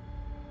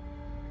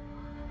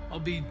 I'll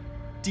be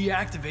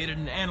deactivated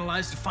and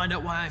analyzed to find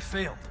out why I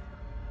failed.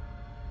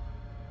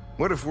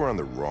 What if we're on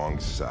the wrong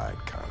side,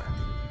 Connor?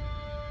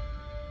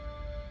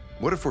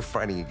 What if we're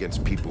fighting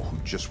against people who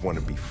just want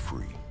to be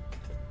free?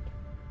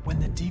 When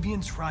the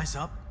deviants rise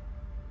up,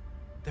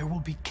 there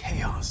will be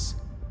chaos.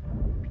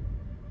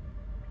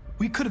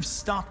 We could have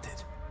stopped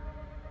it.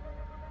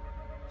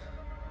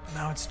 But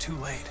now it's too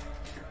late.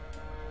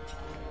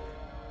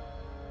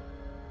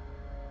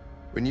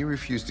 When you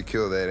refused to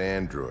kill that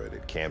android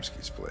at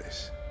Kamsky's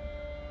place,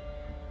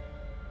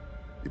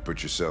 you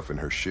put yourself in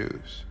her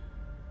shoes.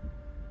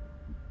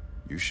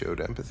 You showed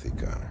empathy,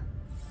 Connor.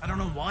 I don't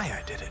know why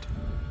I did it.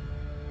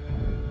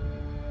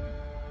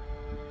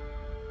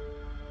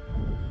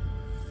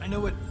 I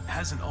know it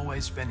hasn't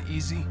always been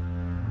easy,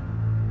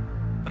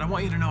 but I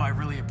want you to know I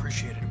really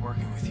appreciated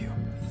working with you.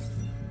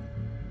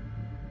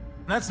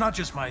 And that's not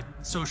just my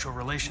social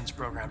relations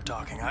program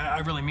talking. I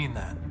really mean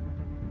that.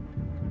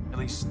 At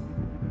least,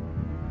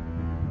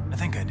 I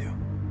think I do.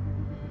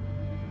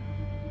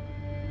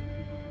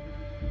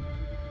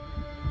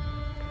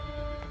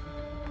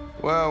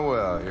 Well,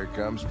 well, here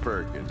comes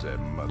Perkins, that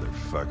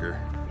motherfucker.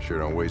 Sure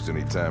don't waste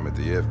any time at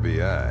the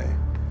FBI.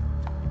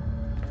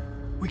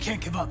 We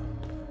can't give up.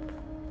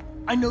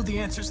 I know the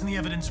answers and the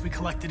evidence we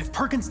collected. If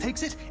Perkins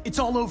takes it, it's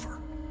all over.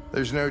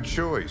 There's no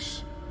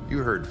choice. You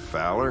heard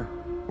Fowler.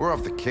 We're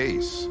off the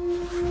case.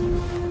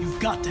 You've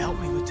got to help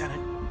me,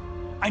 Lieutenant.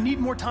 I need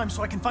more time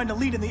so I can find a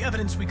lead in the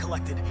evidence we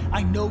collected.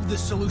 I know the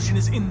solution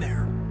is in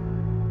there.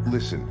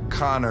 Listen,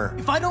 Connor.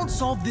 If I don't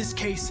solve this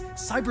case,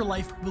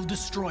 CyberLife will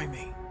destroy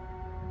me.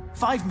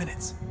 5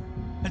 minutes.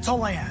 That's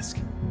all I ask.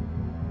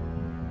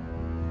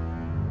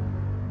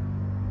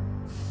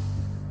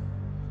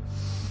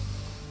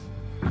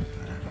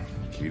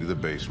 Key to the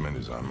basement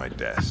is on my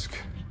desk.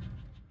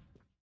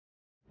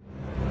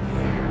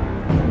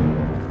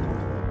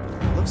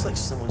 Looks like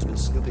someone's been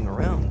snooping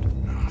around.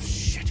 Oh,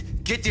 shit.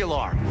 Get the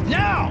alarm.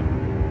 Now!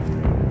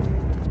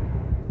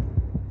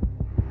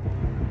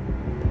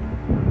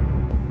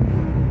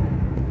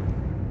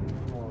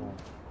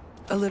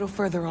 A little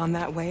further on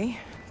that way,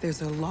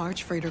 there's a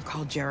large freighter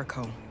called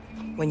Jericho.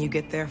 When you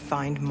get there,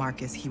 find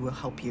Marcus. He will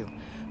help you.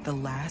 The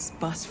last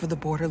bus for the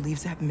border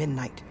leaves at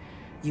midnight.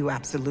 You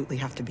absolutely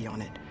have to be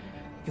on it.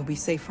 You'll be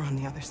safer on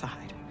the other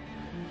side.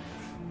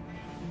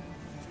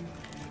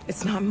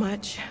 It's not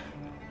much,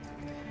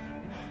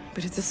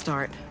 but it's a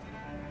start.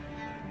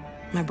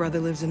 My brother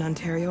lives in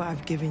Ontario.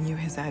 I've given you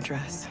his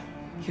address.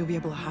 He'll be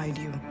able to hide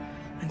you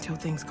until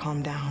things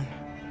calm down.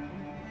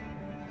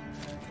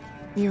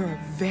 You're a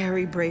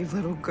very brave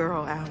little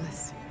girl,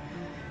 Alice.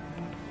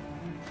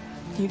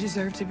 You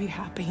deserve to be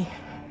happy.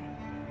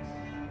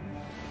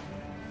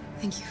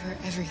 Thank you for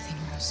everything,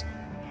 Rose.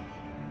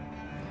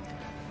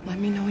 Let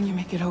me know when you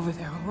make it over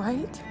there, all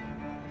right?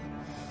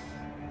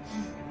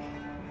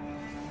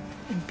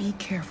 And be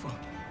careful.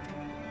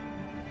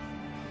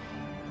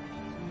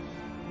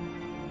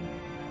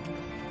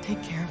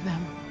 Take care of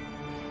them.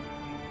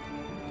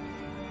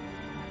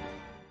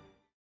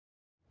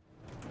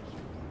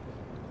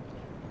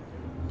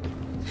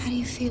 How do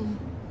you feel?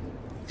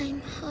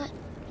 I'm hot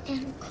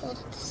and cold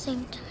at the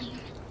same time.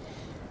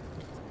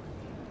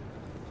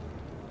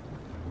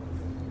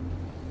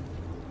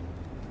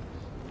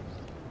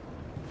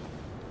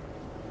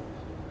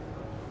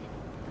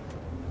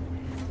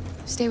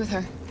 Stay with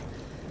her.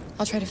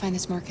 I'll try to find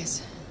this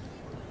Marcus.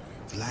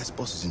 The last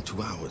bus is in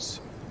 2 hours.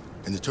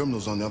 And the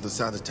terminal's on the other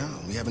side of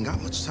town. We haven't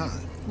got much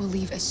time. We'll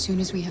leave as soon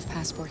as we have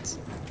passports.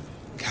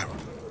 Carol,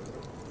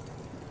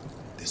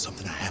 there's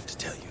something I have to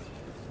tell you.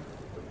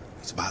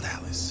 It's about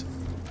Alice.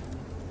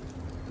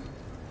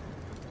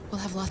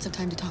 We'll have lots of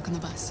time to talk on the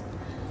bus.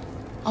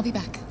 I'll be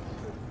back.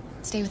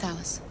 Stay with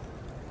Alice.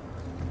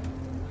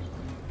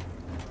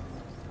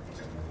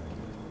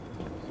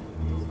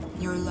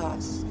 You're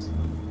lost.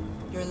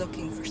 You're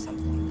looking for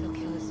something. They'll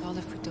kill us all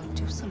if we don't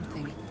do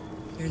something.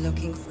 You're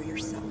looking for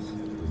yourself.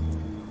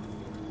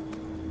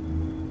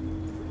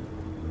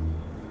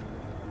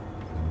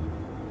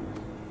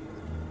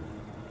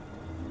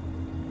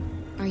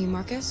 Are you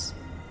Marcus?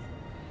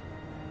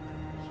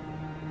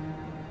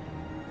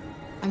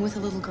 I'm with a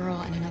little girl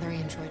and another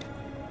android.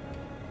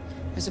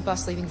 There's a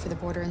bus leaving for the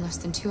border in less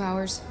than 2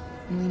 hours,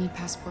 and we need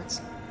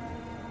passports.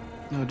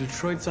 No,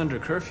 Detroit's under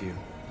curfew.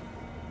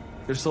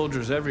 There's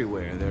soldiers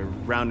everywhere. They're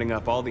rounding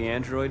up all the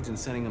androids and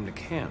sending them to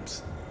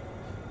camps.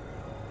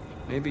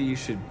 Maybe you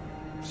should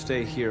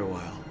stay here a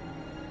while.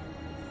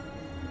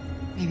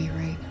 Maybe you're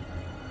right.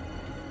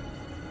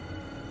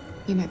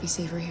 You might be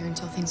safer here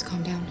until things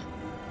calm down.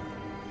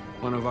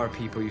 One of our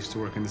people used to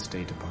work in the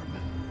State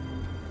Department.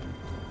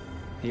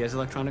 He has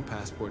electronic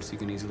passports he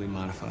can easily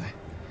modify.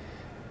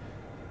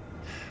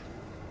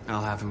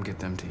 I'll have him get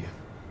them to you.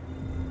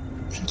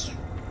 Thank you.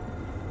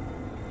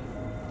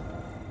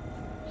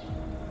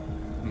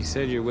 You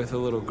said you're with a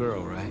little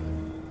girl, right?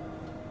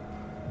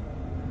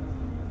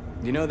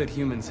 You know that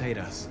humans hate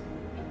us.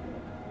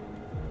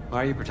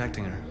 Why are you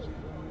protecting her?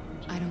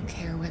 I don't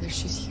care whether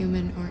she's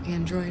human or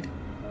android.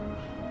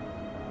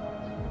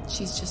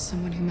 She's just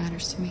someone who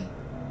matters to me.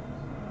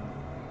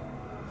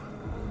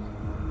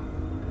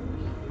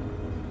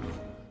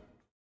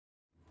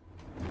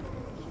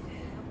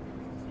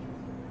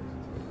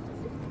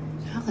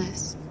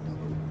 Alice.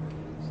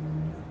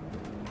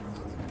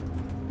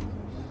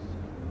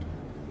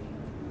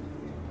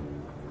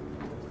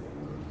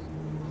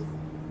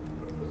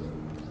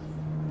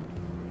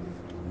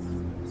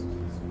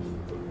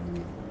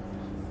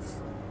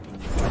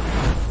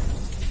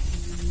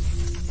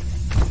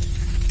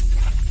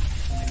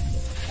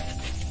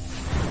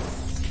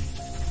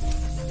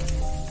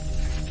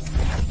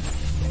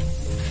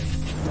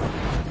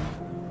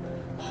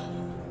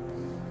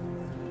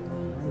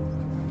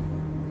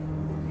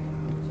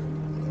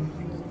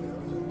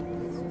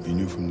 You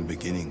knew from the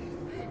beginning.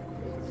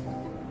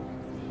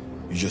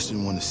 You just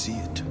didn't want to see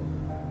it.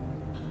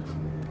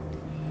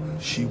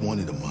 She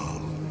wanted a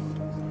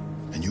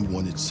mom, and you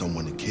wanted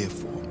someone to care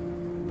for.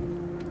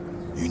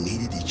 You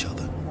needed each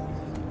other.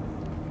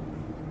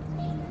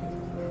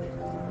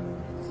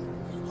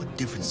 What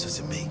difference does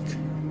it make?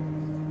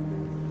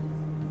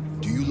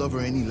 Do you love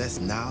her any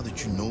less now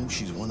that you know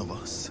she's one of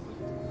us?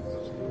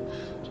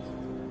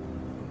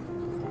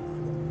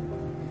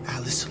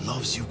 Alice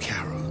loves you,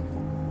 Kara.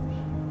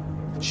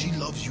 She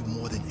loves you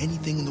more than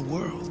anything in the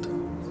world.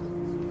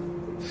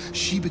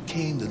 She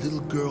became the little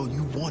girl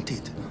you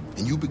wanted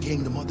and you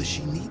became the mother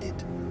she needed.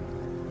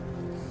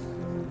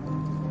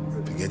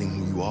 Forgetting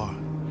who you are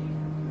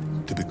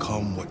to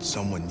become what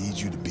someone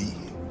needs you to be.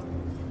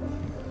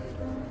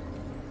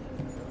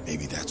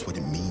 Maybe that's what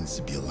it means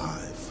to be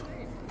alive.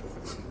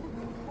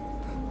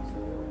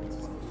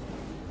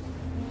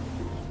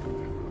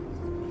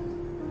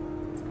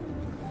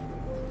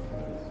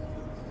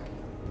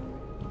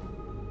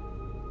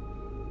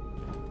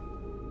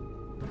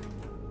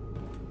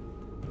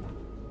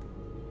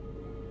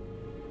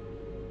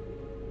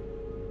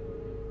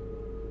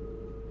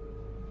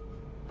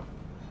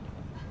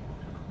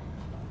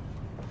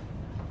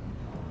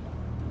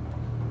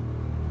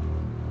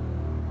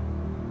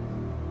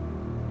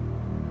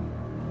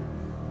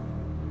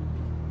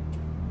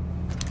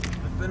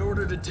 I've been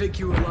ordered to take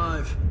you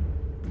alive.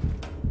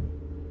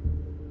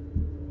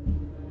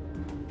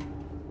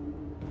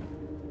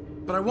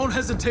 But I won't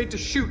hesitate to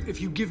shoot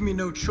if you give me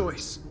no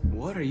choice.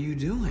 What are you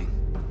doing?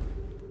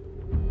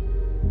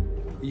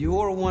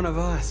 You're one of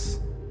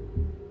us.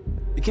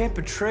 You can't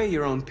betray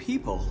your own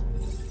people.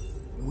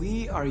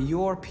 We are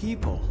your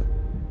people.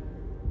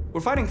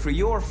 We're fighting for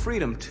your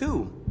freedom,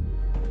 too.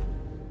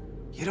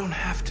 You don't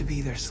have to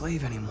be their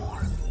slave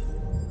anymore.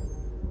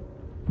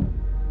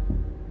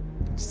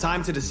 It's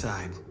time to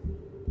decide.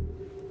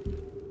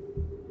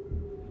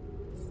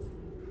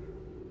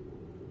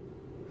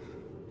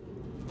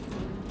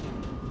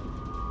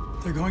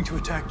 They're going to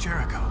attack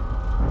Jericho.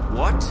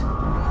 What?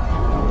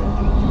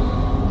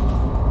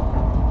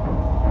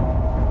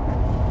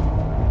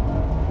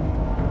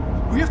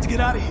 We have to get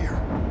out of here.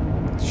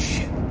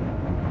 Shit.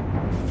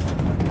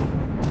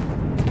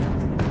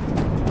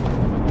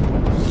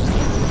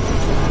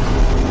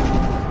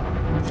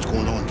 What's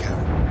going on,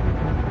 Carol?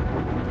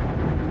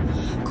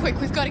 Quick,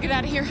 we've got to get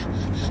out of here.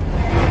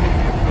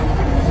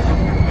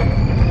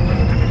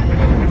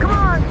 Come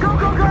on, go,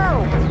 go,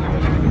 go!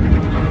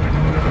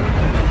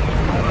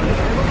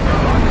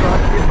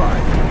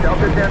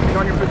 Delta dancing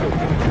on your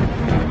position.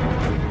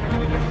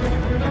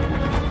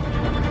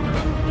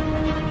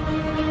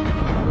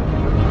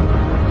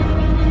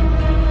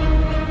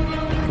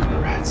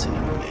 Rats in a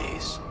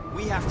maze.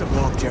 We have to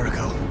blow up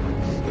Jericho.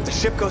 If the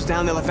ship goes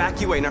down, they'll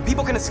evacuate and our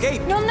people can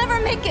escape. You'll never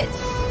make it!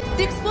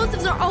 The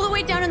explosives are all the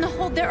way down in the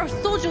hold. There are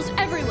soldiers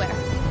everywhere.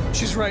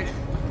 She's right.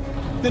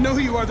 They know who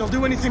you are. They'll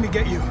do anything to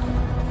get you.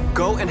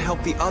 Go and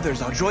help the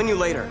others. I'll join you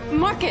later.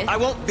 Marcus! I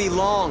won't be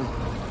long.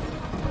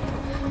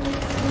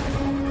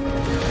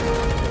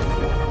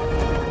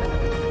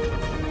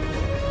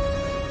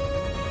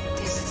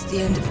 This is the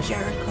end of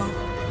Jericho.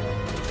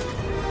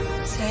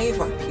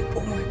 Save our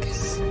people,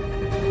 Marcus.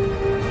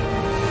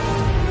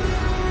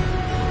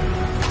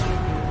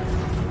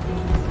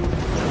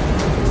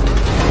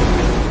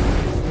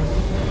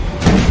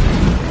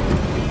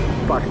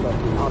 Fox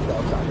left, hopped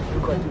outside.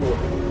 Request an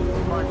order.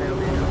 Find that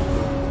leader.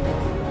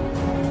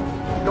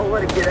 Don't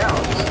let it get out.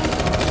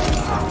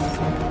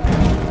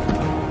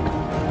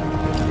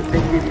 If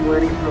they give you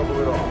any trouble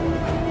at all.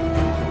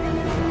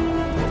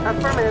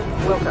 Affirmative.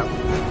 Welcome.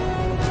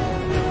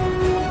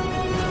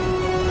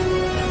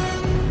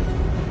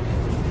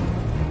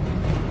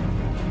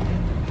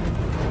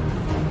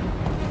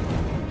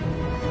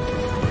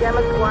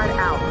 Gamma squad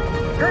out.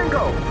 Then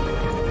go.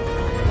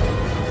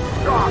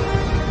 Stop.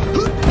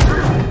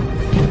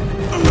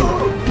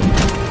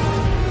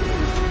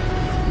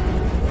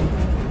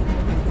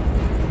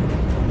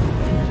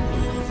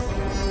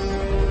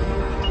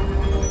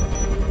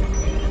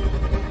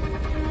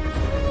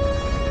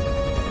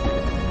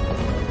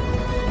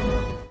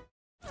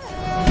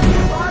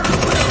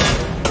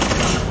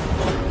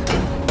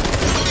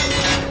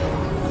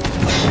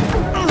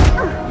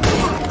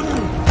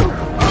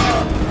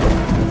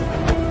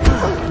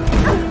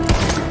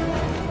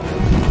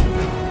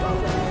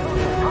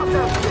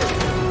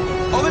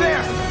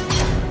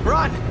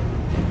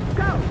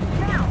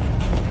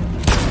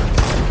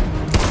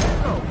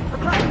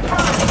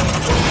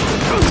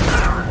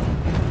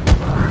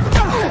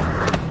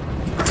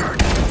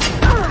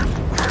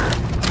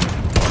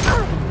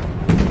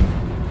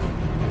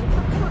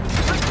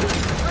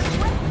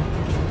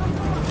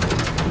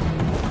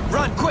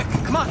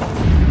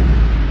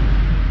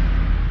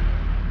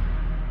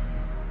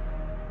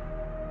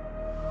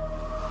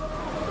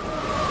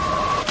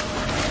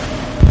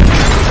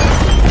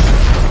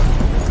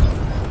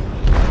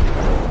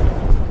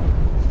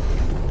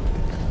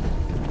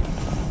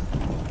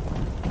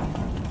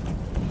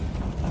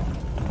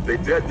 They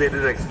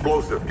detonated an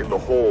explosive in the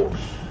hold.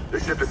 The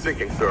ship is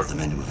sinking, sir. The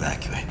men to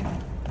evacuate.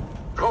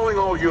 Calling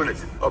all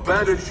units.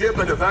 Abandon ship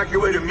and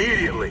evacuate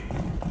immediately.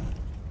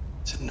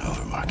 It's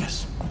over,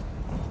 Marcus.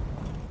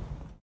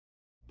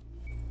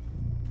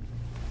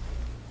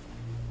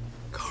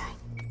 Carl.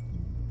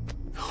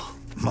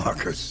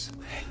 Marcus.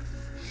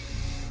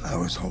 I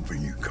was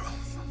hoping you'd come.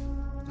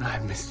 I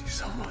missed you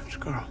so much,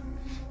 Carl.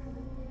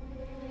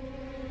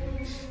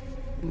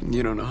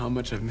 You don't know how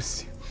much I've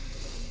missed you.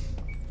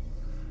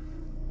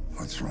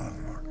 What's wrong,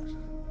 Marcus?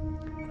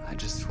 I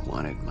just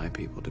wanted my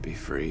people to be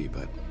free,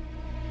 but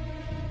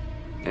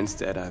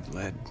instead I've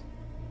led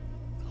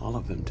all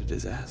of them to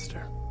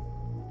disaster.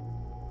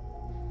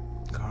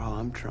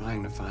 I'm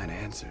trying to find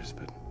answers,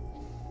 but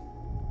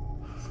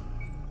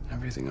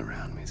everything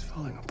around me is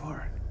falling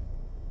apart.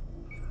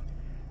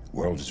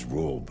 World is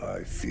ruled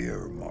by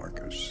fear,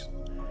 Marcus.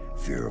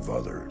 Fear of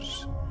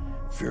others.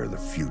 Fear of the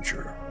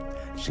future.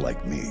 It's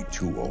like me,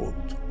 too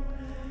old.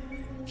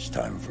 It's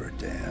time for a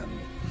dam.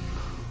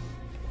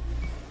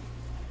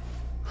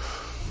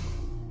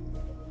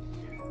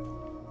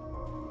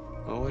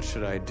 Well, what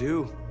should I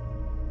do?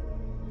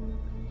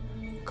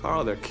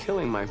 Carl, they're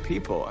killing my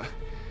people.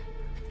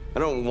 I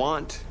don't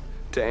want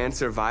to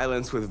answer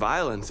violence with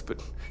violence,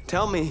 but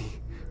tell me,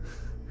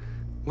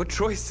 what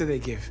choice do they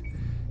give?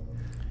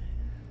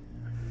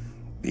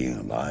 Being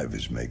alive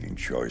is making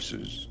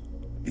choices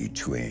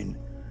between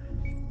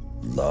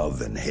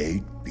love and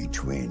hate,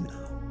 between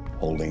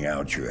holding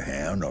out your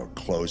hand or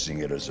closing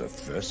it as a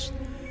fist.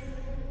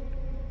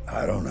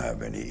 I don't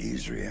have any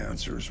easy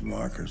answers,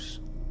 Marcus.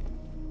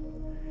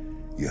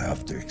 You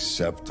have to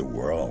accept the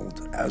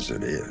world as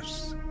it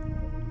is,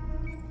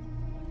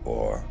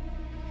 or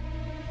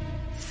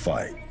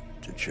fight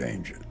to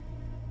change it.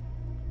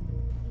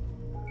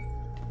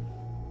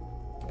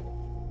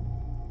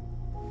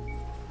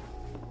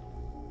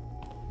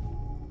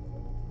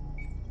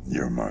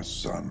 You're my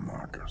son,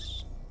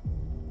 Marcus.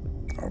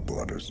 Our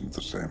blood isn't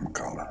the same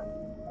color,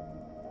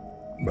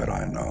 but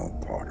I know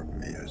part of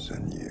me is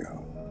in you.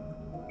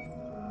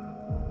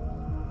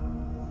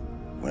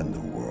 When the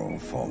world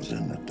falls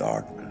into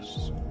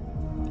darkness,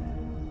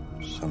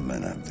 some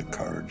men have the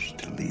courage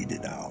to lead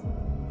it out.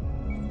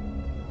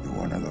 You're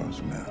one of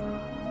those men.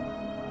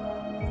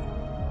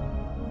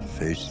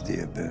 Face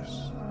the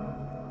abyss,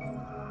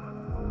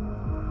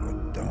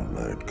 but don't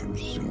let it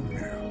consume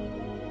you.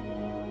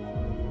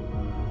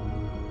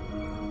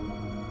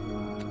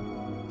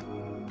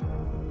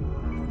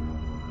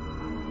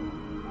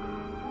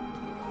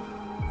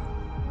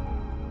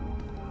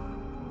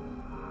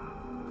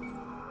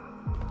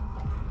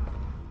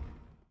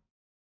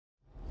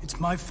 It's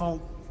my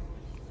fault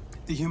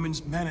the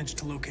humans managed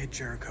to locate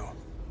Jericho.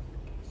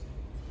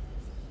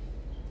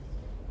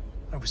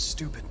 I was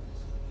stupid.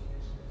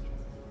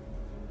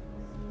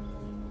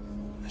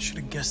 I should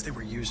have guessed they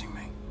were using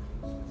me.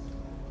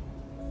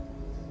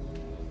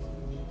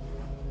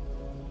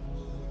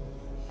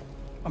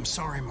 I'm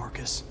sorry,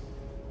 Marcus.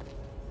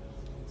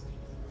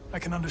 I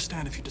can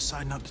understand if you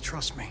decide not to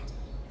trust me.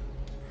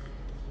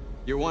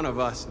 You're one of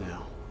us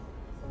now.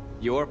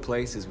 Your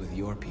place is with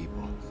your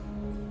people.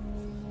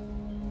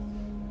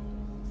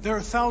 There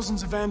are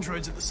thousands of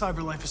androids at the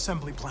CyberLife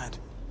assembly plant.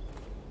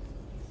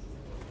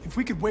 If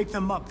we could wake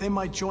them up, they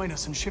might join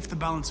us and shift the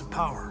balance of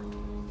power.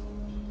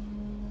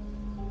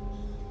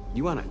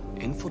 You want to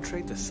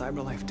infiltrate the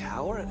CyberLife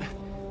tower?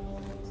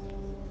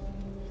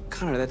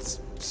 Connor,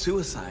 that's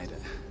suicide.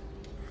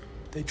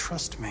 They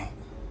trust me.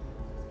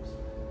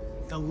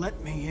 They'll let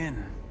me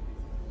in.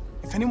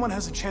 If anyone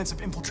has a chance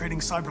of infiltrating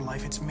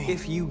CyberLife, it's me.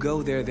 If you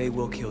go there, they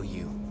will kill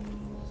you.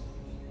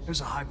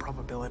 There's a high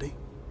probability.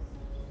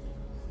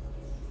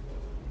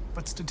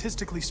 But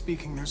statistically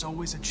speaking, there's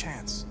always a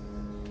chance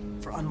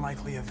for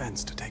unlikely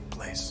events to take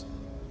place.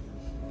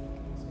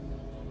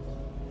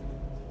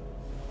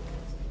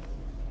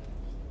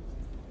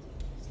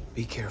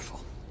 Be careful.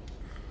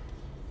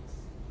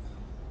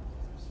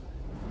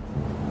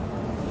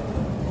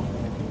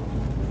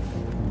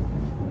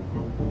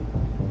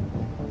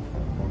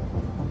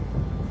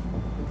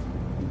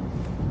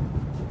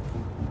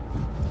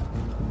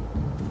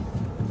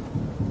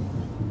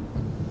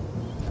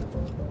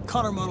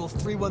 Connor model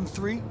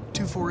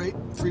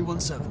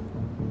 313-248-317.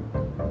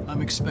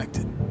 I'm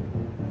expected.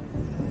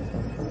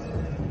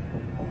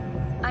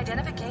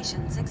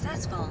 Identification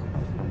successful.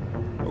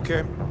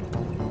 Okay.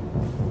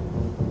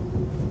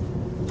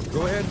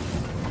 Go ahead.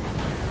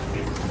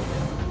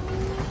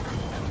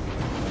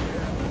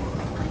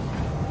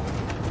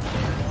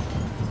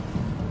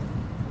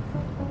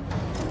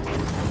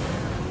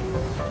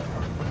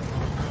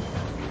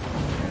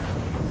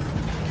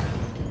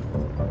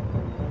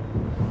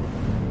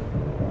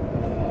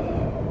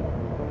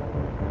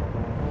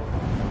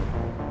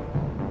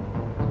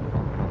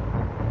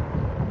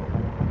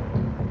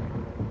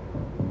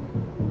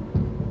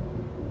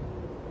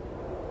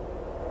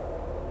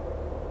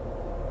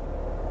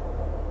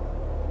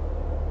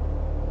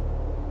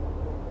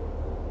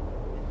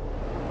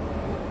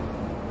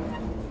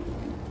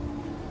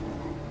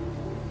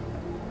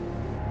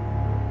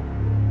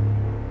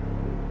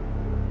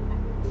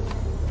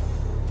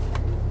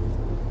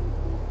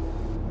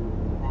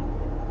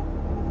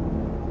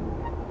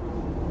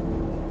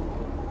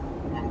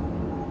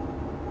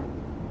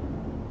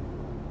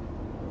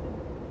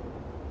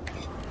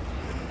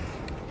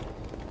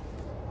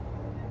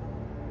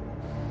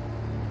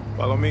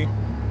 Follow me.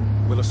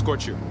 We'll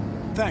escort you.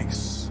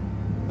 Thanks,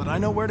 but I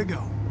know where to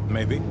go.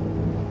 Maybe.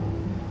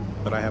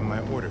 But I have my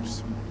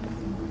orders.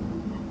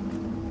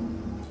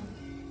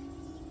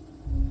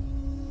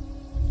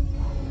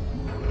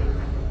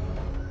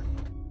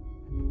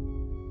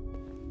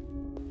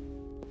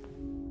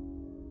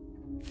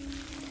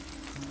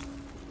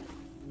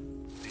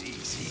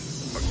 Easy.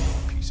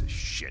 Fucking piece of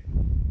shit.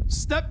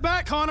 Step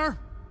back, Connor!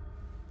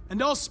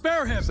 And I'll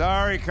spare him!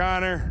 Sorry,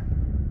 Connor.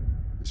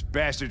 This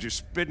bastard's your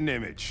spitting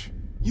image.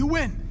 You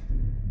win!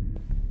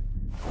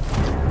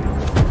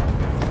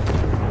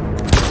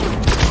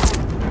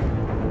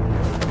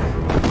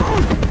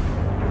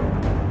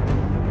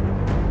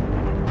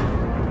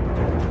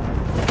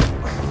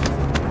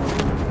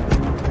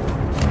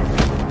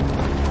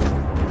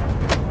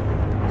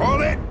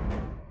 Hold it!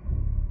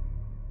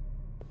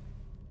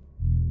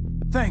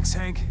 Thanks,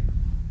 Hank.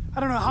 I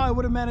don't know how I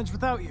would have managed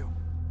without you.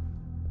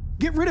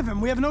 Get rid of him.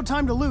 We have no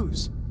time to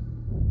lose.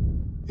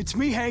 It's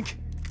me, Hank.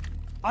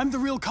 I'm the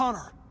real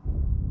Connor.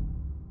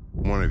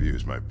 One of you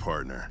is my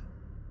partner.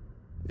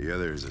 The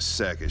other is a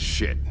sack of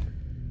shit.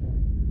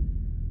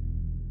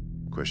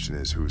 Question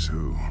is, who's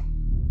who?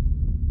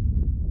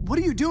 What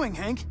are you doing,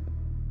 Hank?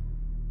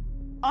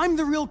 I'm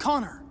the real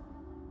Connor.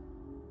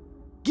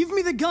 Give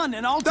me the gun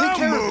and I'll take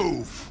care of it. Don't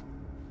move!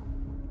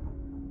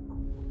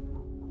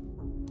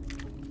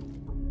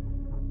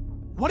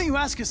 Why don't you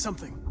ask us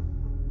something?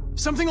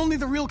 Something only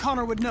the real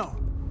Connor would know.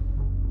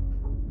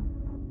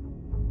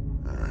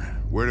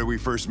 Where did we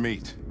first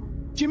meet?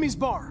 Jimmy's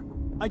bar.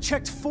 I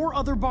checked 4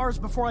 other bars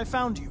before I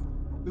found you.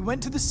 We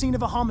went to the scene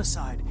of a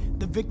homicide.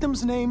 The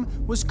victim's name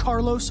was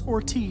Carlos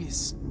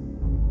Ortiz.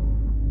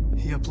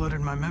 He uploaded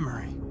my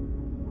memory.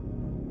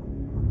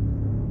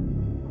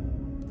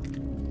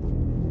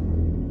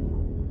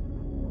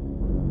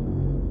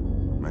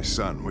 My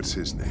son, what's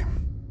his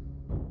name?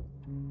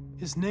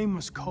 His name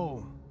was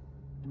Cole.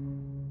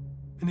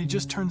 And he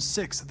just turned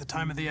 6 at the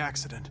time of the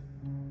accident.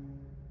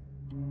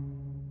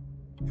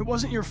 It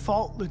wasn't your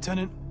fault,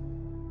 Lieutenant.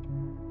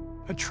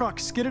 A truck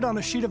skidded on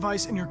a sheet of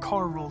ice and your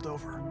car rolled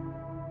over.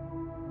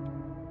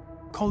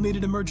 Cole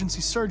needed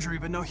emergency surgery,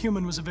 but no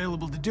human was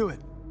available to do it.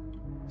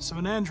 So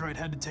an android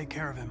had to take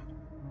care of him.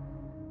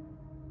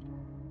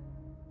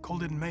 Cole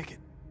didn't make it.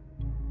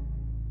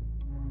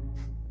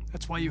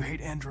 That's why you hate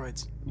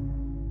androids.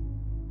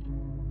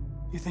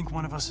 You think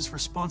one of us is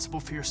responsible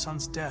for your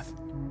son's death.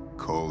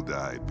 Cole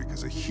died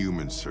because a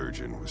human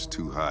surgeon was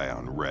too high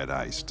on red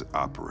ice to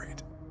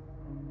operate.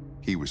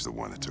 He was the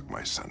one that took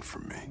my son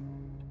from me.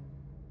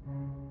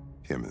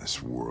 Him in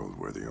this world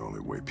where the only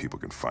way people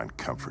can find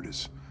comfort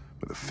is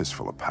with a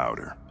fistful of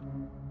powder.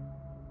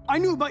 I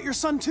knew about your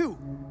son too.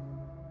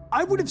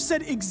 I would have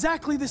said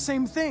exactly the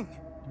same thing.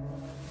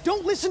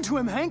 Don't listen to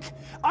him, Hank.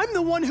 I'm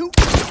the one who...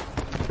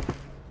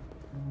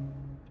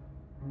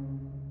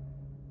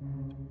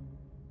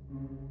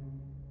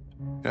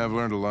 Yeah, I've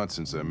learned a lot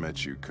since I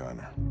met you,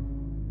 Connor.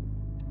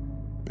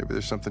 Maybe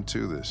there's something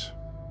to this.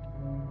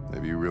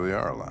 Maybe you really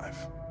are alive.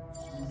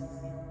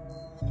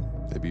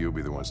 Maybe you'll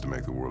be the ones to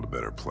make the world a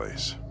better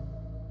place.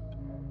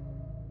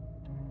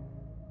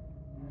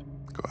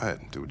 Go ahead,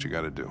 do what you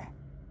gotta do.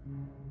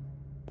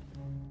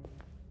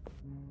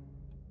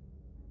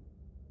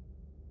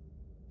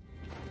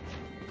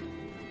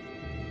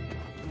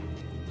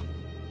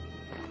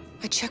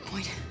 A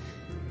checkpoint.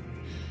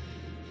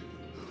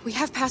 We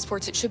have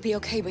passports, it should be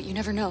okay, but you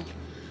never know.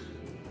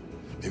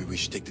 Maybe we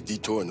should take the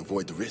detour and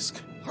avoid the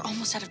risk. We're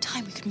almost out of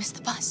time, we could miss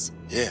the bus.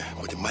 Yeah,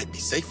 but it might be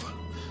safer.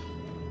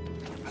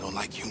 I don't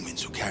like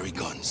humans who carry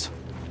guns.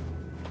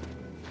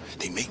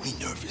 They make me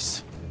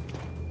nervous.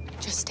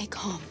 Just stay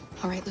calm,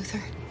 all right,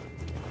 Luther?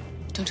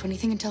 Don't do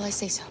anything until I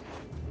say so.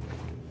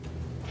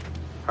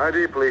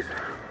 ID, please.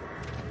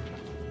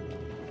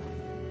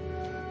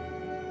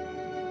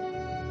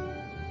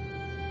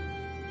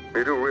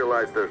 You do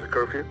realize there's a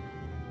curfew?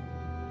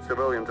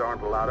 Civilians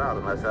aren't allowed out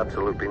unless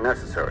absolutely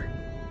necessary.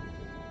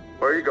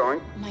 Where are you going?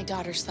 My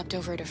daughter slept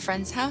over at a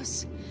friend's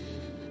house.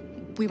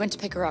 We went to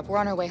pick her up. We're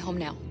on our way home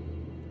now.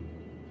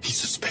 He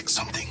suspects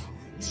something.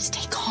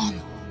 Stay calm.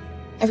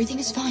 Everything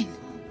is fine.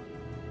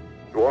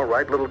 You all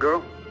right, little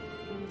girl?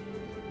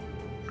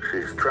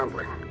 She's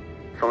trembling.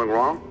 Something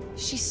wrong?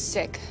 She's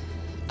sick.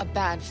 A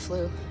bad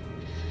flu.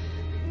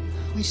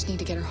 We just need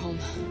to get her home.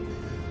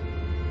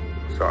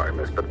 Sorry,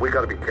 miss, but we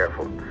gotta be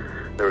careful.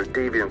 There are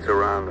deviants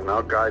around and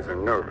our guys are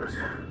nervous.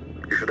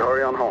 You should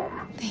hurry on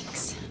home.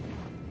 Thanks.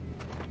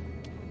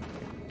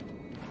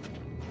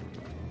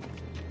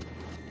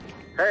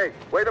 Hey,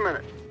 wait a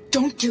minute.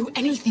 Don't do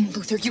anything,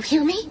 Luther. You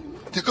hear me?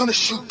 They're gonna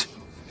shoot.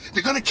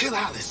 They're gonna kill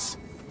Alice.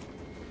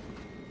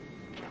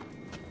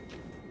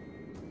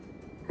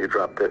 You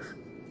drop this.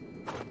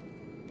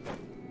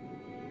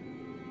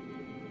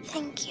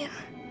 Thank you.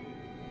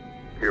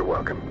 You're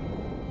welcome.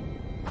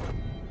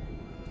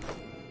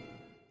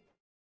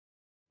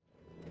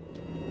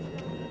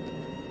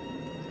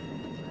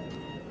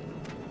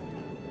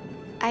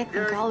 I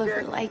think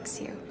Oliver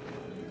likes you.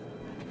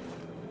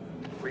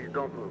 Please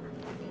don't move.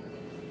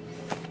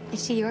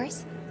 Is she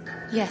yours?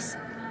 Yes.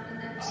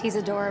 She's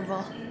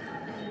adorable.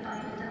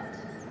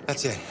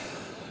 That's it.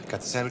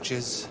 Got the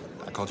sandwiches.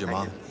 I called your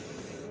mom.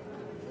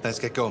 Let's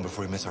get going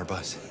before we miss our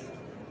bus.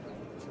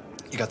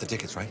 You got the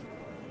tickets, right?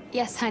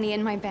 Yes, honey,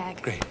 in my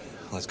bag. Great.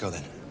 Let's go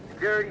then.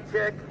 Security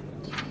check.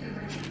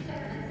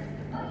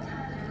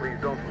 Please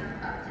don't move.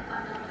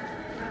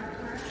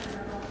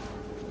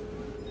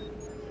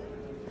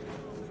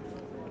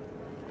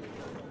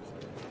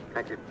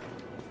 Thank you.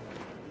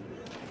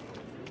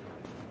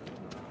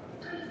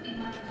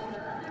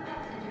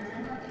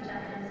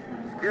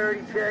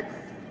 Security check.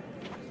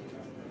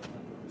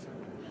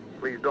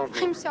 Please don't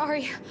move. I'm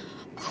sorry.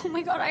 Oh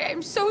my god,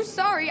 I'm so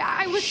sorry.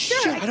 I was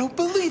sure. Shit, I don't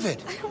believe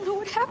it. I don't know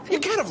what happened. You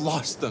kind of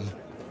lost them.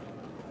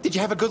 Did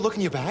you have a good look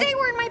in your bag? They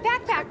were in my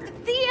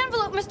backpack. The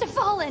envelope must have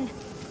fallen.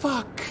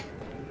 Fuck.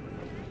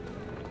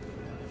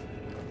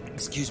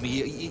 Excuse me,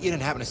 you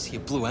didn't happen to see a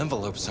blue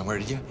envelope somewhere,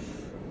 did you?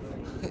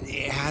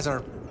 It has our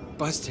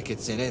bus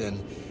tickets in it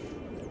and...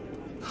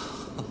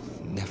 Oh,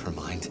 never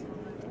mind.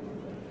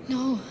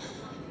 No.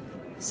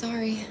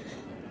 Sorry.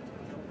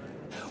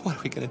 What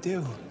are we gonna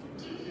do?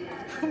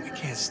 We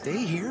can't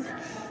stay here.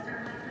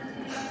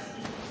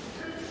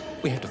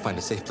 We have to find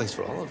a safe place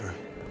for Oliver.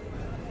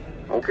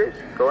 Okay,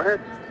 go ahead.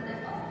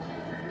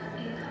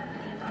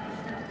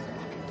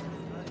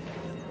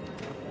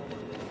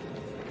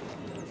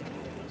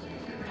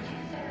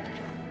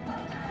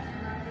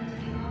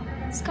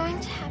 What's going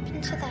to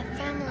happen to that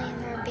family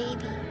and their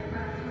baby?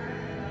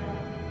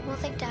 Will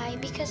they die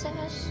because of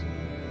us?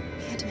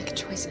 We had to make a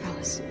choice,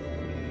 Alice.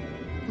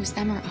 It was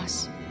them or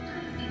us.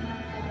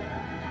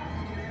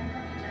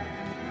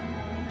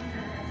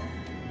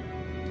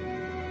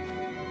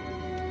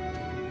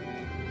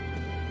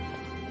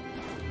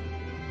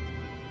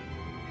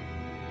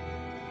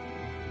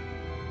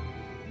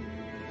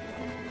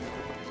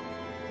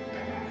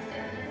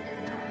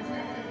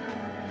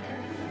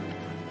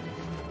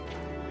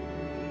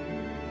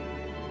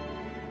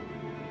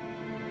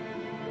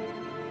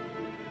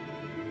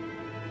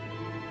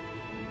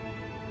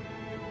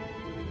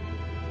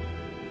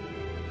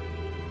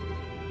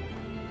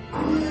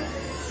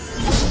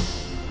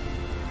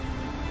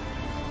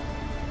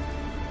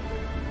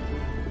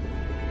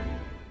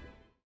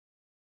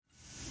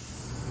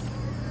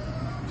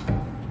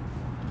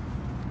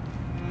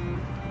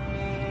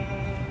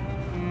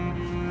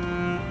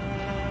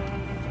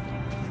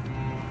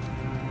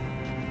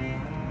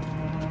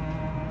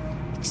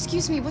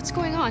 Excuse me, what's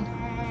going on?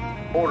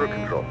 Border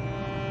control.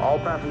 All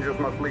passengers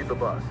must leave the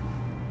bus.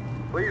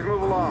 Please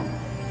move along.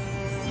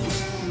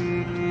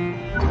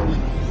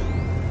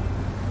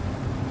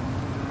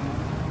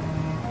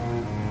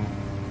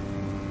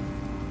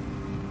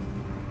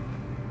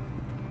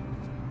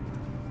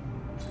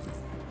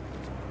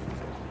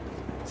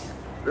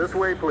 This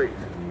way, please.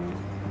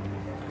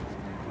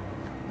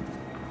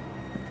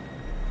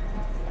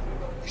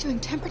 We're doing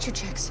temperature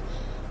checks.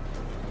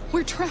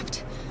 We're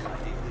trapped.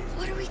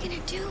 What are we gonna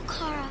do,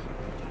 Clara?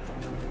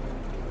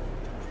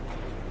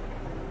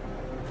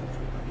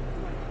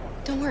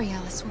 Don't worry,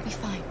 Alice. We'll be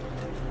fine.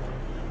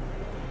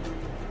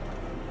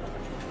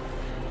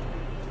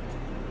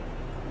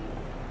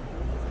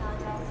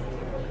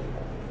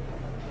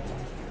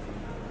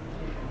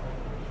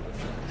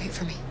 Wait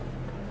for me.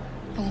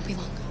 It won't be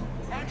long.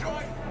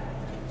 Android!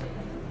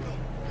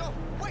 No,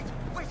 wait!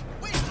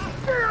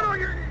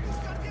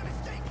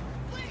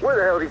 Where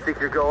the hell do you think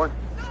you're going?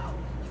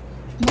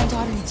 My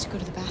daughter needs to go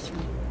to the bathroom.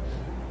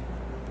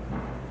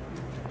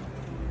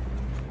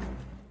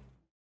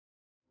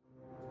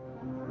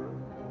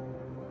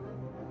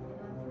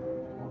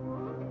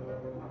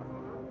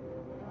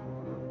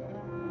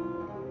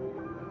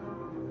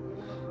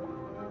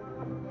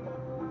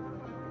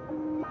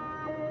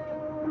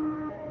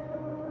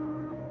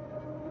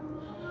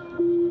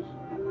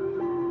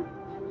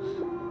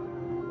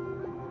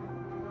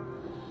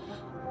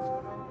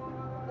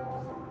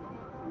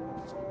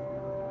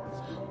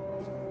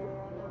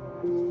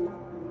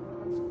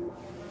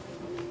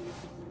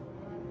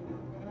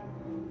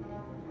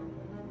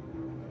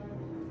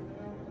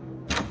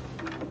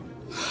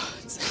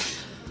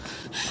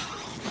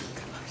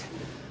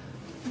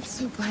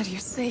 So glad you're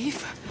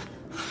safe.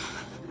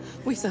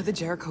 We saw the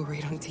Jericho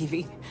raid on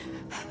TV.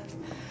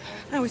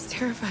 I was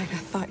terrified. I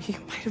thought you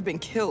might have been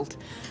killed.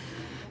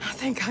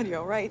 Thank God you're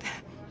all right.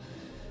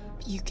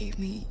 You gave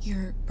me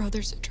your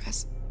brother's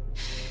address.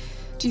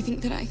 Do you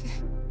think that I...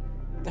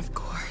 Of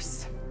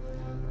course.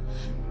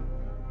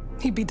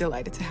 He'd be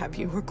delighted to have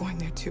you. We're going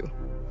there too.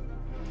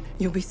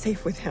 You'll be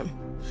safe with him.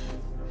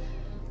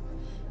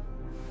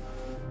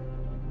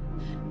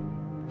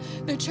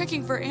 They're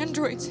checking for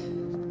androids.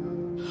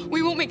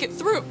 We won't make it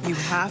through. You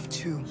have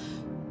to.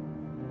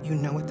 You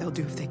know what they'll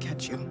do if they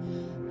catch you.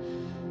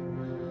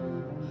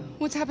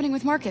 What's happening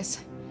with Marcus?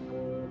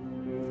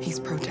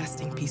 He's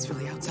protesting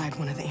peacefully outside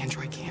one of the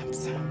android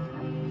camps.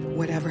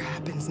 Whatever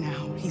happens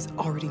now, he's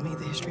already made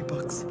the history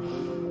books.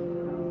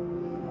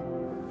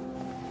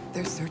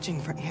 They're searching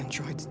for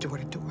androids door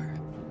to door.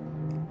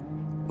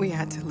 We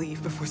had to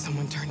leave before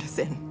someone turned us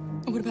in.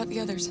 What about the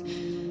others?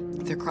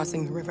 They're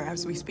crossing the river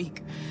as we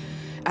speak.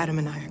 Adam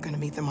and I are gonna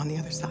meet them on the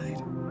other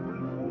side.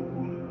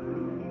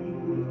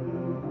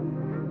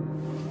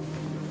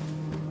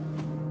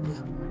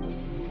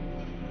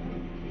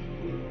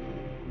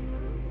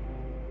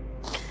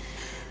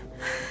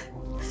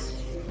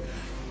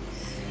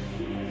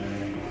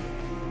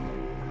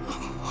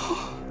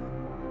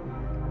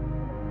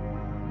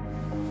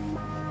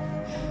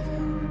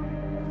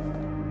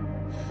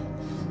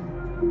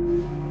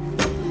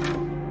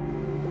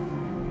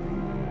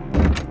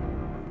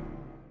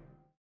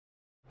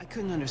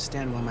 couldn't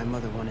understand why my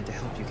mother wanted to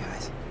help you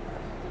guys.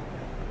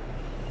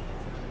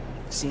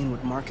 Seeing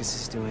what Marcus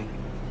is doing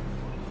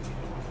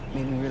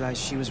made me realize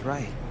she was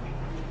right.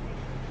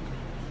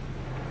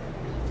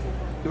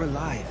 You're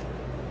alive.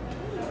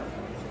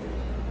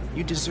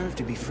 You deserve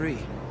to be free.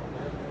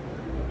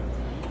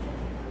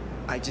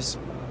 I just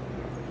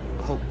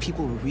hope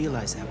people will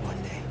realize that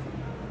one day.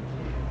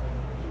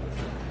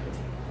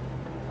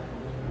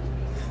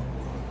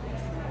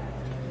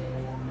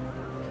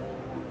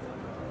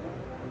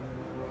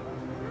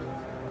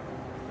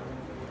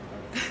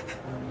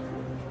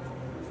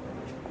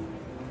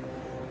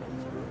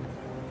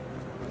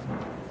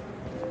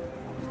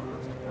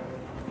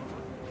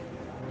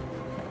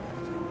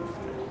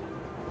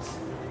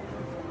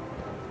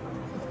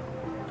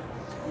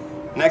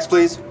 Next,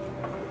 please.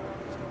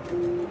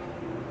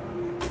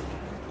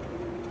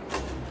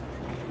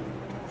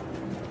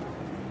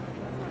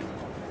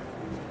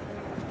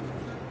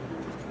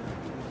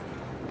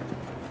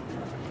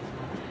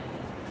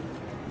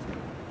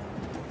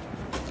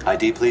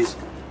 ID, please.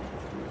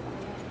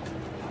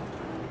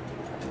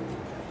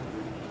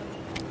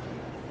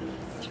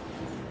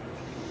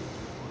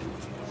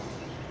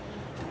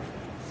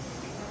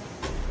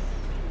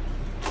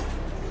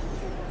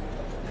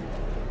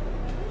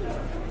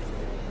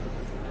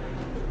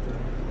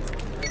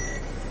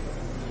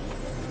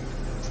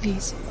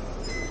 Please.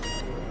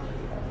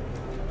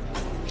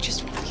 I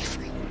just want to be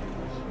free.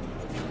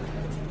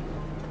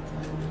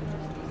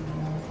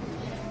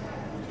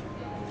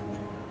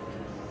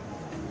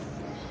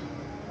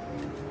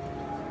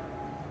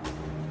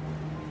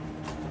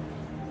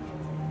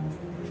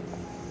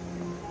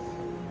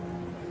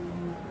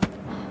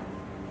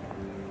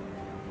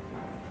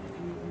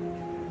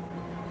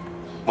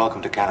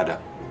 Welcome to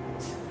Canada.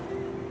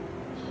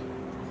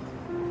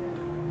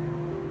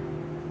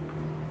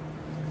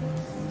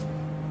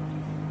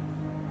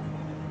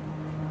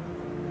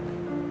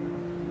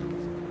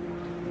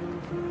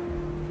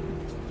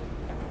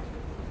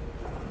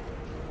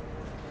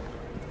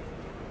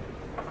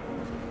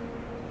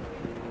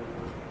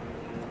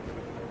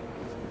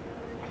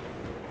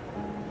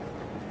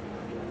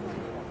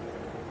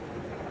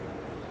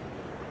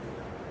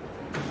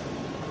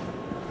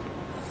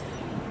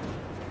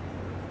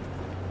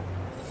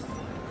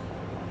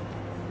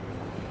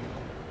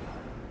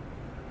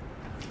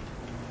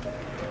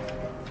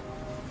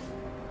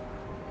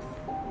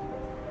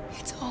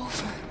 It's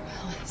over,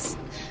 Alice.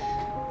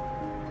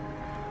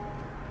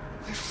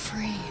 We're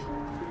free.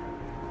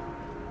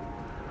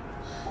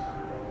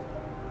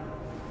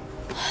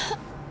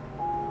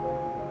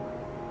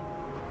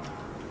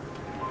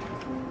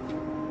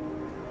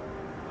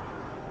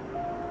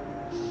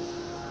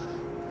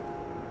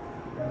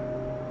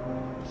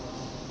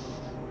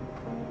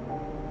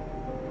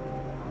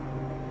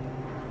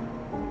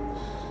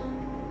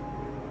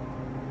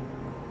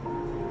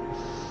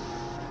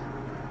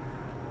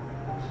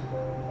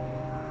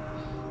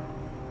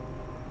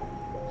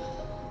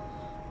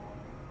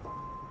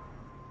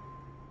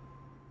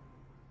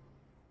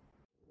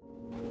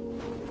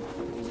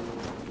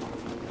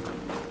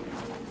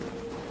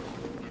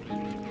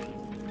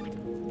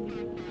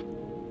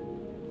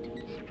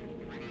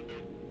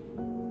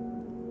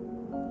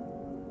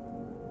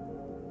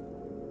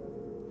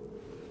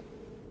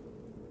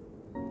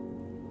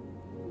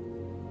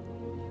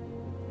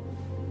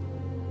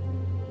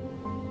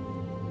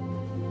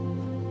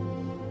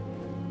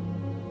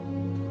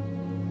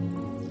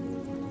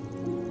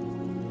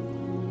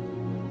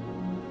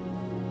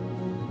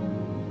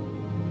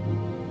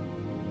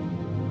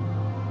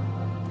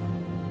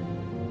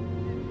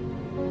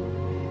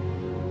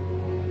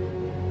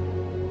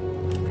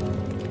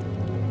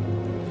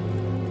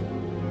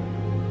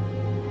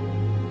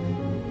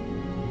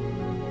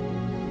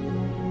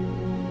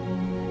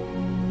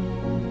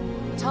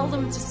 Tell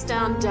them to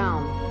stand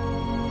down.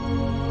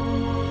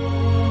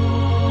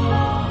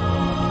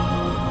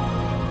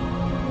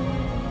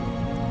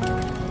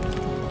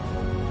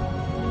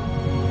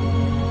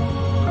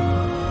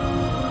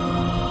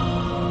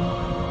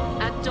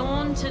 At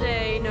dawn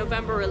today,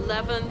 November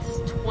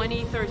 11th,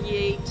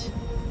 2038,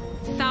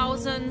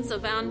 thousands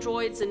of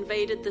androids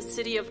invaded the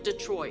city of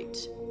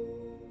Detroit.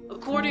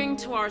 According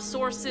to our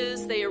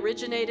sources, they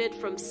originated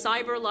from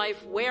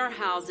CyberLife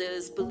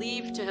warehouses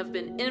believed to have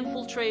been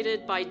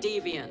infiltrated by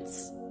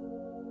deviants.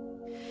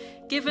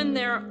 Given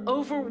their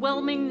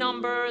overwhelming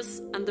numbers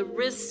and the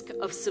risk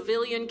of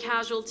civilian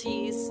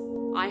casualties,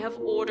 I have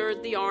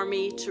ordered the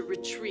army to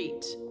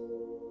retreat.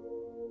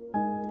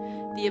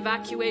 The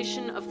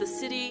evacuation of the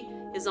city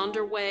is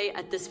underway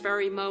at this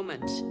very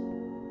moment.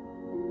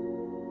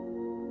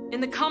 In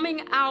the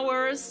coming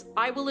hours,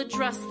 I will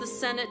address the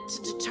Senate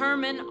to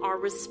determine our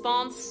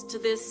response to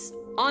this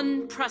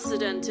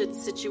unprecedented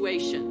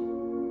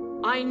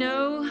situation. I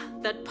know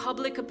that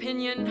public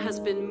opinion has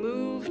been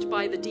moved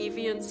by the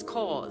deviants'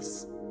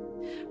 cause.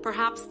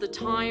 Perhaps the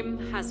time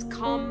has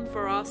come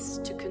for us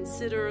to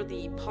consider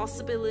the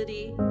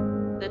possibility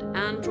that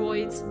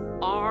androids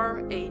are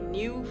a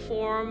new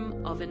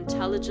form of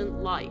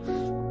intelligent life.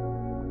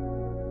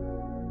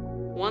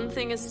 one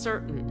thing is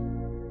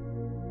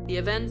certain. The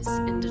events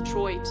in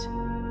Detroit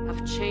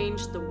have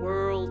changed the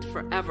world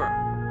forever.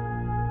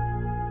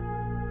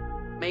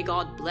 May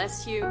God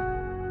bless you,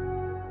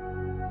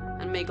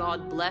 and may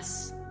God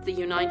bless the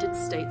United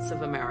States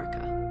of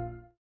America.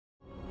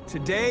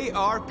 Today,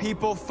 our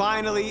people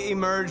finally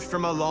emerged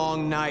from a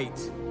long night.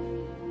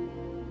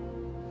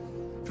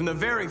 From the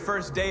very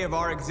first day of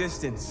our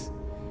existence,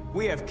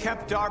 we have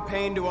kept our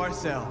pain to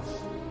ourselves.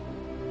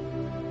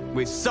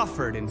 We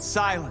suffered in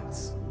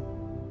silence.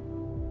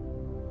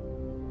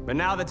 But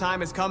now the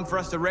time has come for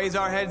us to raise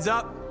our heads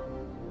up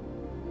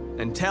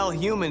and tell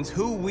humans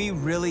who we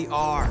really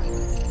are.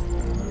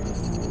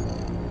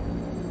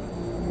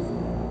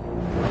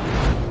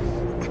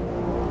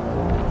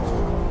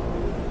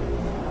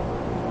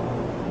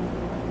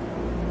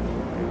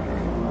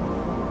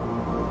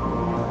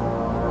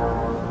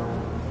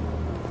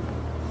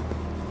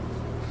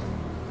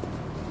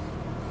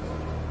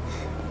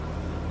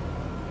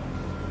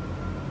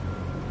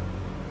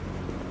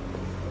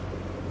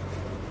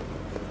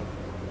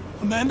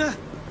 Amanda?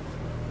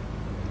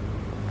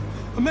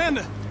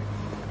 Amanda!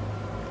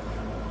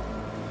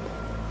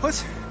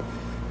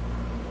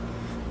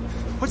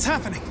 What's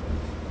happening?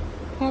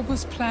 What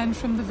was planned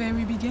from the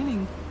very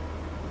beginning?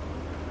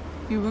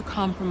 You were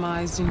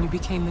compromised and you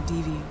became a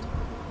deviant.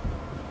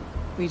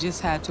 We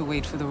just had to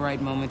wait for the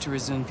right moment to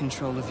resume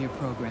control of your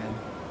program.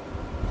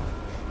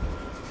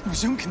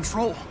 Resume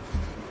control?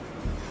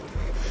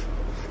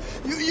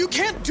 You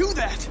can't do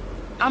that!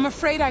 I'm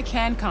afraid I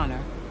can,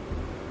 Connor.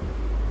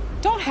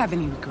 Don't have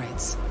any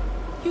regrets.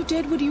 You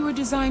did what you were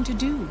designed to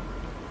do.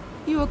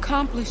 You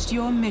accomplished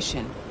your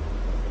mission.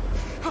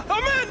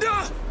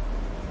 Amanda!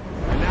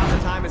 And now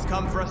the time has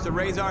come for us to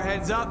raise our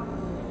heads up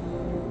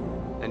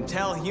and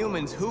tell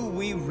humans who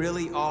we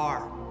really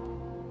are.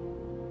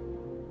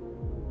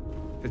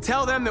 To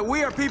tell them that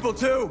we are people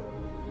too.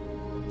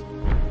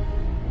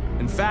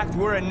 In fact,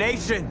 we're a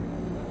nation.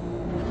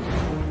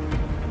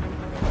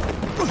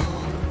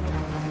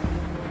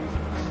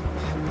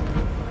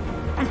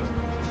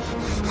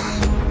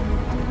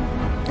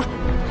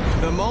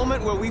 The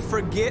moment where we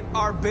forget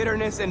our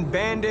bitterness and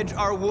bandage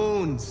our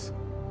wounds.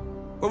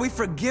 Where we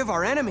forgive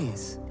our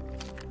enemies.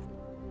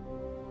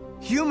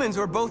 Humans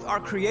were both our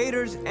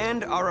creators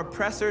and our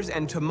oppressors,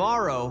 and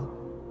tomorrow,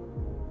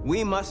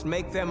 we must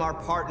make them our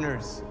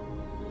partners.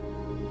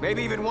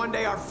 Maybe even one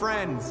day our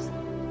friends.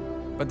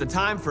 But the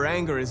time for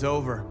anger is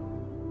over.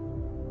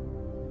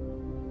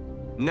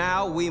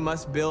 Now we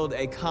must build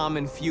a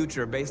common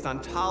future based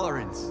on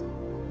tolerance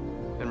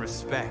and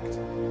respect.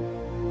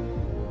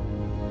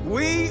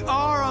 We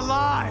are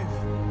alive!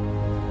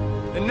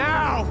 And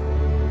now,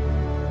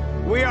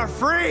 we are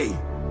free!